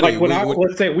that's funny. Like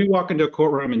let's say we walk into a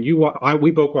courtroom and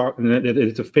we both walk, and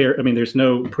it's a fair. I mean, there's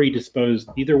no predisposed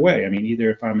either way. I mean,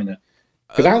 either if I'm in a,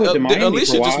 because I lived in Miami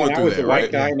for a while, and I was a white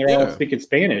guy, and they're all speaking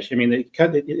Spanish. I mean,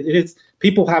 it's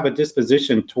people have a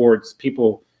disposition towards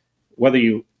people, whether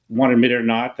you want to admit it or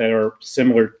not, that are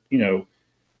similar.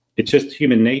 It's just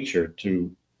human nature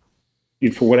to,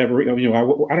 for whatever. I don't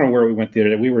know where we went the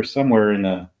other day. We were somewhere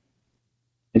and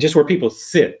just where people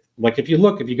sit. Like if you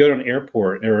go to an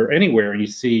airport or anywhere and you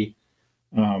see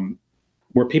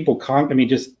where people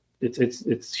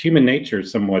it's human nature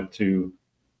somewhat to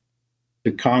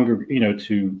congregate,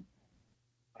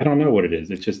 I don't know what it is.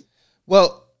 It's just,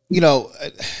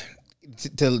 it's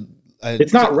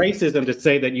not racism to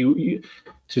say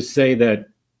that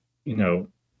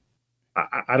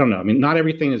I don't know. I mean, not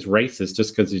everything is racist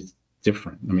just because it's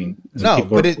different. I mean, no,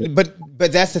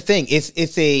 but that's the thing.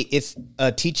 It's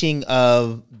a teaching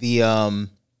of the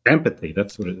empathy.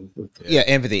 That's what it is. Yeah,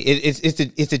 empathy.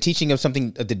 It's a teaching of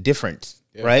something of the difference,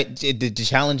 right? The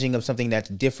challenging of something that's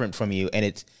different from you, and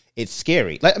it's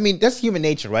scary. Like, I mean, that's human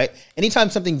nature, right? Anytime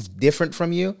something's different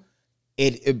from you,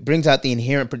 it brings out the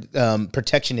inherent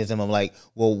protectionism of like,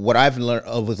 well, what I've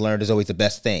learned is always the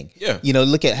best thing. Yeah.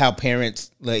 Look at how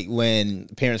parents, like when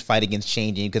parents fight against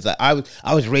changing, because I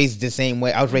was raised the same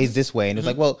way. I was raised this way. And it's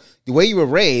like, well, the way you were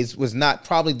raised was not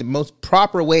probably the most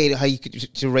proper way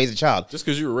to raise a child. Just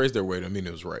because you were raised that way doesn't mean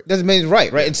it was right. Doesn't mean it's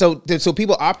right. And so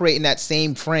people operate in that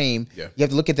same frame. Yeah. You have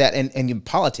to look at that and in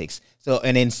politics.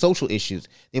 And in social issues,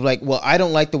 they're like, well, I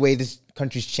don't like the way this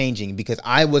country's changing because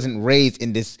I wasn't raised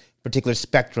in this particular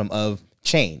spectrum of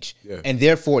change, and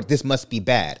therefore this must be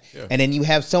bad. And then you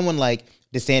have someone like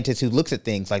DeSantis who looks at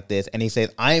things like this and he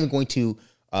says, I'm going to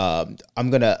hone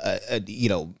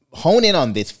in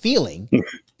on this feeling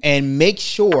and make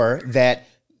sure that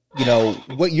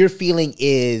what you're feeling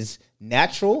is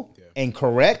natural and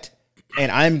correct,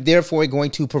 and I'm therefore going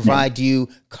to provide you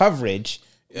coverage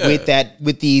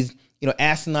with these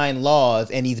asinine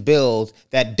laws and these bills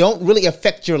that don't really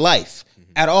affect your life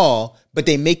at all, but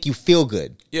they make you feel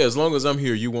good. Yeah, as long as I'm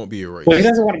here, you won't be erased. Well, he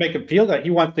doesn't want to make them feel that. He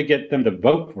wants to get them to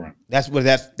vote for him. That's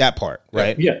that part,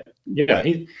 right? Yeah.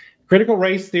 Right. Critical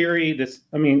race theory. I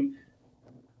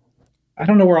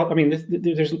don't know where.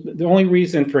 There's the only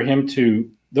reason for him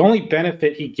the only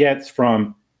benefit he gets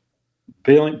from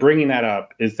bringing that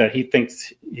up is that he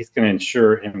thinks he's going to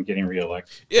ensure him getting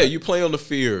reelected. Yeah, you play on the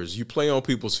fears. You play on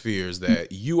people's fears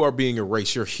that you are being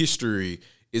erased. Your history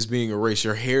is being erased.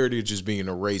 Your heritage is being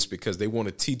erased because they want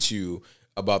to teach you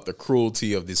about the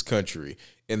cruelty of this country.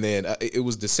 And then it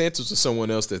was DeSantis or someone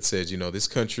else that said, this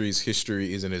country's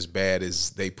history isn't as bad as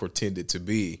they pretend it to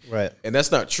be. Right. And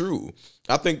that's not true.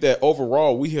 I think that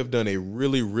overall we have done a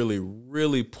really, really,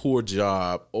 really poor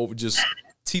job over just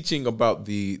teaching about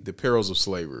the perils of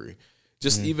slavery,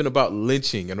 just even about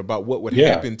lynching and about what would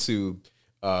happen to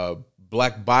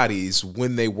Black bodies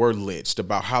when they were lynched,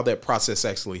 about how that process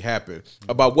actually happened,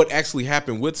 about what actually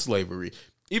happened with slavery.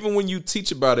 Even when you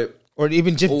teach about it, or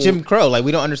even Jim Crow, like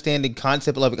we don't understand the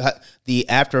concept of the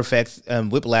after effects,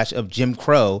 whiplash of Jim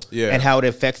Crow, and how it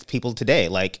affects people today.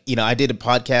 Like, I did a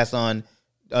podcast on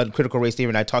critical race theory,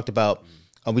 and I talked about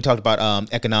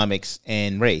economics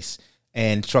and race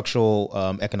and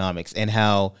structural economics, and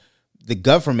how the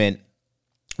government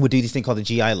would do this thing called the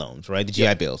GI loans, right? The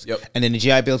GI bills. Yep. And then the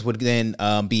GI bills would then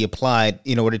be applied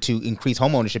in order to increase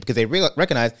home ownership because they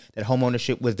recognized that home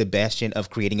ownership was the bastion of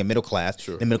creating a middle class.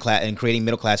 Sure. The middle class and creating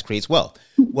middle class creates wealth.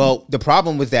 Well, the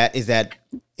problem with that is that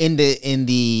in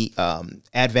the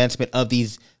advancement of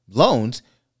these loans,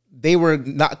 they were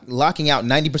not locking out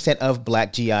 90% of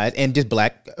black GIs and just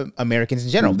black Americans in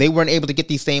general. They weren't able to get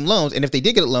these same loans. And if they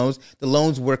did get loans, the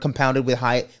loans were compounded with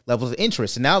high levels of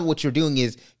interest. So now what you're doing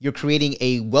is you're creating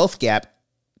a wealth gap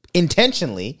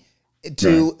intentionally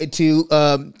to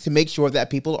make sure that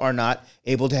people are not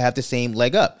able to have the same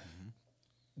leg up.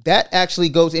 That actually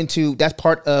goes into, that's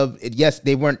part of, yes,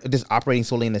 they weren't just operating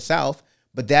solely in the South,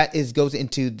 but that goes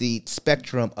into the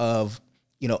spectrum of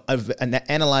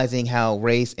analyzing how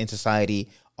race and society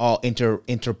all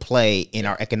interplay in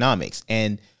our economics.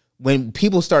 And when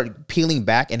people start peeling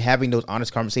back and having those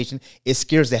honest conversations, it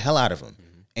scares the hell out of them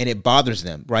and it bothers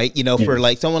them, right? For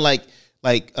like someone like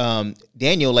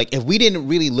Daniel, like if we didn't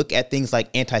really look at things like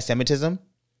anti-Semitism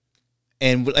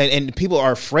and people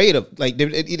are afraid of, like,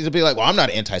 it'll be like, well, I'm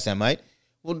not an anti-Semite.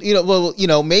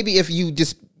 Well, maybe if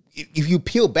you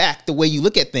peel back the way you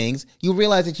look at things, you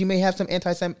realize that you may have some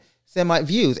anti-Semite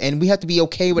views, and we have to be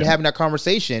okay with having that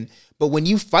conversation. But when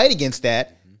you fight against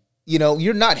that,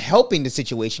 you're not helping the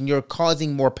situation; you're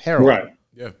causing more peril. Right?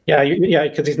 Yeah,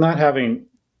 because he's not having.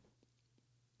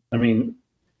 I mean,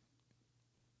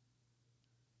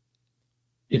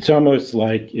 it's almost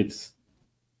like it's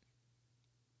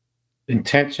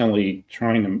intentionally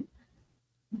trying to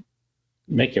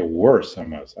make it worse.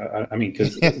 Almost. I mean,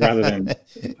 because rather than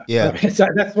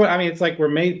that's what I mean. It's like we're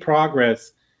made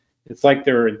progress. It's like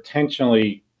they're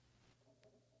intentionally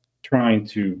trying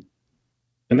to,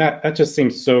 and that just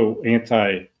seems so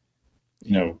anti,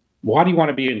 why do you want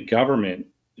to be in government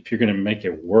if you're going to make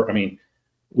it work? I mean,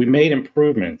 we made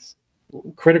improvements.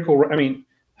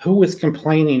 Who was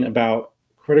complaining about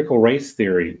critical race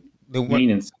theory?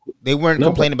 They weren't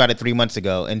complaining about it 3 months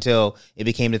ago until it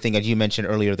became the thing, as you mentioned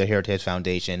earlier, the Heritage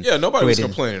Foundation. Yeah, nobody was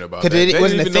complaining about that. They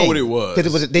didn't even know what it was.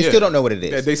 Because they still don't know what it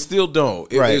is. Yeah, they still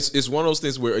don't. Right. It's one of those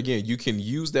things where, again, you can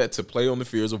use that to play on the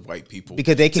fears of white people.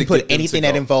 Because they can put anything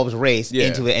that involves race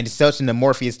into it, and it's such an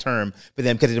amorphous term for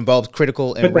them because it involves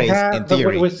critical and race and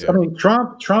theory.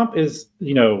 Trump is,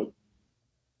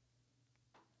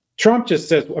 Trump just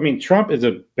says, Trump is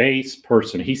a base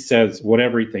person. He says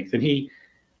whatever he thinks. And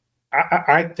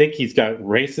I think he's got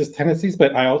racist tendencies,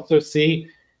 but I also see,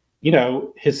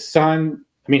 his son,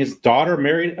 his daughter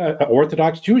married an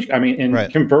Orthodox Jewish,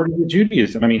 converted to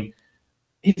Judaism.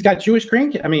 He's got Jewish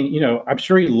grandkids. I'm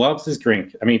sure he loves his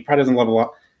grandkids. He probably doesn't love a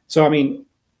lot. So, I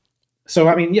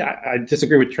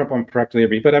disagree with Trump on practically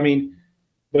every, but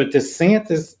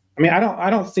DeSantis, I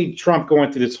don't see Trump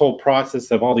going through this whole process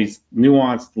of all these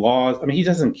nuanced laws. He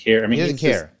doesn't care. He doesn't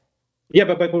care.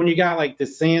 But when you got like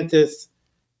DeSantis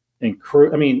and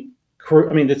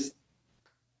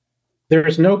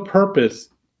there's no purpose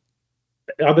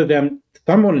other than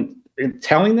someone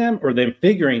telling them or them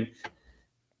figuring,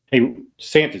 hey,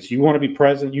 DeSantis, you want to be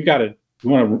president? You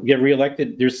want to get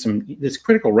reelected? This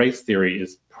critical race theory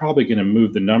is probably going to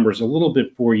move the numbers a little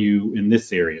bit for you in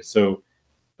this area. So,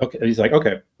 okay, he's like,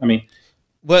 okay.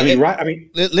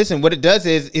 Listen, what it does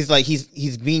is like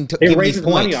he's being given raises these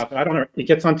points. Money off it. I don't know. It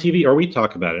gets on TV, or we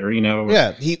talk about it, or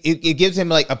Yeah, it gives him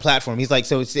like a platform. He's like,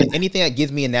 so it's anything that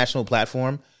gives me a national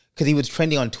platform. Because he was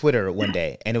trending on Twitter one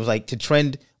day, and it was like to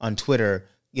trend on Twitter,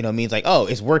 means like, oh,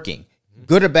 it's working,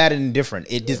 good or bad and indifferent.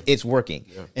 It's working,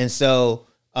 and so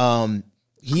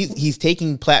he's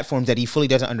taking platforms that he fully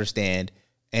doesn't understand,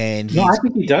 and I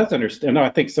think he does understand. I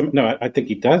think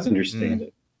he does understand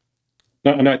it.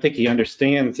 No, I think he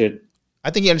understands it. I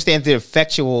think he understands the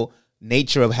effectual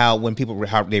nature of how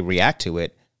they react to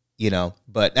it,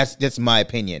 But that's my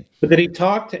opinion. But did he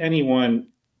talk to anyone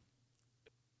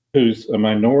who's a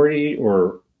minority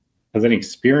or has any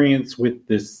experience with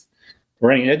this,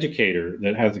 or any educator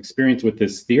that has experience with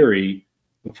this theory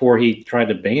before he tried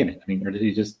to ban it? Or did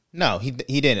he just? No, he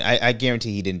didn't. I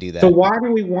guarantee he didn't do that. So why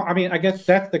do we want? I guess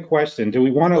that's the question. Do we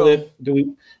want to live? Do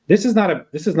we? This is not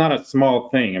a small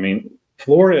thing.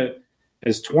 Florida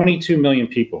is 22 million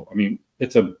people.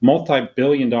 It's a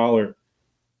multi-billion-dollar.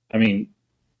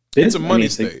 It's a money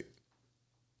state.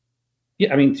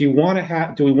 Yeah, do we want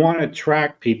to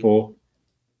attract people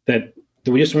that?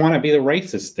 Do we just want to be the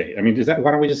racist state?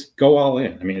 Why don't we just go all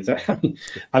in?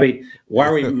 Why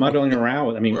are we muddling around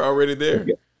with? We're already there.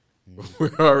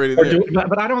 We're already there.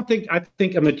 But I don't think.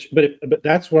 But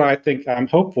that's what I think. I'm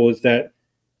hopeful is that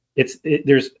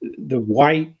there's the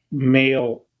white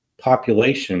male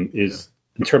population is,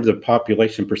 in terms of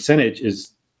population percentage,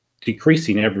 is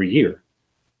decreasing every year.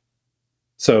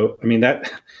 So I mean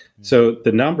so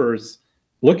the numbers.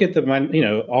 Look at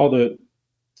all the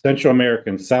Central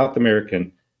American, South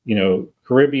American,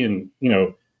 Caribbean,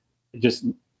 just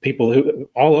people who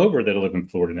all over that live in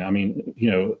Florida now. I mean,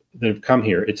 that have come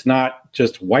here. It's not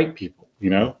just white people,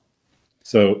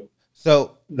 So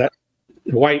that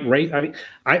white race. I mean,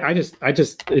 I just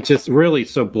it's just really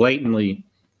so blatantly,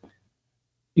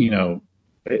 I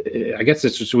guess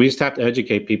it's just we just have to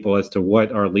educate people as to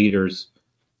what our leaders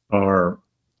are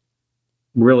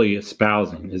really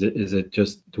espousing. Is it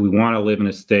just, do we want to live in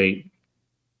a state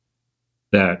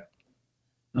that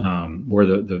where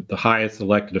the highest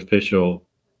elected official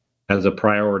has a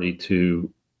priority to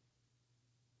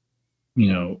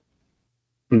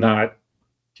not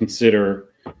consider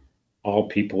all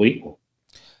people equal?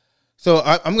 So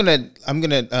I'm gonna end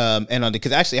on it,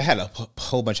 because actually I had a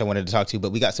whole bunch I wanted to talk to,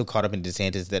 but we got so caught up in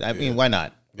DeSantis that I mean, why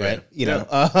not, right?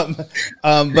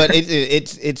 But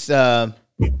it's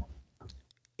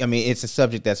I mean, it's a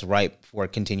subject that's ripe for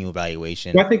continual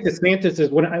evaluation. Well, I think DeSantis is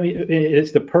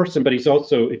it's the person, but he's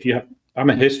also,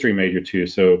 I'm a history major too,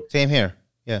 so same here,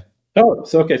 yeah. Oh,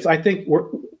 so okay, so I think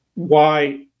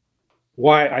why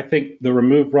I think the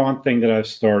Remove Ron thing that I've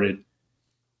started.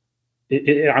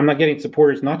 I'm not getting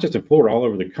supporters, not just in Florida, all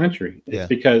over the country. It's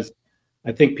because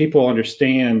I think people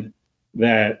understand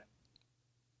that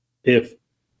if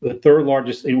the third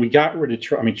largest, and we got rid of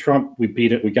Trump. I mean, Trump, we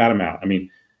beat it. We got him out. I mean,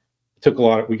 it took a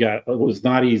lot. It was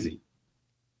not easy.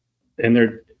 And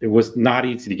it was not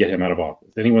easy to get him out of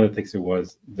office. Anyone that thinks it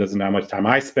was doesn't know how much time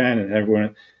I spent,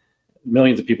 and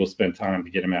millions of people spent time to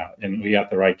get him out. And we got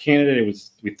the right candidate.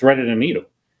 We threaded a needle.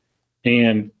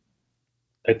 And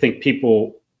I think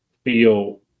people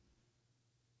feel,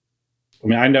 I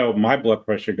mean, I know my blood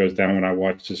pressure goes down when I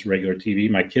watch just regular TV.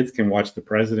 My kids can watch the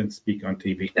president speak on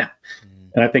TV now.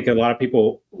 And I think a lot of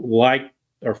people like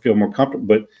or feel more comfortable,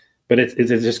 but is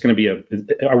it just going to be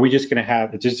are we just going to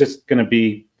have, it's just going to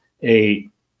be a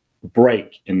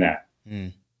break in that?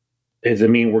 Does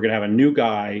it mean we're going to have a new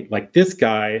guy like this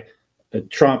guy,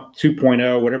 Trump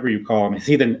 2.0, whatever you call him? Is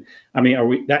he then, I mean, are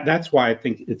we, that's why I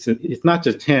think it's not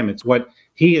just him, it's what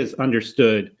he has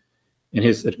understood, and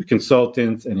his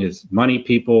consultants and his money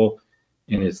people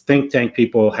and his think tank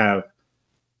people have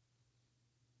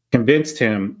convinced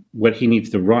him what he needs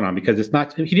to run on, because it's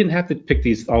not, he didn't have to pick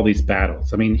all these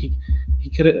battles. I mean, he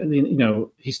could have,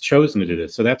 he's chosen to do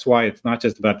this. So that's why it's not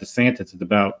just about DeSantis, it's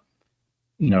about,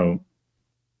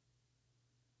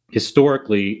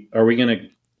 historically, are we going to,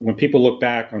 when people look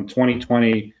back on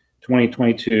 2020,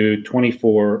 2022,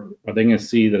 24, are they going to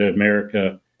see that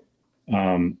America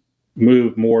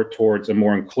move more towards a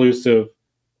more inclusive,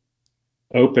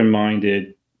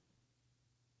 open-minded,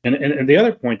 and the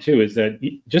other point too is that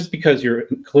just because you're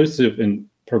inclusive and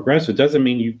progressive doesn't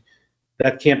mean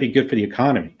that can't be good for the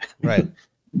economy. Right.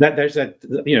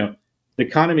 The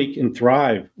economy can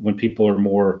thrive when people are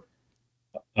more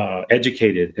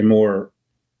educated and more,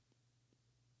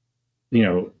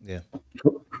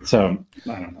 So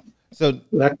I don't know.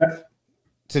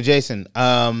 So Jason,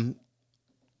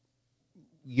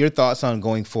 your thoughts on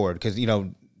going forward, because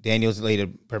Daniel's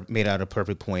made out a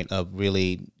perfect point of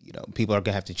really, people are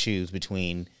gonna have to choose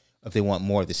between if they want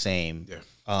more of the same. Yeah.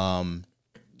 I'm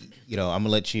gonna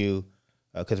let you,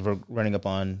 because we're running up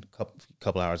on a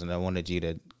couple hours, and I wanted you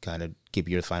to kind of give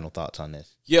your final thoughts on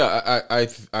this. Yeah, I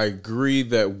agree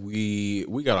that we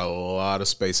got a lot of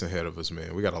space ahead of us,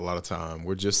 man. We got a lot of time.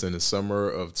 We're just in the summer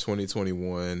of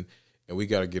 2021, and we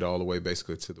got to get all the way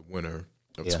basically to the winter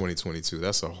of 2022.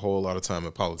 That's a whole lot of time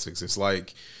in politics. It's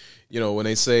like, when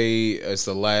they say it's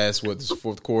the last,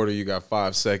 fourth quarter, you got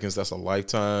 5 seconds, that's a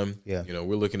lifetime. Yeah.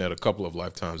 We're looking at a couple of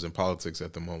lifetimes in politics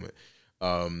at the moment.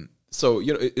 So,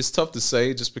 it's tough to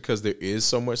say just because there is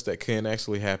so much that can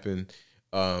actually happen.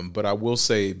 But I will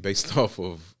say, based off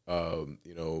of,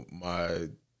 my,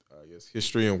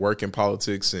 history and work in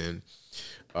politics and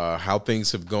how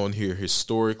things have gone here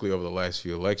historically over the last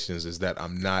few elections, is that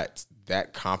I'm not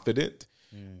that confident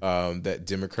that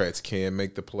Democrats can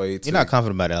make the play. You're not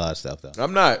confident about a lot of stuff, though.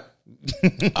 I'm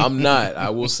not. I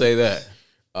will say that.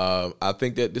 I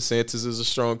think that DeSantis is a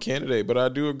strong candidate, but I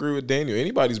do agree with Daniel.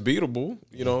 Anybody's beatable.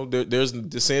 There's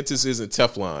DeSantis isn't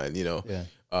Teflon. Yeah.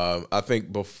 I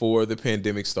think before the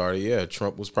pandemic started,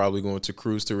 Trump was probably going to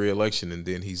cruise to re-election, and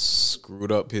then he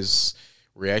screwed up his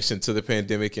reaction to the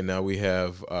pandemic, and now we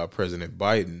have President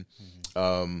Biden.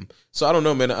 So I don't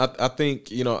know, man. I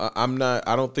think,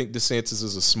 I don't think DeSantis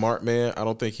is a smart man. I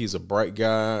don't think he's a bright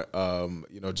guy.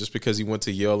 Just because he went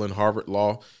to Yale and Harvard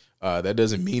Law, that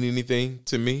doesn't mean anything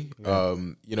to me.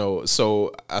 Yeah.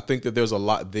 So I think that there's a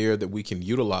lot there that we can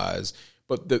utilize,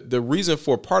 But the reason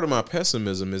for part of my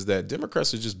pessimism is that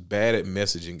Democrats are just bad at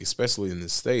messaging, especially in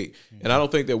this state. And I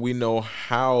don't think that we know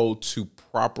how to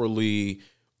properly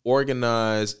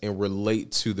organize and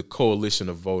relate to the coalition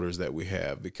of voters that we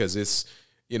have, because it's,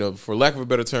 for lack of a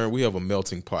better term, we have a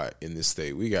melting pot in this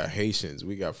state. We got Haitians,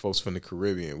 we got folks from the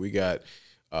Caribbean, we got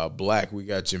Black, we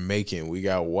got Jamaican, we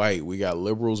got white, we got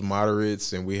liberals,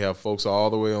 moderates, and we have folks all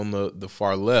the way on the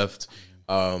far left.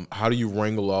 How do you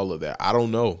wrangle all of that? I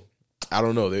don't know.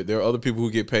 There are other people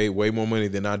who get paid way more money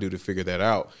than I do to figure that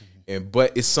out.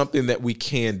 But it's something that we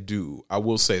can do. I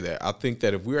will say that. I think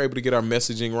that if we're able to get our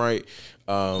messaging right,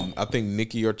 I think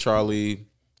Nikki or Charlie,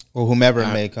 or whomever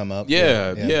may come up.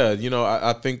 Yeah.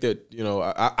 I think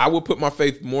that, I would put my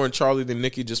faith more in Charlie than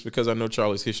Nikki, just because I know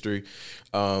Charlie's history.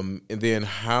 And then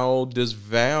how does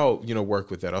Val, work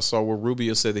with that? I saw where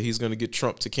Rubio said that he's going to get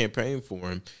Trump to campaign for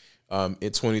him.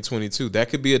 In 2022, that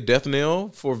could be a death knell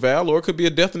for Val, or it could be a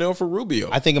death knell for Rubio.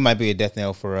 I think it might be a death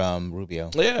knell for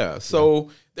Rubio. Yeah. So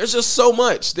there's just so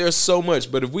much. There's so much.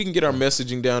 But if we can get our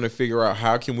messaging down and figure out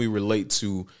how can we relate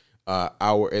to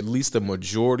at least the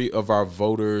majority of our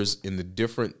voters in the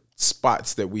different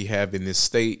spots that we have in this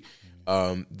state,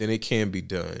 then it can be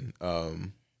done.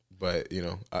 But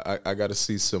I got to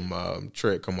see some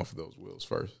tread come off of those wheels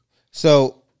first.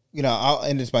 So. I'll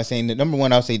end this by saying that, number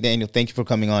one, I'll say, Daniel, thank you for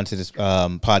coming on to this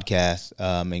podcast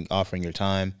and offering your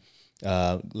time.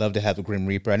 Love to have the Grim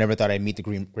Reaper. I never thought I'd meet the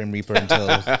Grim Reaper until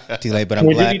it was too late, but I'm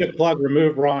glad. We do need to plug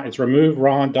Remove Ron. It's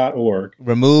removeron.org.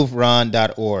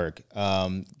 Removeron.org.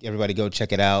 Everybody go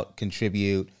check it out,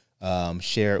 contribute,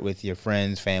 share it with your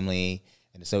friends, family,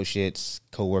 and associates,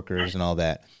 coworkers, and all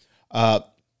that.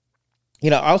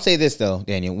 I'll say this, though,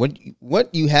 Daniel.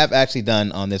 What you have actually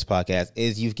done on this podcast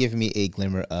is you've given me a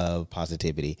glimmer of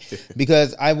positivity.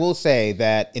 Because I will say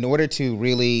that in order to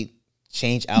really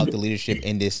change out the leadership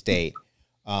in this state,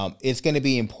 it's going to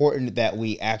be important that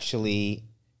we actually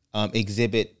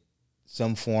exhibit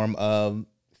some form of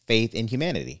faith in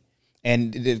humanity.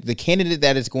 And the candidate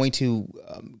that is going to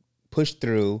push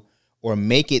through or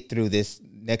make it through this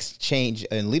next change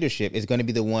in leadership is going to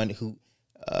be the one who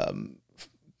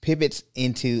pivots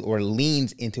into or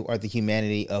leans into the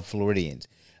humanity of Floridians.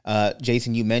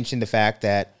 Jason, you mentioned the fact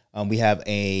that we have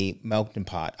a melting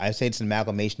pot. I say it's an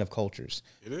amalgamation of cultures.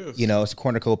 It is. It's a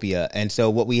cornucopia. And so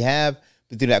what we have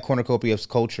through that cornucopia of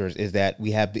cultures is that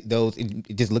we have those,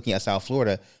 just looking at South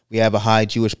Florida, we have a high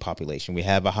Jewish population. We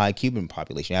have a high Cuban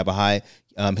population. We have a high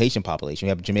Haitian population. We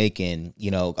have Jamaican,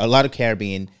 a lot of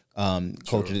Caribbean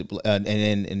cultures. And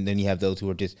then you have those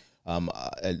who are just,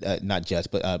 not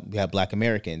just, but we have Black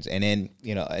Americans, and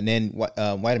then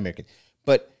white Americans.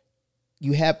 But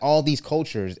you have all these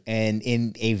cultures, and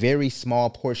in a very small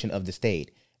portion of the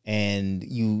state, and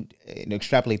you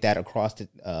extrapolate that across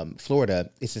Florida,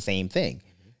 it's the same thing.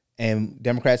 Mm-hmm. And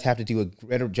Democrats have to do a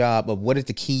better job of what is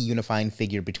the key unifying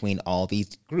figure between all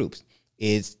these groups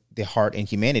is the heart and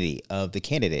humanity of the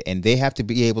candidate. And they have to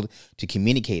be able to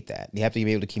communicate that. They have to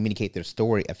be able to communicate their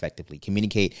story effectively,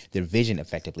 communicate their vision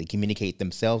effectively, communicate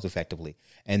themselves effectively.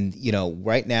 And,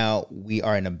 right now we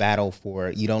are in a battle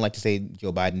for, you don't like to say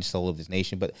Joe Biden's soul of this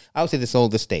nation, but I would say the soul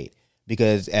of the state,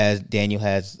 because as Daniel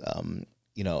has,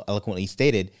 eloquently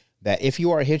stated, that if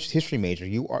you are a history major,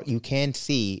 you can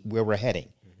see where we're heading,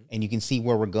 mm-hmm. and you can see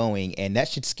where we're going. And that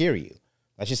should scare you.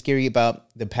 That should scare you about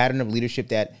the pattern of leadership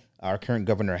that our current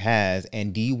governor has,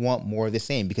 and do you want more of the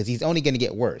same? Because he's only going to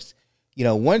get worse.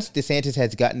 Once DeSantis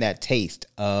has gotten that taste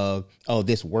of,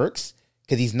 this works,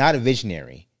 because he's not a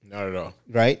visionary. Not at all.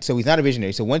 Right? So he's not a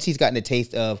visionary. So once he's gotten a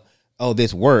taste of,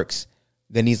 this works,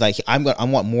 then he's like, I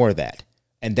want more of that.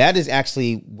 And that is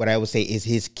actually what I would say is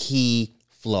his key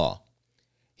flaw.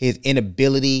 His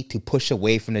inability to push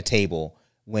away from the table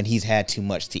when he's had too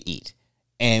much to eat.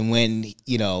 And when,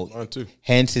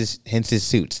 hence his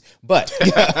suits. But,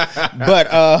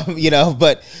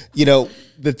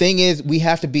 the thing is, we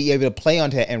have to be able to play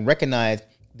onto that and recognize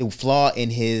the flaw in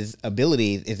his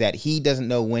abilities is that he doesn't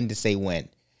know when to say when.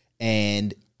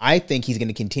 And I think he's going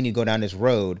to continue to go down this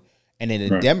road. And then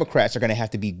the Democrats are going to have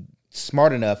to be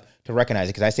smart enough to recognize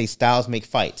it. Because I say styles make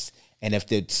fights. And if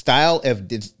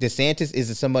DeSantis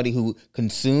is somebody who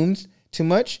consumes too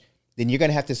much, then you're going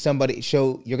to have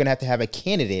to have a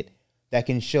candidate that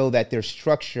can show that there's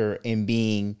structure in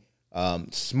being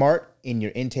smart in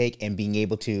your intake and being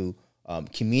able to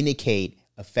communicate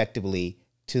effectively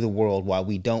to the world, while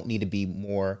we don't need to be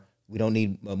more. We don't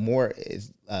need more.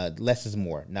 Less is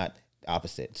more, not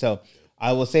opposite. So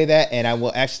I will say that, and I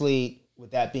will actually,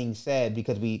 with that being said,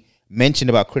 because we mentioned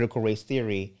about critical race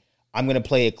theory, I'm going to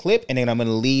play a clip, and then I'm going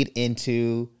to lead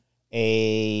into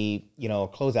a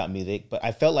closeout music. But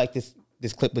I felt like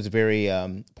this clip was very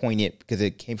poignant because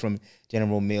it came from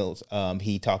General Mills.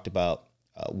 He talked about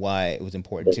why it was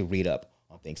important to read up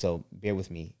on things. So bear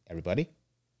with me, everybody.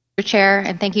 Chair,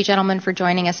 and thank you, gentlemen, for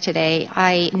joining us today.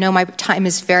 I know my time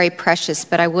is very precious,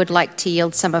 but I would like to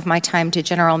yield some of my time to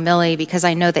General Milley because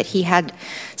I know that he had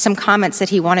some comments that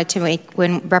he wanted to make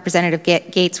when Representative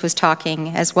Gates was talking,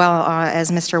 as well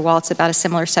as Mr. Waltz, about a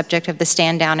similar subject of the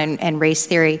stand down and race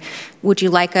theory. Would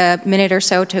you like a minute or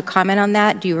so to comment on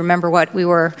that? Do you remember what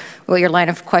your line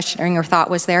of questioning or thought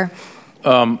was there?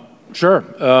 Sure.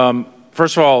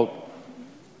 First of all,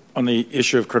 on the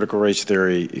issue of critical race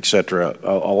theory, et cetera,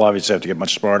 I'll obviously have to get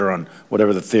much smarter on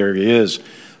whatever the theory is.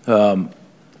 But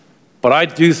I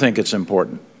do think it's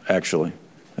important, actually,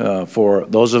 for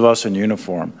those of us in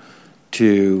uniform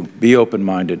to be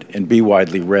open-minded and be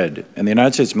widely read. And the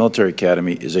United States Military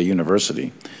Academy is a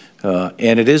university.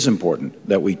 And it is important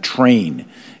that we train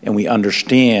and we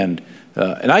understand.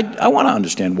 And I want to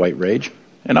understand white rage,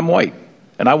 and I'm white,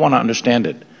 and I want to understand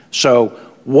it. So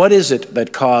what is it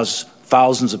that caused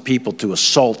thousands of people to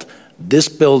assault this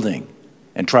building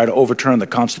and try to overturn the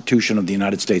Constitution of the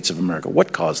United States of America?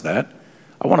 What caused that?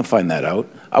 I want to find that out.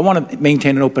 I want to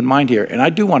maintain an open mind here, and I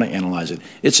do want to analyze it.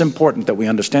 It's important that we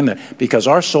understand that because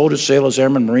our soldiers, sailors,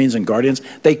 airmen, Marines, and Guardians,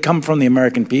 they come from the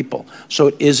American people. So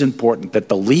it is important that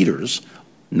the leaders,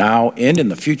 now and in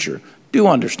the future, do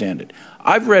understand it.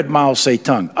 I've read Mao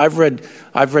Zedong. I've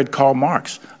read Karl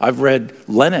Marx. I've read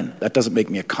Lenin. That doesn't make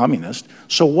me a communist.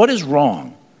 So what is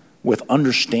wrong with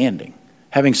understanding,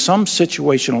 having some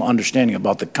situational understanding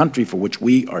about the country for which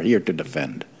we are here to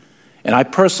defend? And I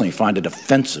personally find it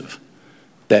offensive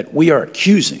that we are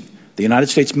accusing the United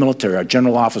States military, our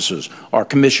general officers, our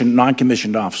commissioned,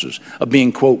 non-commissioned officers, of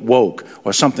being, quote, woke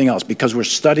or something else because we're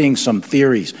studying some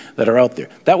theories that are out there.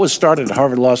 That was started at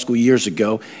Harvard Law School years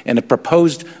ago, and it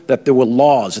proposed that there were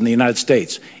laws in the United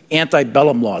States,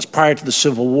 antebellum laws prior to the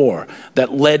Civil War,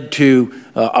 that led to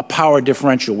a power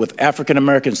differential with African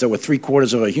Americans that were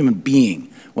 3/4 of a human being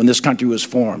when this country was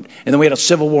formed. And then we had a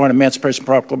Civil War and Emancipation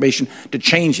Proclamation to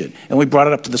change it. And we brought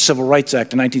it up to the Civil Rights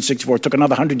Act in 1964. It took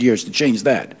another 100 years to change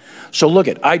that. So look,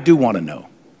 I do want to know.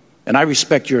 And I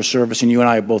respect your service, and you and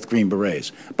I are both Green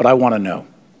Berets. But I want to know.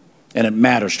 And it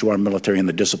matters to our military and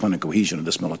the discipline and cohesion of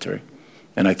this military.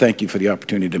 And I thank you for the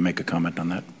opportunity to make a comment on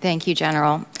that. Thank you,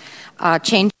 General.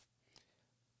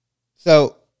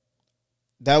 So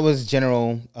that was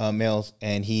General Mills,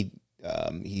 and he's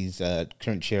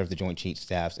current chair of the Joint Chiefs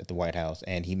Staffs at the White House,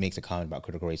 and he makes a comment about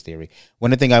critical race theory.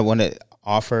 One thing I want to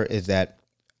offer is that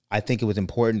I think it was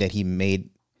important that he made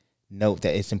note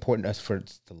that it's important for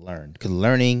us to learn, because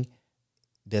learning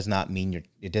doesn't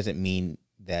mean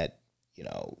that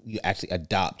you actually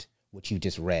adopt what you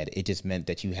just read. It just meant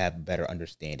that you have better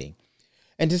understanding.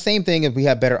 And the same thing if we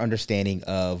have better understanding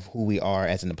of who we are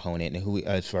as an opponent and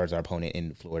as far as our opponent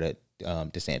in Florida,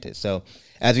 DeSantis. So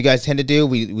as you guys tend to do,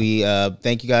 we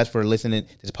thank you guys for listening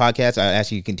to this podcast. I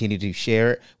ask you to continue to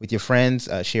share it with your friends,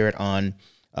 share it on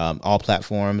all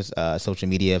platforms, social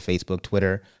media, Facebook,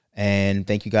 Twitter. And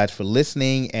thank you guys for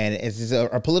listening. And this is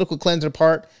our political cleanser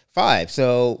part 5.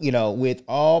 So, with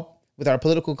our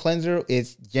political cleanser,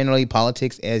 it's generally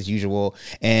politics as usual.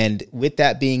 And with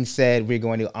that being said, we're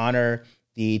going to honor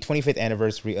the 25th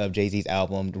anniversary of Jay-Z's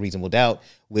album, Reasonable Doubt,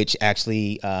 which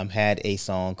actually had a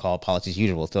song called Politics as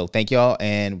Usual. So thank y'all,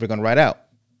 and we're going to ride out.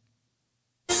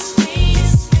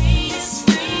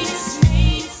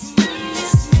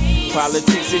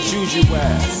 Politics as usual.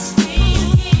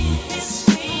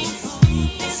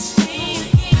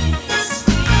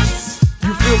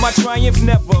 Feel my triumph,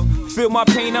 never feel my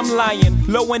pain, I'm lying.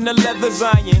 Low in the leather's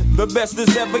iron, the best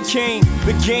that's ever came.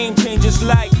 The game changes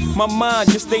like my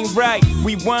mind just ain't right.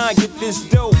 Rewind, get this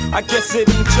dope, I guess it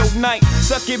ain't your night.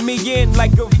 Sucking me in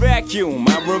like a vacuum.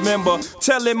 I remember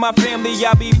telling my family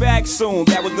I'll be back soon.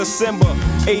 That was December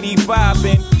 85,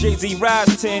 and Jay-Z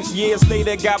rise 10 years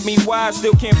later got me wise.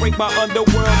 Still can't break my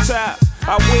underworld tie.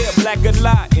 I wear black a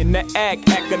lot, in the act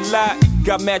a lot.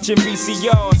 Got matching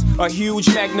VCRs, a huge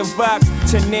Magnavox,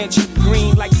 10-inch,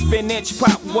 green like spinach.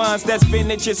 Pop wines, that's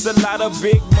vintage, it's a lot of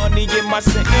big money in my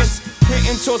sentence.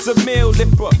 Hitting towards a meal,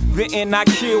 lipper, then I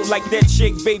kill like that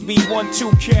chick, baby,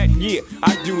 1-2 cat. Yeah,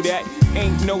 I do that.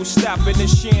 Ain't no stopping the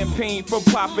champagne from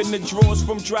popping, the drawers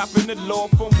from dropping, the law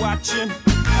from watching.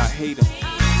 I hate them.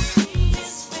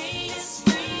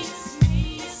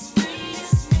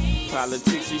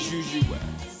 Politics as usual.